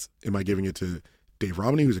junk minutes, am I giving it to Dave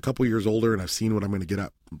Romney, who's a couple years older and I've seen what I'm going to get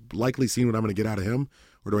out, likely seen what I'm going to get out of him,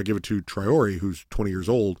 or do I give it to Traore, who's 20 years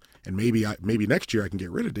old, and maybe next year I can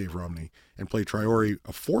get rid of Dave Romney and play Traore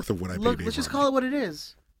a fourth of what I pay Dave Romney. Let's just call it what it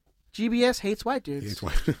is. GBS hates white dudes. He hates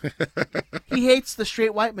white. He hates the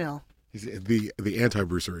straight white male. He's the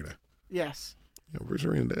anti-Bruce Arena. Yes. Bruce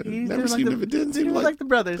Arena He never seemed it didn't seem like the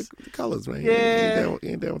brothers. The colors, man. Yeah. He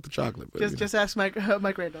ain't down with the chocolate. But, just ask Mike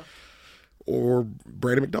Randolph. Or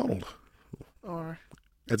Brady McDonald. Or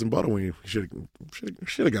Edson Butterwing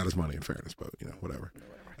should have got his money in fairness, but whatever.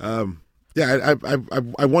 Yeah,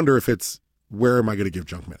 I wonder if it's where am I going to give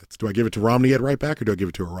junk minutes? Do I give it to Romney at right back or do I give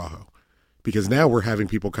it to Araujo? Because now we're having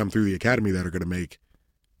people come through the academy that are going to make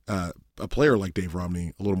a player like Dave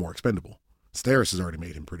Romney a little more expendable. Steris has already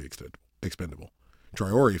made him pretty expendable.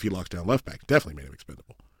 Traore, if he locks down left back, definitely made him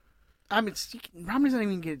expendable. I mean, Romney's not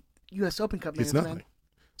even get U.S. Open Cup minutes. It's nothing. Man.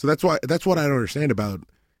 So that's what I don't understand about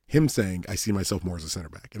him saying I see myself more as a center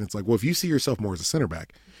back. And it's like, well, if you see yourself more as a center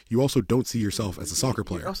back, you also don't see yourself as a soccer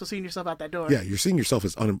player. You're also seeing yourself out that door. Yeah, you're seeing yourself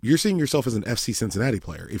as an FC Cincinnati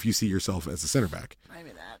player if you see yourself as a center back. I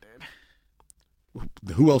mean that, dude.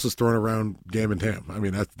 Who else is throwing around Gam and Tam? I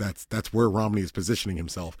mean, that's where Romney is positioning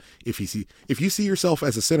himself. If you see yourself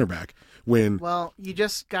as a center back, well, you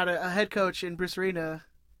just got a head coach in Bruce Arena,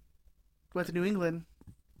 went to New England.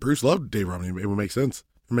 Bruce loved Dave Romney. It would make sense.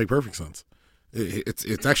 It would make perfect sense.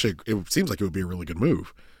 It's actually, it seems like it would be a really good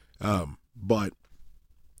move. But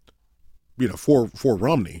for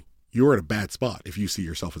Romney, you're at a bad spot if you see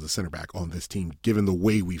yourself as a center back on this team, given the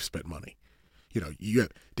way we've spent money. You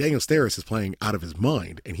have Daniel Steris is playing out of his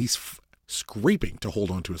mind, and he's scraping to hold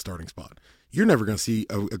on to a starting spot. You're never going to see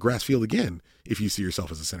a grass field again if you see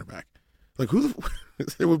yourself as a center back. Like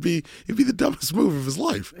it'd be the dumbest move of his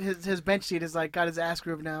life. His bench seat is like got his ass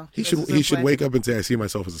grooved now. He should wake up and say, I see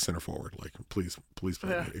myself as a center forward. Like please play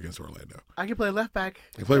me against Orlando. I can play left back.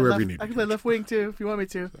 I can play wherever you need. I can play left wing too if you want me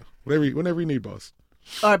to. So, whenever you need, boss.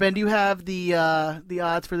 All right, Ben. Do you have the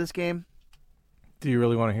odds for this game? Do you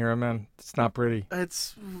really want to hear them, man? It's not pretty.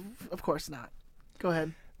 It's of course not. Go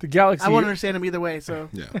ahead. The Galaxy. I won't understand them either way. So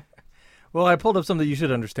yeah. Well, I pulled up something you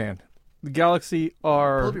should understand. The Galaxy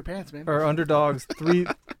are pull up your pants, man. Are underdogs three.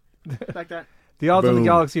 Like that. The odds Boom. on the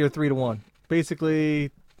Galaxy are 3-1.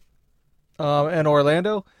 Basically, and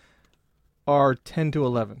Orlando are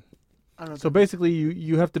 10-11. So basically,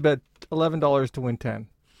 you have to bet $11 to win 10.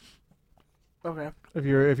 Okay. If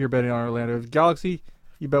you're betting on Orlando, if Galaxy,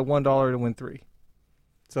 you bet $1 to win 3.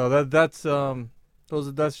 So that's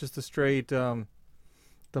just a straight. The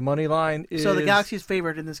money line is. So the Galaxy's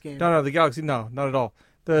favored in this game. No, the Galaxy, no, not at all.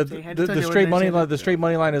 The straight money line. The straight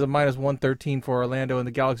money line is a -113 for Orlando, and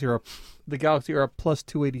the Galaxy are a plus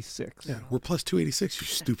 286. Yeah, we're plus 286. You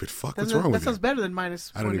stupid fuck. What's wrong with you? That sounds better than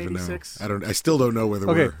minus 186. I don't even know. I still don't know whether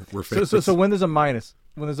we're favorites. So when there's a minus,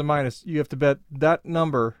 you have to bet that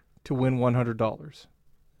number to win $100.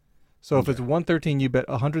 So if it's 113, you bet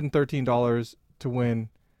 $113 to win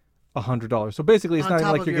 $100. So basically, it's not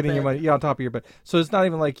even like you're getting your money. Yeah, on top of your bet. So it's not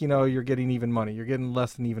even like you're getting even money. You're getting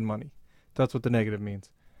less than even money. That's what the negative means.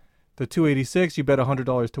 The 286, you bet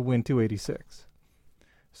 $100 to win 286.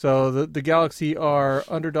 So the Galaxy are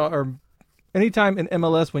underdog. Or anytime in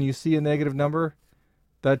MLS when you see a negative number,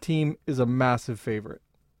 that team is a massive favorite.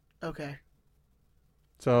 Okay.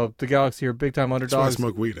 So the Galaxy are big time underdogs. That's why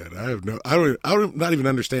I smoke weed at. I'm not even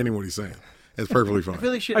understanding what he's saying. It's perfectly fine. I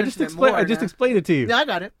really should. I just explained it to you. Yeah, I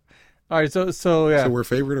got it. All right, so yeah. So we're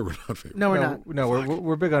favored or we're not favored? No, we're not. No,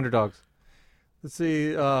 we're big underdogs. Let's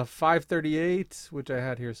see, 538, which I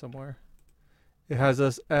had here somewhere. It has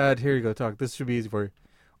us at, here you go, Talk. This should be easy for you.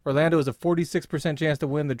 Orlando is a 46% chance to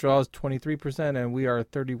win. The draw is 23%, and we are a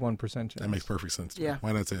 31% chance. That makes perfect sense to me. Yeah.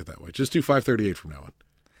 Why not say it that way? Just do 538 from now on.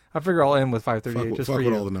 I figure I'll end with 538 just for you.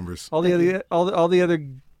 Fuck with all the numbers. All the other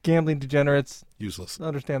gambling degenerates. Useless.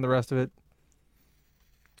 Understand the rest of it.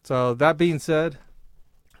 So that being said,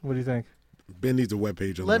 what do you think? Ben needs a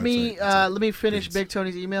webpage on Let the me website. let me finish It's Big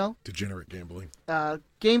Tony's email. Degenerate gambling.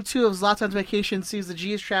 Game 2 of Zlatan's vacation sees the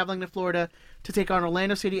G's traveling to Florida to take on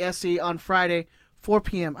Orlando City SC on Friday, 4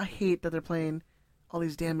 p.m. I hate that they're playing all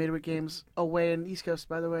these damn midweek games away in the East Coast,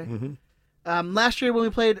 by the way. Mm-hmm. Last year when we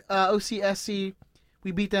played OCSC,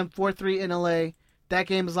 we beat them 4-3 in LA. That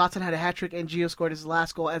game, Zlatan had a hat trick and Gio scored his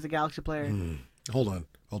last goal as a Galaxy player. Hold on.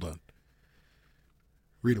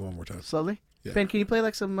 Read it one more time. Slowly. Yeah. Ben, can you play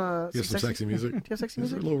like some You have some sexy music? Do you have sexy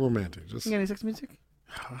These are music? a little romantic. Just You got any sexy music?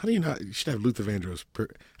 how do you not? You should have Luther Vandross.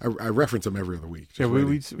 I reference him every other week. Just Yeah,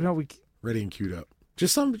 ready, ready and queued up.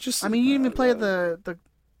 Just some. Just I mean, you didn't even play the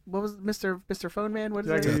what was it, Mr. Phone Man? What is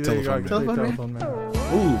Yeah, it? there you go. Telephone Man?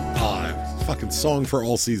 ooh, fucking song for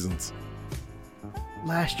all seasons.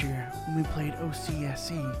 Last year when we played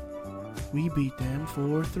OCSC, we beat them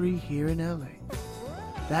 4-3 here in LA.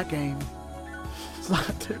 That game,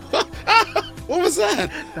 Zlatan. What was that?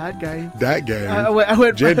 That game. That game. I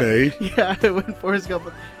went. Jenny. Yeah, I went Forrest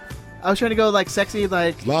Gump. I was trying to go like sexy,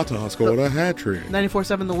 like Zlatan scored a hat trick.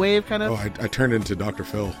 94.7 The Wave kind of. Oh, I turned into Dr.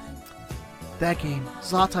 Phil. That game,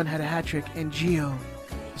 Zlatan had a hat trick and Gio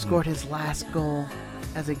scored his last goal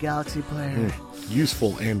as a Galaxy player.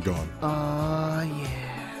 Useful and gone. Oh,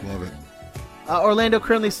 yeah. Love it. Orlando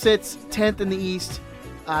currently sits 10th in the East.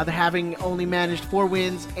 They're having only managed 4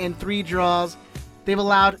 wins and 3 draws. They've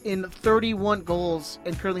allowed in 31 goals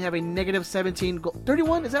and currently have a negative 17 goal.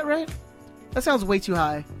 31? Is that right? That sounds way too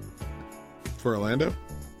high. For Orlando?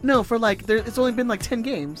 No, for like, it's only been like 10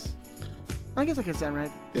 games. I guess I can say that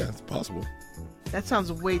right. Yeah, it's possible. That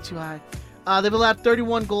sounds way too high. They've allowed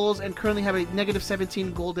 31 goals and currently have a negative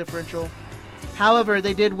 17 goal differential. However,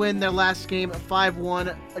 they did win their last game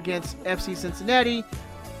 5-1 against FC Cincinnati.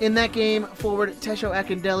 In that game, forward Tesho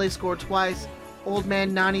Akindele scored twice. Old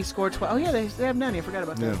man Nani scored twice. Oh yeah, they have Nani. I forgot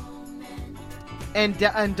about that. Yeah.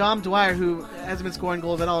 And Dom Dwyer, who hasn't been scoring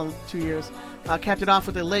goals at all in 2 years, capped it off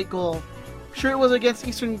with a late goal. Sure, it was against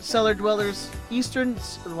Eastern Cellar Dwellers.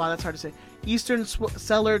 Wow, that's hard to say.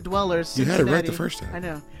 Cellar Dwellers. You had it right Cincinnati. the first time. I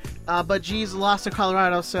know. But G's lost to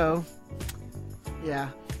Colorado, so yeah.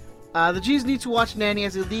 The G's need to watch Nani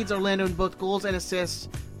as he leads Orlando in both goals and assists.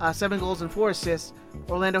 7 goals and 4 assists.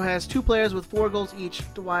 Orlando has 2 players with 4 goals each,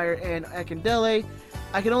 Dwyer and Akindele.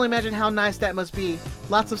 I can only imagine how nice that must be.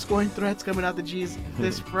 Lots of scoring threats coming out the G's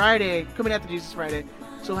this Friday.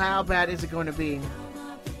 So how bad is it going to be?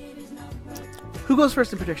 Who goes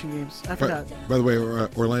first in prediction games? I forgot. By the way,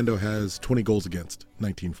 Orlando has 20 goals against,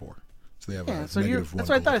 19-4. So they have a So negative 1 that's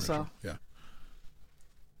what I goal thought I differential. saw. Yeah.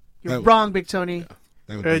 You're That- wrong, Big Tony.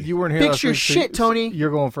 That would Ed, be- you weren't here Fix last your week. shit, Tony.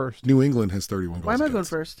 You're going first. New England has 31 goals Why am I going against.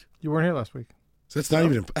 first? You weren't here last week. So that's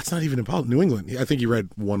not even about New England. I think you read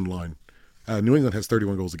one line. New England has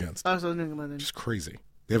 31 goals against. Oh, so New England then. Just crazy.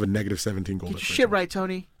 They have a negative 17 goal Get your differential. shit right,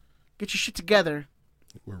 Tony. Get your shit together.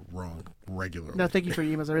 We're wrong regularly. No, thank you for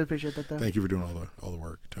your emails. I really appreciate that, though. Thank you for doing all the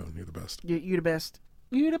work, Tone. You're the best. You the best.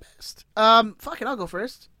 You the best. Fuck it, I'll go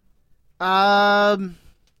first. 1-1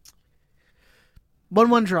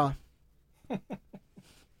 draw.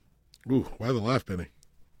 Ooh, why the laugh, Benny?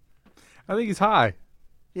 I think he's high.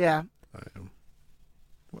 Yeah. I am.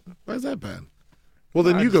 Why is that bad? Well,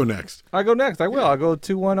 then you go next. I go next. I will. I'll go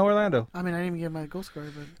 2-1 Orlando. I mean, I didn't even get my goal scorer,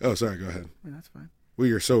 but Oh, sorry. Go ahead. I mean, that's fine. Well,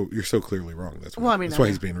 you're so clearly wrong. That's why. Well, I mean, that's why I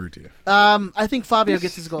he's know. being rude to you. I think Fabio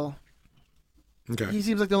gets his goal. Okay. He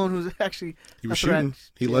seems like the one who's actually He was a threat. shooting.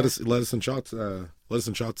 He Yeah. led us in shots. Led us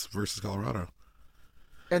in shots versus Colorado.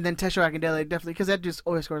 And then Tesho Akindele, definitely, because that just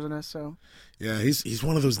always scores on us, so. Yeah, he's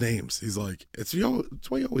one of those names. He's like it's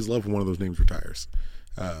why you always love when one of those names retires.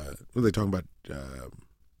 What are they talking about?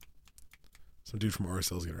 Some dude from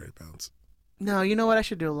RSL's getting ready to bounce. No, you know what? I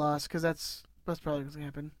should do a loss, because that's probably what's going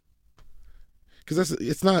to happen. Because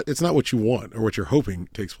it's not what you want or what you're hoping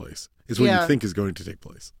takes place. It's what Yeah. you think is going to take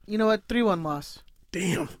place. You know what? 3-1 loss.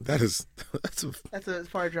 Damn, that's That's a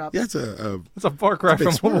far drop. that's a It's a far cry Big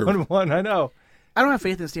from swerve. 1-1. I know. I don't have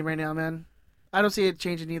faith in this team right now, man. I don't see it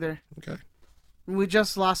changing either. okay. We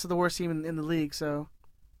just lost to the worst team in the league, so.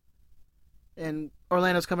 And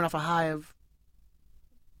Orlando's coming off a high of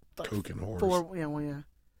like Coke and horrors. 4. Yeah.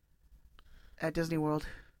 At Disney World.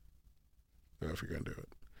 I don't know if you're gonna do it.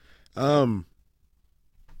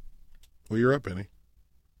 Well, you're up, Benny.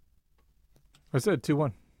 I said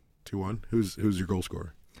 2-1. 2-1. Who's your goal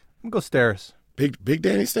scorer? I'm going to go Steris. Big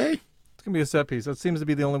Danny Stay. It's going to be a set piece. That seems to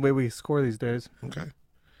be the only way we score these days. Okay.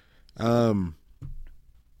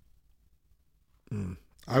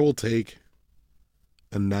 I will take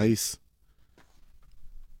a nice,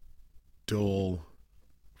 dull.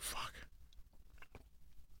 Fuck.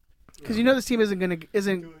 Because you know this team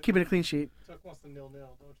isn't keeping a clean sheet. Chuck wants to 0-0, don't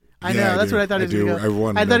you? I Yeah, know. That's do. what I thought he was do. going to go.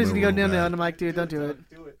 Everyone I thought he was knows going to go real 0-0, bad. and I'm like, dude, don't do it.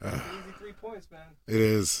 Do it. Easy 3 points, man. It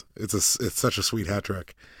is. It's such a sweet hat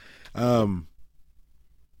trick.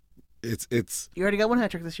 It's. You already got one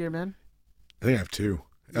hat trick this year, man. I think I have two.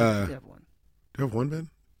 You have one. Do I have one, Ben?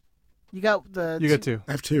 You got the. You got 2.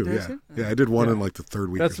 I have two. There is Yeah, two? yeah. I did one in like the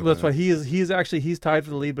third week. That's why he's tied for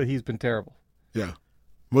the lead, but he's been terrible. Yeah.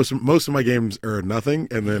 Most of my games are nothing,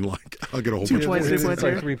 and then like I'll get a whole 2 bunch points, of 3 points. points It's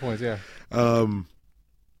like here. 3 points, yeah.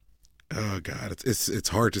 Oh god, it's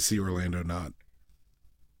hard to see Orlando not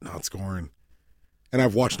scoring. And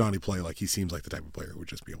I've watched Nani play. Like he seems like the type of player who would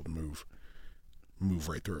just be able to move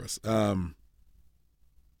right through us.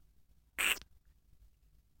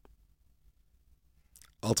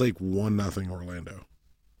 I'll take 1-0 Orlando.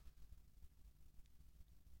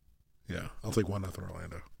 Yeah, I'll take 1-0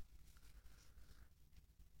 Orlando.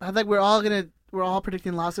 I think we're all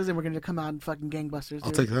predicting losses, and we're gonna come out and fucking gangbusters. Dude.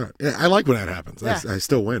 I'll take that. Yeah, I like when that happens. Yeah. I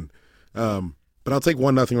still win. But I'll take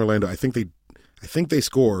 1-0 Orlando. I think they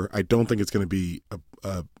score. I don't think it's going to be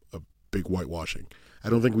a big whitewashing.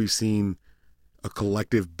 I don't think we've seen a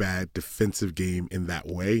collective bad defensive game in that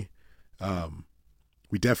way.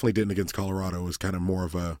 We definitely didn't against Colorado. It was kind of more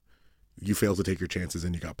of a you failed to take your chances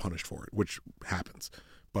and you got punished for it, which happens.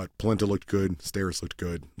 But Polenta looked good. Steris looked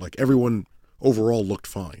good. Like everyone overall looked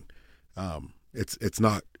fine. It's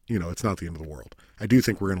not it's not the end of the world. I do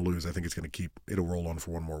think we're going to lose. I think it'll roll on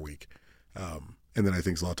for one more week. And then I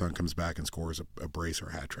think Zlatan comes back and scores a brace or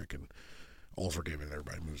a hat trick, and all's forgiven and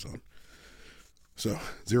everybody moves on. So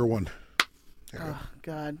 0-1. Oh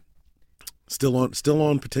God. Still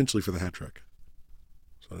on potentially for the hat trick.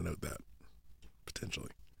 So I note that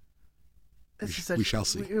potentially. We shall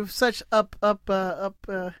see. We have such up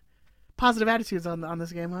positive attitudes on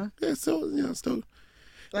this game, huh? Yeah, still.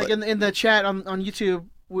 Like in the chat on YouTube,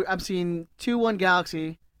 I'm seeing 2-1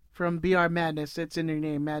 Galaxy from BR Madness. It's in their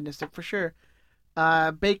name, Madness for sure.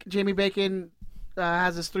 Jamie Bacon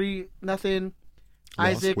has his 3-0.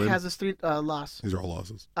 Isaac win. has his 3 loss. These are all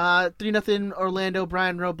losses. 3-0 Orlando.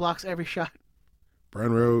 Brian Rowe blocks every shot.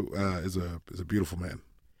 Brian Rowe is a beautiful man.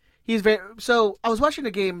 He's very. So I was watching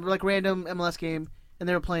a game, like random MLS game, and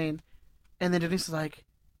they were playing, and then Denise was like,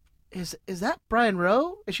 "Is that Brian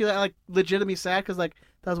Rowe?" And she like legitimately sad because like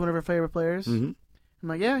that was one of her favorite players. Mm-hmm. I'm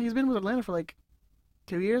like, yeah, he's been with Atlanta for like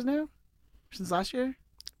 2 years now, since last year.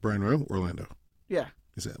 Brian Rowe, Orlando. Yeah.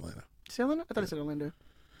 He's at Atlanta. Is he Atlanta? I thought he said Orlando.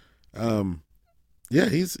 Yeah,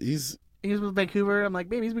 he's He was with Vancouver. I'm like,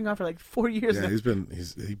 baby, he's been gone for like 4 years now.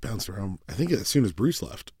 he bounced around. I think as soon as Bruce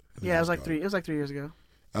left. Yeah, it was like 3 years ago.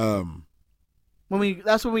 Um,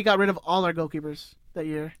 That's when we got rid of all our goalkeepers that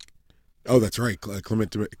year. Oh, that's right.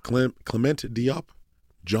 Clement Diop,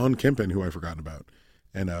 John Kempen, who I've forgotten about,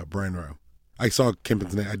 and Brian Rowe. I saw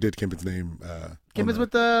Kempen's name. I did Kempen's name. Kempen's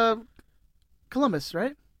with Columbus,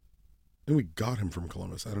 right? And we got him from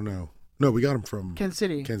Columbus. I don't know. No, we got him from Kansas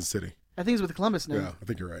City. Kansas City. I think he's with Columbus now. Yeah, I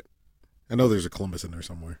think you're right. I know there's a Columbus in there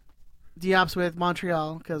somewhere. Diop's with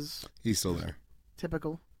Montreal because He's still there.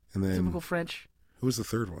 typical And then French. who was the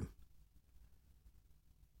third one?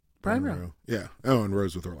 Brian Rowe. Yeah. Oh, and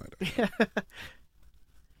Rose with Orlando.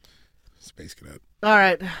 Space Cadet. All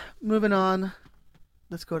right, moving on.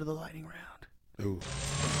 Let's go to the lightning round. Oh.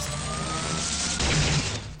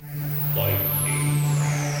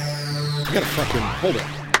 I gotta fucking hold it.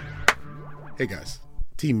 Hey guys,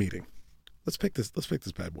 team meeting. Let's pick this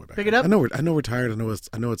bad boy back. Pick it up? I know we're tired. I know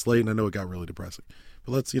it's late, and I know it got really depressing.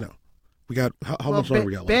 But let's we got how much longer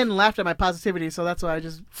we got left? Ben laughed at my positivity, so that's why I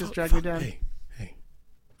just dragged me down. Hey,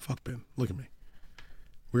 fuck Ben. Look at me.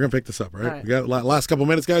 We're gonna pick this up, right? All right. We got last couple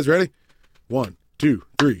minutes, guys. Ready? 1, 2,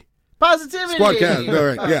 3. Positivity. Squadcast. All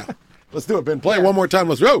right, yeah. Let's do it, Ben. Play it one more time.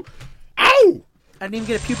 Let's go. Ow! I didn't even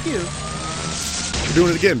get a pew pew. We're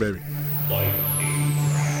doing it again, baby.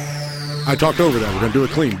 I talked over that. We're gonna do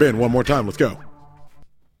it clean. Ben, one more time. Let's go.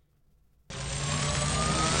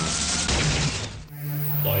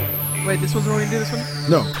 Wait, this one's where we're gonna do this one?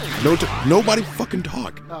 No, nobody fucking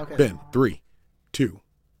talk. Oh, okay. Ben, 3, 2,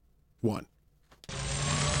 1.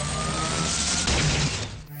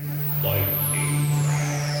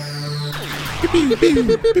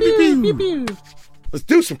 Let's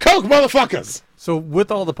do some coke, motherfuckers. So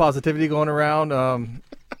with all the positivity going around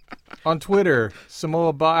on Twitter,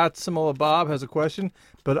 Samoa Bob has a question,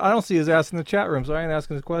 but I don't see his ass in the chat room, so I ain't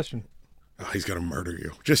asking his question. Oh, he's gonna murder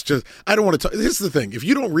you. Just I don't want to talk. This is the thing. If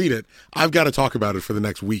you don't read it, I've got to talk about it for the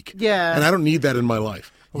next week. Yeah. And I don't need that in my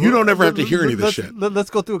life. You don't ever have to hear any of this shit. Let's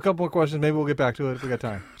go through a couple more questions. Maybe we'll get back to it if we got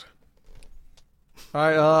time. All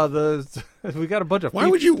right, we got a bunch of. Why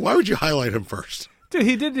would you highlight him first? Dude,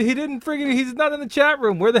 he didn't friggin'. He's not in the chat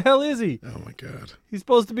room. Where the hell is he? Oh my god. He's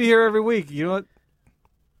supposed to be here every week. You know what?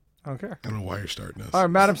 I don't care. I don't know why you're starting this. All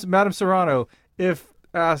right, Madam Serrano. If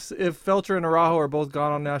Felcher and Araujo are both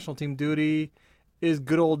gone on national team duty, is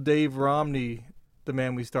good old Dave Romney the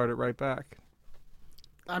man we start at right back?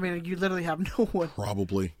 I mean, you literally have no one.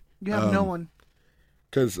 Probably. You have no one.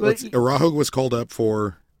 Because Araujo was called up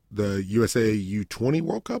for the USA U20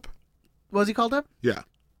 World Cup. Was he called up? Yeah,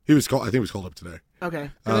 he was called. I think he was called up today.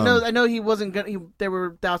 Okay, 'cause I know he wasn't going. There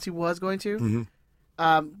were doubts he was going to.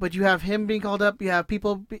 Mm-hmm. But you have him being called up. You have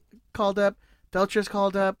people called up. Felcher's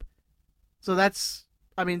called up. So that's,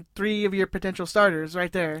 I mean, 3 of your potential starters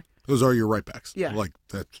right there. Those are your right backs. Yeah, like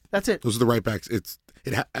that's it. Those are the right backs.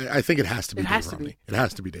 I think it has to be. Dave Romney. It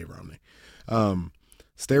has to be Dave Romney.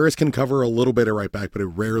 Steris can cover a little bit of right back, but it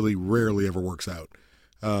rarely ever works out.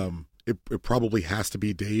 It probably has to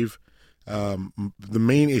be Dave. The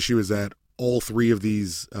main issue is that all 3 of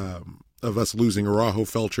these of us losing Araujo,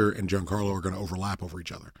 Felcher, and Giancarlo are going to overlap over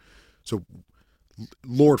each other. So,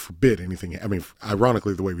 Lord forbid anything. I mean,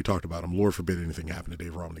 ironically, the way we talked about him, Lord forbid anything happen to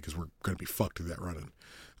Dave Romney because we're going to be fucked through that run-in.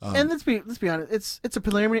 And let's be honest. It's a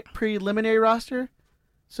preliminary roster,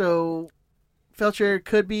 so Felcher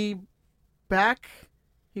could be back.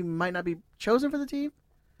 He might not be chosen for the team.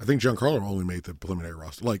 I think Giancarlo only made the preliminary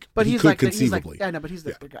roster. But he he's could like conceivably. I know, but he's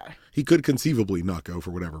the guy. He could conceivably not go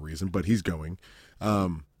for whatever reason, but he's going.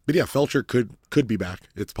 But yeah, Felcher could be back.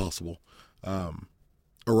 It's possible.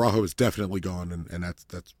 Araujo is definitely gone, and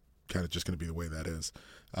that's kind of just going to be the way that is.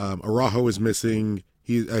 Araujo is missing.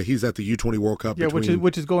 He's at the U20 World Cup. Yeah,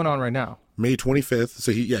 which is going on right now. May 25th.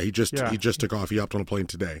 So he just took off. He hopped on a plane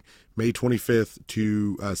today. May 25th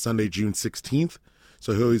to Sunday, June 16th.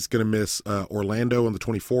 So he's going to miss Orlando on the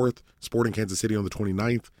 24th, Sporting Kansas City on the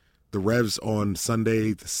 29th, the Revs on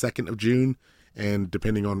Sunday, the 2nd of June, and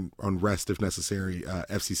depending on rest if necessary,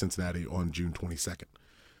 FC Cincinnati on June 22nd.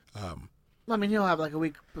 I mean, he'll have like a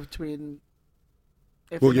week between.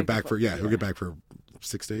 He'll get back for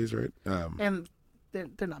 6 days, right? And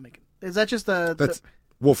they're not making. Is that just the? That's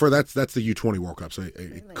the U20 World Cup, so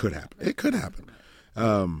it could happen. It could happen.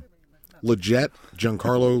 Leggett,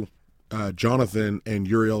 Giancarlo, Jonathan, and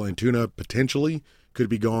Uriel Antuna potentially could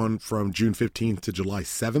be gone from June 15th to July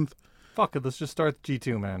 7th. Fuck it, let's just start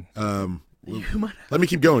G2, man. Let me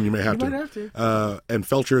keep going. You may have you to. Might have to. And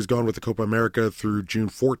Felcher is gone with the Copa America through June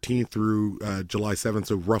 14th through July 7th,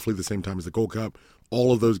 so roughly the same time as the Gold Cup.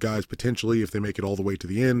 All of those guys potentially, if they make it all the way to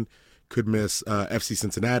the end, could miss FC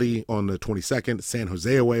Cincinnati on the 22nd, San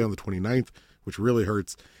Jose away on the 29th, which really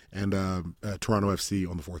hurts, and Toronto FC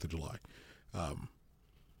on the 4th of July.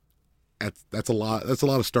 That's a lot. That's a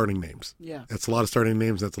lot of starting names. Yeah, that's a lot of starting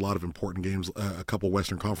names. That's a lot of important games. A couple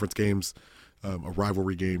Western Conference games, a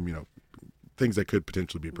rivalry game. You know, things that could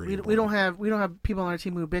potentially be pretty. We don't have people on our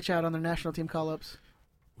team who bitch out on their national team call-ups.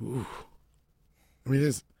 Ooh, I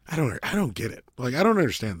mean, I don't get it. Like, I don't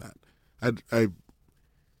understand that.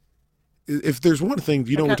 If there's one thing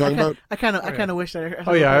you know what we're talking about, I kind of wish that.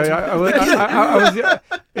 Oh yeah,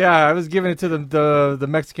 I was giving it to the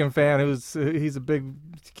Mexican fan he's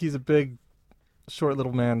a big short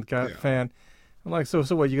little man fan. I'm like, so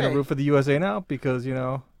what? You gonna root for the USA now because you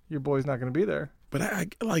know your boy's not gonna be there? But I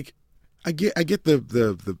get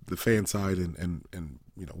the fan side and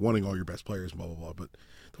you know wanting all your best players and blah blah blah. But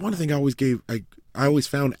the one thing I always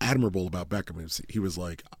found admirable about Beckham is he was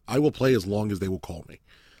like, I will play as long as they will call me.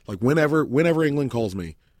 Like, whenever England calls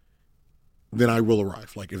me, then I will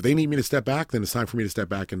arrive. Like, if they need me to step back, then it's time for me to step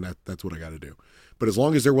back, and that's what I got to do. But as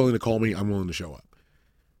long as they're willing to call me, I'm willing to show up.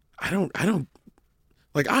 I don't,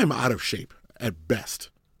 like, I'm out of shape at best.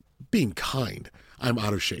 Being kind, I'm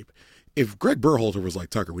out of shape. If Greg Berhalter was like,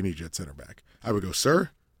 Tucker, we need you at center back, I would go, sir,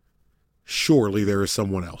 surely there is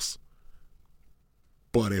someone else.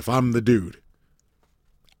 But if I'm the dude,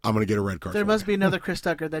 I'm going to get a red card. There must be another Chris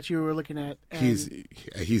Tucker that you were looking at.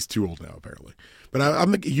 He's too old now, apparently.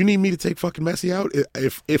 But you need me to take fucking Messi out?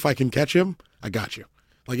 If I can catch him, I got you.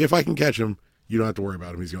 Like, if I can catch him, you don't have to worry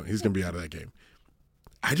about him. He's going to be out of that game.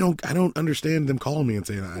 I don't understand them calling me and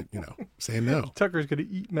saying no. Tucker's going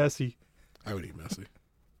to eat Messi. I would eat Messi.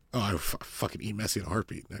 Oh, I would fucking eat Messi in a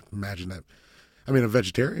heartbeat. Imagine that. I mean, I'm a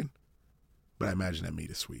vegetarian, but I imagine that meat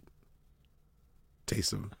is sweet.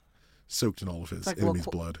 Taste of soaked in all of his enemy's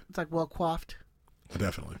blood. It's like well coiffed.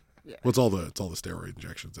 Definitely. Yeah. Well, it's all the steroid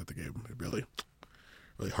injections that they gave him. It really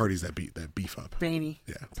hardies that beef up. Veiny.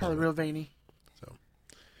 Yeah. Probably real veiny. So,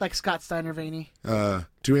 like Scott Steiner veiny. To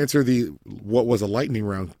answer what was a lightning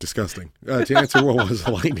round, disgusting. To answer what was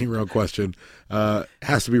a lightning round question,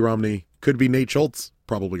 has to be Romney. Could be Nate Schultz.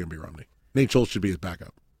 Probably gonna be Romney. Nate Schultz should be his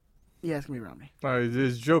backup. Yeah, it's gonna be Romney. All right,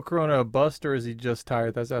 is Joe Corona a bust or is he just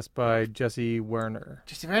tired? That's asked by Jesse Werner.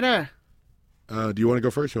 Jesse Werner. Do you want to go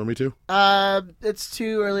first? You want me to? It's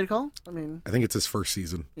too early to call. I mean, I think it's his first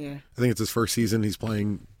season. yeah. I think it's his first season. He's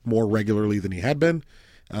playing more regularly than he had been,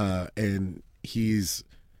 and he's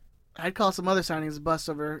I'd call some other signings a bust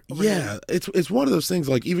over yeah. him. It's one of those things.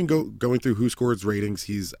 Like even going through who scores ratings,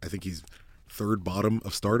 I think he's third bottom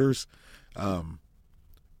of starters,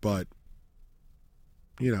 but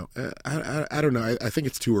you know, I don't know. I think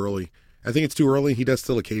it's too early. I think it's too early. He does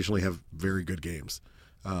still occasionally have very good games,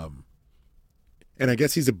 and I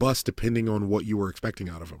guess he's a bust depending on what you were expecting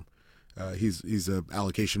out of him. He's a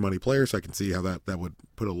allocation money player, so I can see how that would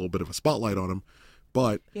put a little bit of a spotlight on him.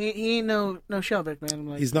 But he ain't no Shelvick, man. I'm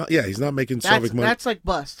like, he's not. Yeah, he's not making Shelvick money. That's like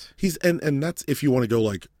bust. He's and that's if you want to go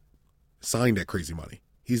like signed at crazy money.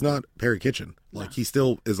 He's not Perry Kitchen. Like he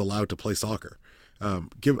still is allowed to play soccer.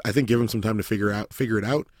 Give him some time to figure it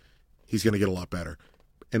out. He's going to get a lot better.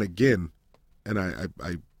 And again, and I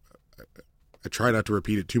try not to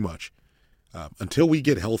repeat it too much. Until we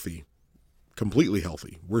get healthy, completely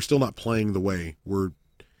healthy, we're still not playing the way we're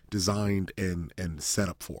designed and set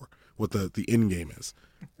up for. What the end game is.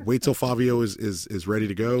 Wait till Fabio is ready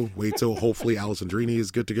to go. Wait till hopefully Alessandrini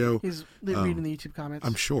is good to go. He's reading the YouTube comments.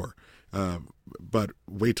 I'm sure. But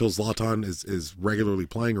wait till Zlatan is regularly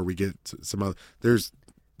playing, or we get some other. There's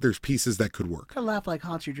pieces that could work. Kind of laugh like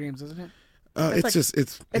haunts your dreams, isn't it?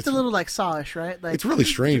 It's a little like Sawish, right? Like it's really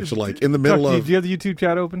strange to like in the middle Chuck, of. do you have the YouTube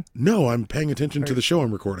chat open? No, I'm paying attention to the show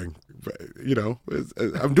I'm recording. You know,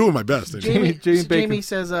 I'm doing my best. Jamie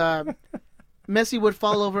says Messi would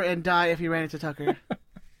fall over and die if he ran into Tucker.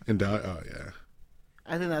 And die? Oh yeah.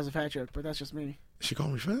 I think that was a fat joke, but that's just me. She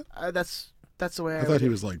called me fat? That's the way I thought read he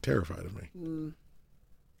it. was like terrified of me.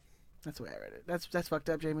 That's the way I read it. That's fucked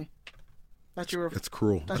up, Jamie. Thought you were. That's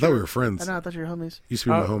cruel. I thought we were friends. I know. I thought you were homies. Used to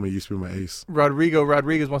be my homie. Used to be my ace.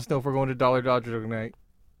 Rodriguez wants to know if we're going to Dollar Dodger night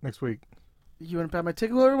next week. You want to buy my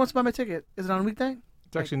ticket? Whoever wants to buy my ticket. Is it on a weeknight?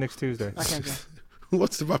 It's actually next Tuesday. I can't go. Who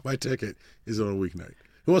wants to buy my ticket is on a weeknight.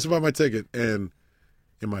 Who wants to buy my ticket and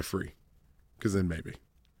am I free? Because then maybe.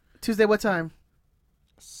 Tuesday, what time?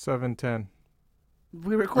 7:10.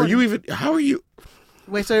 We recording. Are you even? How are you?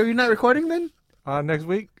 Wait, so are you not recording then? Next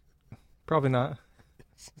week? Probably not.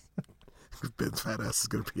 Ben's fat ass is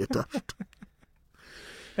going to be a tough.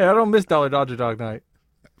 Hey, I don't miss Dollar Dodger Dog Night.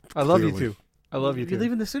 I love you too. I love you too. You're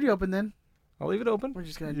leaving the studio open then? I'll leave it open. We're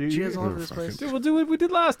just going to jizz all over this place. Dude, we'll do what we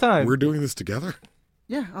did last time. We're doing this together?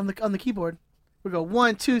 Yeah, on the keyboard. We go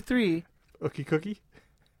 1, 2, 3. Ookie cookie.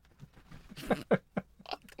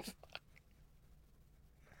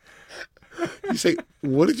 You say,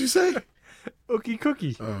 what did you say? Ookie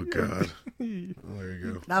cookie. Oh, God. Well, there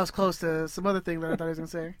you go. That was close to some other thing that I thought he was going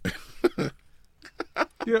to say.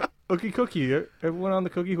 Yeah, ookie cookie. Everyone on the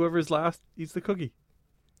cookie, whoever is last, eats the cookie.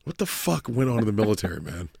 What the fuck went on in the military,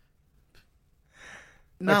 man?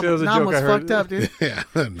 Nam Actually, that was a joke was I heard. fucked up, dude. Yeah,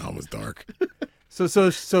 Nam was dark.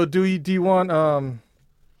 So do you want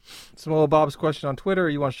Samoa Bob's question on Twitter, or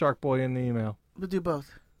you want Shark Boy in the email? We'll do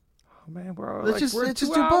both. Oh man, we're Let's just we're 2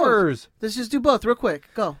 do hours. both. Let's just do both real quick.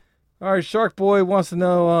 Go. All right, Shark Boy wants to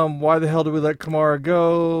know why the hell did we let Kamara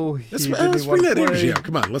go? Let's bring that energy out.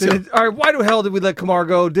 Come on, let's go. All right, why the hell did we let Kamara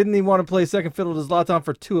go? Didn't he want to play second fiddle to Zlatan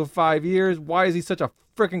for 2 of 5 years? Why is he such a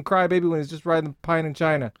freaking crybaby when he's just riding the pine in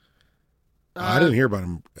China? I didn't hear about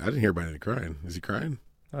him. I didn't hear about any crying. Is he crying?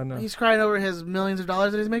 I know. He's crying over his millions of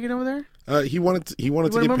dollars that he's making over there. He wanted to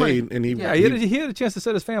wanted get more paid, money. and he he had a chance to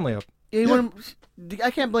set his family up. Yeah,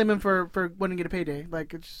 I can't blame him for wanting to get a payday.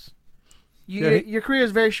 Like it's your career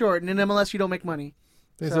is very short, and in MLS you don't make money.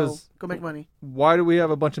 He So says, go make money. why do we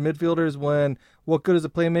have a bunch of midfielders when what good is a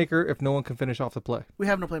playmaker if no one can finish off the play? We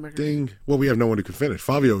have no playmakers. Ding. Well, we have no one who can finish.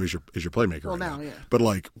 Fabio is your playmaker. Well, right now, yeah. But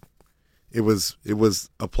like, it was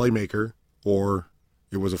a playmaker or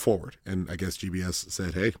it was a forward, and I guess GBS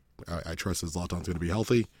said, "Hey, I trust that Zlatan's going to be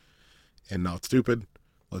healthy and not stupid.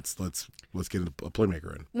 Let's get a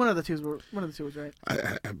playmaker in." One of the two was right.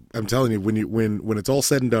 I'm telling you, when it's all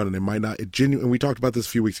said and done, and and we talked about this a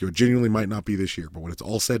few weeks ago, genuinely might not be this year, but when it's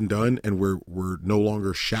all said and done, and we're no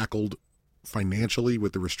longer shackled financially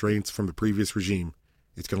with the restraints from the previous regime,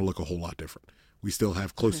 it's going to look a whole lot different. We still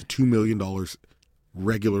have close to $2 million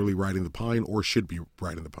regularly riding the pine, or should be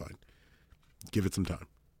riding the pine. Give it some time.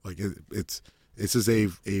 Like this is a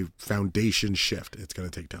foundation shift. It's going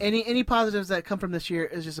to take time. Any positives that come from this year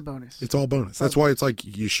is just a bonus. It's all bonus. That's why it's like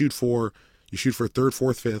you shoot for third,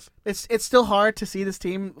 fourth, fifth. It's still hard to see this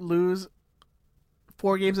team lose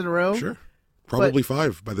 4 games in a row. Sure, probably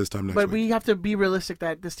 5 by this time next week. But we have to be realistic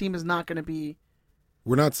that this team is not going to be.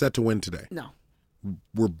 We're not set to win today. No.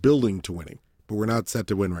 We're building to winning, but we're not set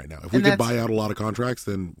to win right now. If we And could that's- buy out a lot of contracts,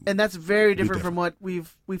 then And that's very different different. from what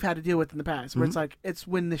we've had to deal with in the past, where it's like, it's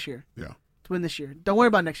win this year. yeah. It's win this year. Don't worry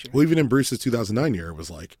about next year. Well, even in Bruce's 2009 year, it was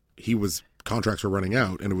like contracts were running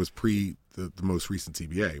out, and it was pre the most recent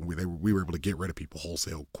CBA. We were able to get rid of people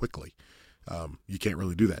wholesale quickly. You can't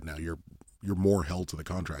really do that now. You're more held to the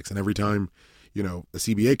contracts, and every time a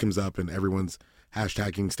CBA comes up and everyone's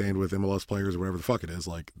hashtagging stand with MLS players or whatever the fuck it is,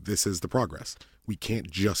 like, this is the progress. We can't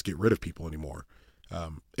just get rid of people anymore,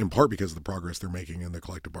 in part because of the progress they're making in the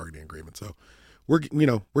collective bargaining agreement. So we're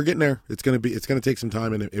getting there. It's gonna take some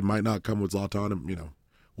time, and it might not come with Zlatan. And,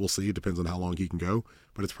 we'll see. It depends on how long he can go,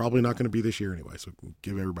 but it's probably not going to be this year anyway. So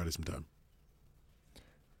give everybody some time.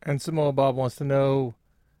 And Samoa Bob wants to know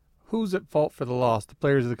who's at fault for the loss, the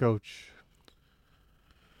players or the coach?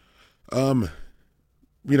 You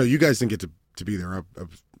guys didn't get to be there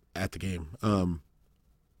at the game.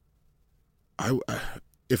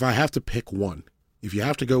 If I have to pick one, if you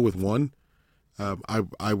have to go with one,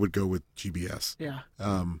 I would go with GBS. Yeah.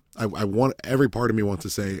 I want, every part of me wants to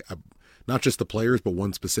say, not just the players, but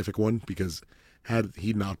one specific one, because had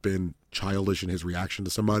he not been childish in his reaction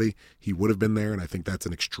to somebody, he would have been there. And I think that's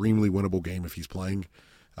an extremely winnable game if he's playing.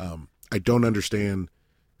 I don't understand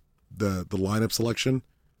the lineup selection.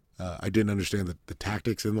 I didn't understand the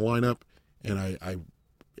tactics in the lineup, and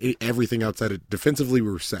everything outside of defensively,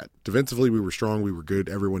 we were set. Defensively, we were strong. We were good.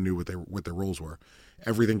 Everyone knew what their roles were.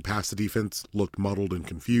 Everything past the defense looked muddled and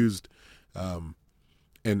confused. And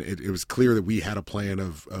it was clear that we had a plan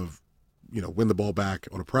of win the ball back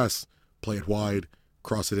on a press, play it wide,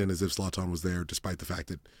 cross it in as if Zlatan was there, despite the fact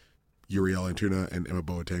that Uriel Antuna and Emma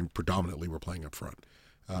Boateng predominantly were playing up front.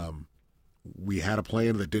 We had a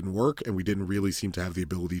plan that didn't work, and we didn't really seem to have the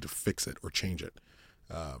ability to fix it or change it.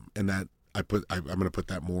 And that I'm going to put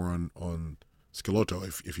that more on Schelotto.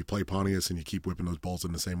 If you play Pontius and you keep whipping those balls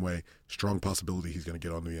in the same way, strong possibility he's going to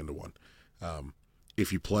get on the end of one.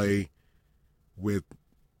 If you play with,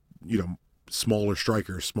 smaller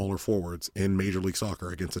strikers, smaller forwards in Major League Soccer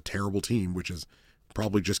against a terrible team, which is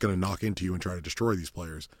probably just going to knock into you and try to destroy these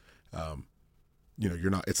players,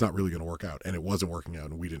 it's not really going to work out, and it wasn't working out,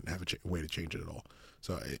 and we didn't have a way to change it at all.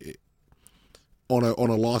 So on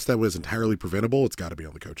a loss that was entirely preventable, it's got to be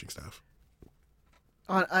on the coaching staff.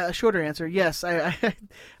 On a shorter answer, yes. I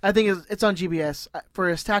think it's on GBS for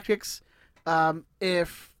his tactics.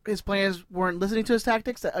 If his players weren't listening to his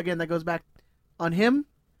tactics, again, that goes back on him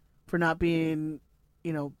for not being,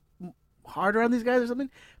 harder on these guys or something.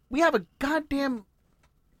 We have a goddamn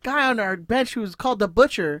guy on our bench who's called the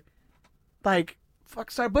Butcher. Like,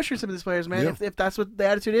 fuck, start butchering some of these players, man. Yeah. If that's what the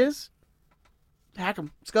attitude is, hack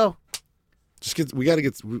them. Let's go. We got to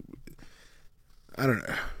get. I don't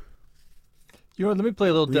know. Let me play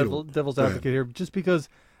a little devil's advocate here, just because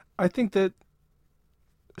I think that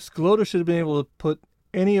Schelotto should have been able to put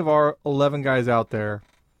any of our 11 guys out there,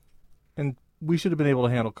 and we should have been able to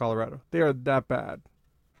handle Colorado. They are that bad.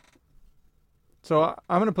 So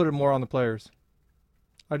I'm going to put it more on the players.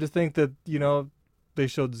 I just think that, they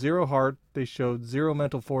showed zero heart. They showed zero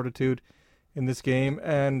mental fortitude in this game.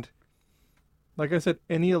 And like I said,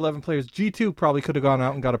 any 11 players, G2 probably could have gone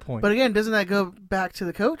out and got a point. But again, doesn't that go back to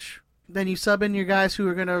the coach? Then you sub in your guys who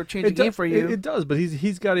are going to change the game for you. It does, but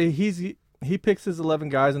he picks his 11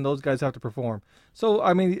 guys, and those guys have to perform. So,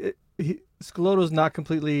 I mean, Schelotto's not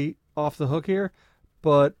completely off the hook here,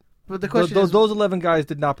 but the question is, those 11 guys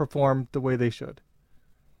did not perform the way they should.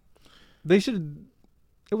 It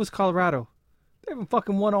was Colorado. They haven't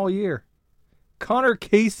fucking won all year. Connor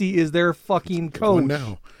Casey is their fucking coach.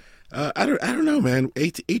 Now, I don't know, man.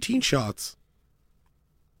 18 shots.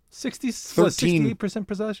 68%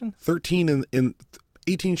 possession? 13 in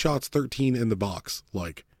 18 shots, 13 in the box.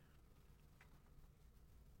 Like,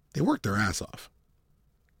 they worked their ass off.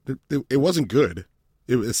 It wasn't good.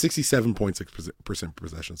 It was 67.6%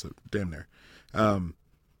 possession, so damn near.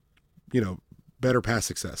 Better pass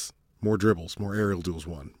success, more dribbles, more aerial duels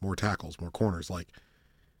won, more tackles, more corners. Like,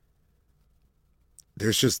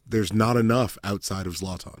 there's not enough outside of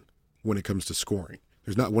Zlatan when it comes to scoring.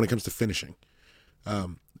 There's not when it comes to finishing.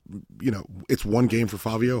 It's one game for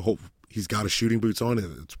Fabio. He's got his shooting boots on.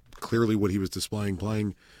 It's clearly what he was displaying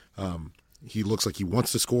playing. He looks like he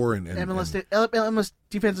wants to score. And MLS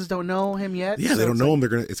defenses don't know him yet. Yeah, they don't know him.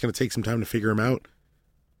 It's going to take some time to figure him out.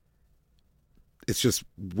 It's just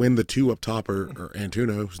when the two up top are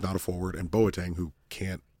Antuna, who's not a forward, and Boateng, who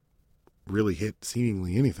can't really hit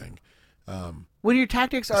seemingly anything. When your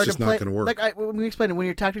tactics are to play, not going to work. Like when we explained it, when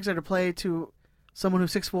your tactics are to play to someone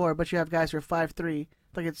who's 6'4", but you have guys who are 5'3",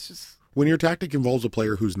 like it's just when your tactic involves a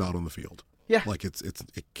player who's not on the field. Yeah, like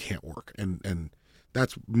it can't work, and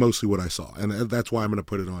That's mostly what I saw, and that's why I'm going to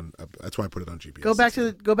put it on. That's why I put it on GPS. Go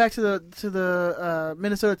back to the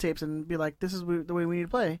Minnesota tapes and be like, this is the way we need to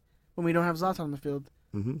play when we don't have Zlatan on the field.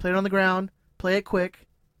 Mm-hmm. Play it on the ground. Play it quick.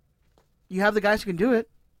 You have the guys who can do it,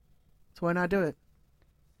 so why not do it?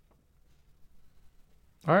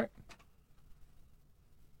 All right.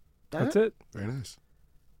 That's it. Very nice.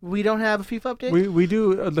 We don't have a FIFA update? We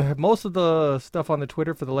do. Most of the stuff on the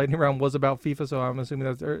Twitter for the lightning round was about FIFA, so I'm assuming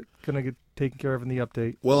that they're going to get taken care of in the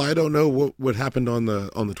update. Well, I don't know what happened on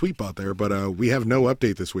the tweet bot there, but we have no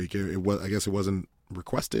update this week. It was, I guess it wasn't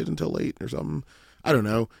requested until late or something. I don't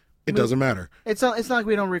know. It doesn't matter. It's not like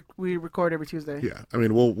we don't we record every Tuesday. Yeah, I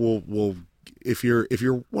mean, we'll if you're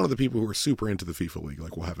one of the people who are super into the FIFA league,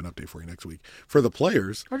 like we'll have an update for you next week. For the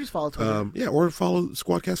players, or just follow Twitter. or follow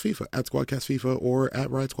Squadcast FIFA at Squadcast FIFA or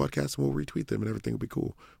at Riot Squadcast, and we'll retweet them, and everything will be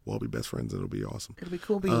cool. We'll all be best friends, and it'll be awesome. It'll be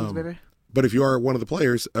cool beans, baby. But if you are one of the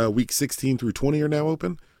players, week 16 through 20 are now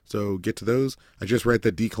open. So get to those. I just read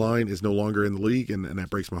that Decline is no longer in the league, and that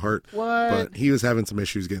breaks my heart. What? But he was having some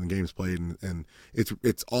issues getting games played, and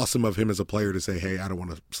it's awesome of him as a player to say, hey, I don't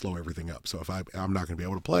want to slow everything up. So if I'm not going to be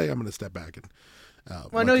able to play, I'm going to step back. And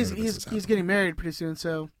I know he's getting married pretty soon,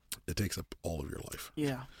 so it takes up all of your life.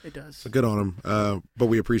 Yeah, it does. So good on him. But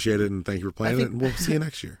we appreciate it, and thank you for playing it, and we'll see you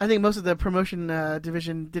next year. I think most of the promotion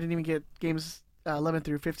division didn't even get games 11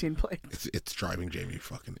 through 15 played. It's driving Jamie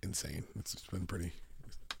fucking insane. It's been pretty...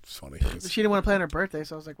 It's funny. She didn't want to play on her birthday,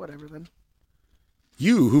 so I was like, whatever then.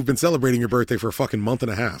 You, who've been celebrating your birthday for a fucking month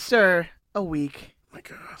and a half. Sir, a week. My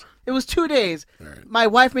God. It was 2 days. All right. My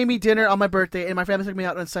wife made me dinner on my birthday, and my family took me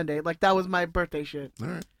out on Sunday. Like, that was my birthday shit. All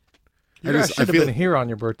right. You should have been here on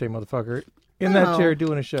your birthday, motherfucker. In that chair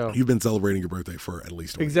doing a show. You've been celebrating your birthday for at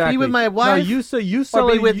least a week. Exactly. Be with my wife, no, you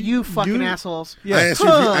or be with you fucking assholes. Yeah. I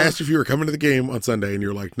asked you if you were coming to the game on Sunday, and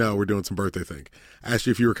you're like, no, we're doing some birthday thing. I asked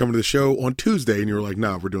you if you were coming to the show on Tuesday, and you were like,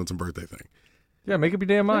 no, we're doing some birthday thing. Yeah, make up your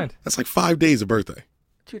damn mind. That's like 5 days of birthday.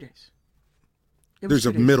 2 days. There's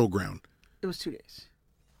a middle ground. It was 2 days.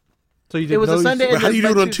 So you did it was a Sunday. But how do you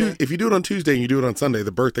do it on Tuesday? Tuesday? If you do it on Tuesday and you do it on Sunday,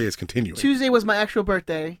 the birthday is continuing. Tuesday was my actual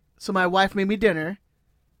birthday, so my wife made me dinner,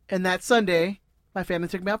 and that Sunday, my family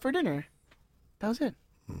took me out for dinner. That was it.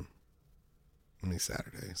 I mean,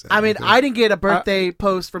 Saturday. I mean, I didn't get a birthday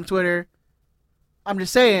post from Twitter. I'm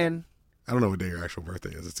just saying. I don't know what day your actual birthday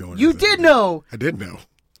is. It's the only You reason did know. I did know.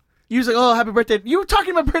 You was like, oh, happy birthday. You were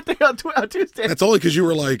talking about birthday on Tuesday. That's only because you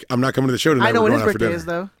were like, I'm not coming to the show tonight. I know we're when his going out for birthday dinner. is,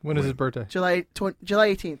 though. When is his birthday? July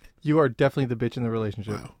 18th. You are definitely the bitch in the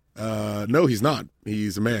relationship. Wow. No, he's not.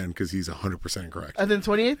 He's a man because he's 100% correct. And then 28th or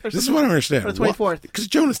something? This is what I don't understand. Or the 24th. Because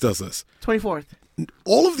Jonas does this. 24th.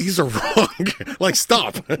 All of these are wrong. Like,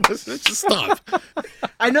 stop. Just stop.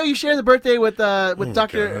 I know you share the birthday with God.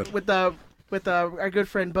 with our good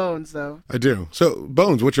friend Bones, though. I do. So,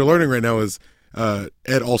 Bones, what you're learning right now is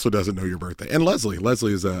Ed also doesn't know your birthday. And Leslie.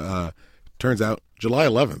 Leslie is turns out July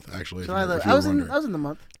 11th, actually. July 11th. I was in the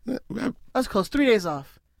month. I was close. 3 days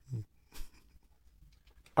off.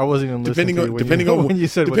 I wasn't even listening to you when you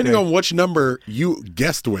said depending on which number you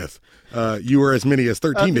guessed with, you were as many as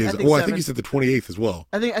 13 days. I think you said the 28th as well.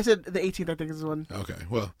 I said the 18th. I think is the one. Okay,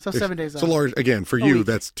 well, so 7 days off. So large again for you.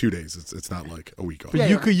 That's 2 days. It's not like a week off. But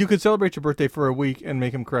you could celebrate your birthday for a week and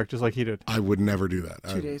make him correct, just like he did. I would never do that.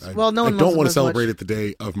 2 days. I Well, no one. I don't want to celebrate it the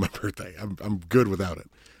day of my birthday. I'm good without it.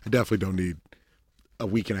 I definitely don't need a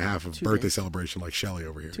week and a half of birthday celebration like Shelly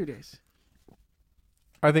over here. 2 days.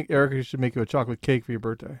 I think Erica should make you a chocolate cake for your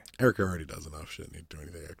birthday. Erica already does enough. She doesn't need to do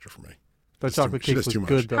anything extra for me. That chocolate cake was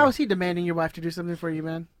good, though. How is he demanding your wife to do something for you,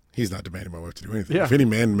 man? He's not demanding my wife to do anything. Yeah. If any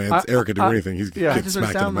man demands Erica to do anything, he's getting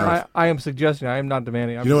smacked in the mouth. I am suggesting. I am not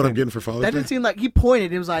demanding. You know what I'm getting for Father's Day? That didn't seem like he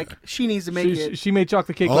pointed. It was like she needs to make it. She made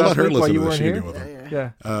chocolate cake I'll last let her week while listen you to weren't this. She here. knew with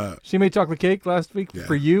Yeah. She made chocolate cake last week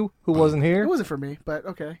for you, who wasn't here. It wasn't for me, but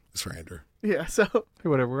okay. It's for Andrew. Yeah. So hey,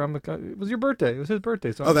 whatever. It was your birthday. It was his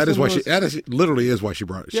birthday. So that is why literally is why she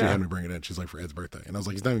had me bring it in. She's like, for Ed's birthday, and I was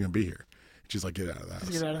like, he's not even gonna be here. She's like, get out of the house.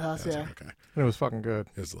 Get out of the house. Yeah. Like, okay. And it was fucking good.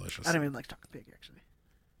 It was delicious. I don't even like chocolate cake actually.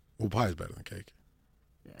 Well, pie is better than cake.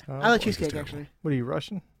 Yeah. I like cheesecake actually. What are you,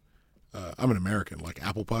 Russian? I'm an American. Like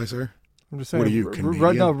apple pie, sir. I'm just saying. What are you,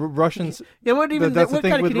 Canadian? No, Russians. Yeah, what even? That's what the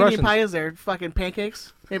thing kind of with Canadian Russians. pie is there? Fucking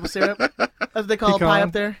pancakes, maple syrup. That's what they call a pie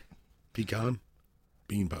up there. Pecan,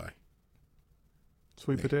 bean pie,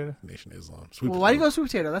 sweet potato. Nation Islam. Why do you go sweet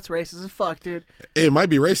potato? That's racist as fuck, dude. It might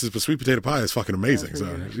be racist, but sweet potato pie is fucking amazing. So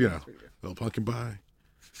good. you know, little pumpkin pie.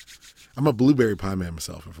 I'm a blueberry pie man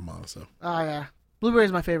myself, if I'm honest. So. Oh yeah, blueberry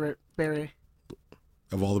is my favorite berry.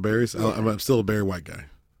 Of all the berries, I'm still a berry white guy.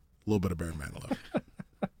 A little bit of berry man left.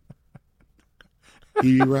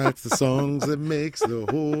 He writes the songs that makes the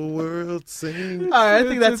whole world sing. All right, I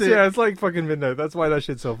think that's it. Yeah, it's like fucking midnight. That's why that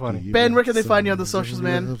shit's so funny. Ben, where can they find you on the socials,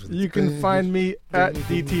 man? You can find me at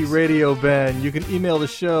DT Radio Ben. You can email the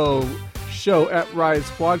show at Riot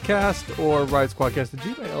Squadcast or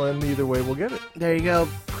RiotSquadcast@gmail, and either way we'll get it. There you go.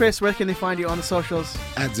 Chris, where can they find you on the socials?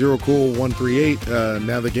 At ZeroCool138.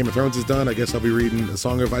 Now that Game of Thrones is done, I guess I'll be reading A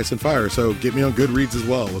Song of Ice and Fire. So get me on Goodreads as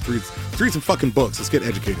well. Let's read some fucking books. Let's get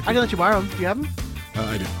educated. I can let you borrow them. Do you have them?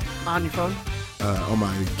 I do. On your phone? On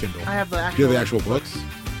my Kindle. I have the actual. Do you have the actual books?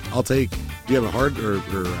 I'll take. Do you have a hard or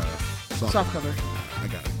soft cover? I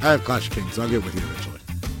got it. I have Clash of Kings. So I'll get with you eventually.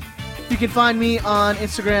 You can find me on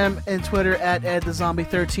Instagram and Twitter at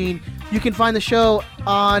EdTheZombie13. You can find the show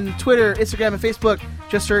on Twitter, Instagram, and Facebook.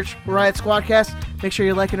 Just search Riot Squadcast. Make sure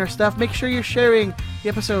you're liking our stuff. Make sure you're sharing the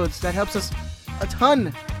episodes. That helps us a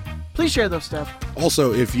ton. Please share those stuff.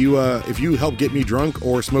 Also, if you help get me drunk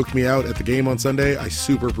or smoked me out at the game on Sunday, I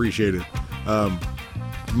super appreciate it.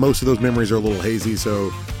 Most of those memories are a little hazy,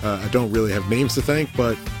 so I don't really have names to thank,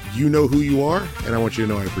 but you know who you are, and I want you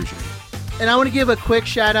to know I appreciate it. And I want to give a quick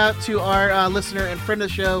shout out to our listener and friend of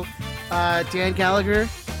the show, Dan Gallagher,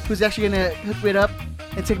 who's actually going to hook me up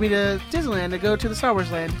and take me to Disneyland to go to the Star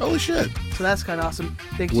Wars land. Holy shit. So that's kind of awesome.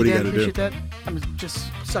 Thanks, what Dan. Do you Appreciate that. I'm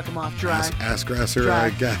just suck him off dry. Ass grasser, I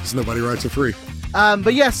guess. Nobody writes it free.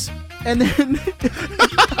 But yes, and then...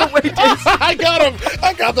 Wait, I got him.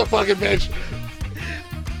 I got the fucking bitch.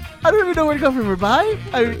 I don't even know where to go from here. Bye,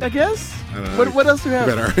 I guess. I don't know. What else do we have?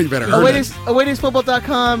 You better earn it.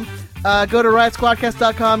 Awaydaysfootball.com. Go to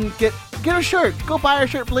RiotSquadcast.com. Get a shirt. Go buy our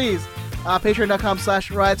shirt, please.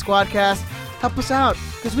 Patreon.com/RiotSquadcast. Help us out,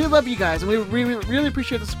 because we love you guys, and we really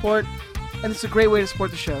appreciate the support, and it's a great way to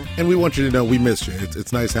support the show. And we want you to know we missed you.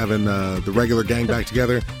 It's nice having the regular gang back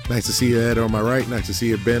together. Nice to see you, Ed, on my right. Nice to see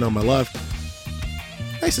you, Ben, on my left.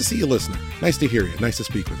 Nice to see you, listener. Nice to hear you. Nice to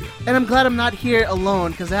speak with you. And I'm glad I'm not here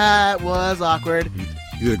alone, because that was awkward.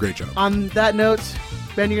 You did a great job. On that note,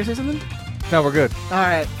 Ben, you going to say something? No, we're good. All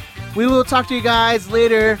right. We will talk to you guys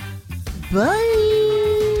later. Bye.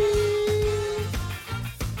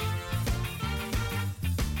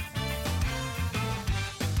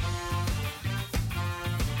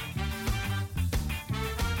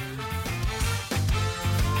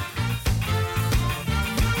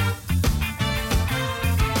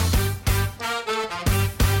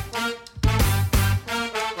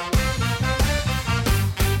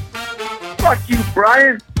 Fuck you,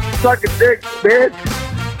 Brian. Suck a dick, bitch.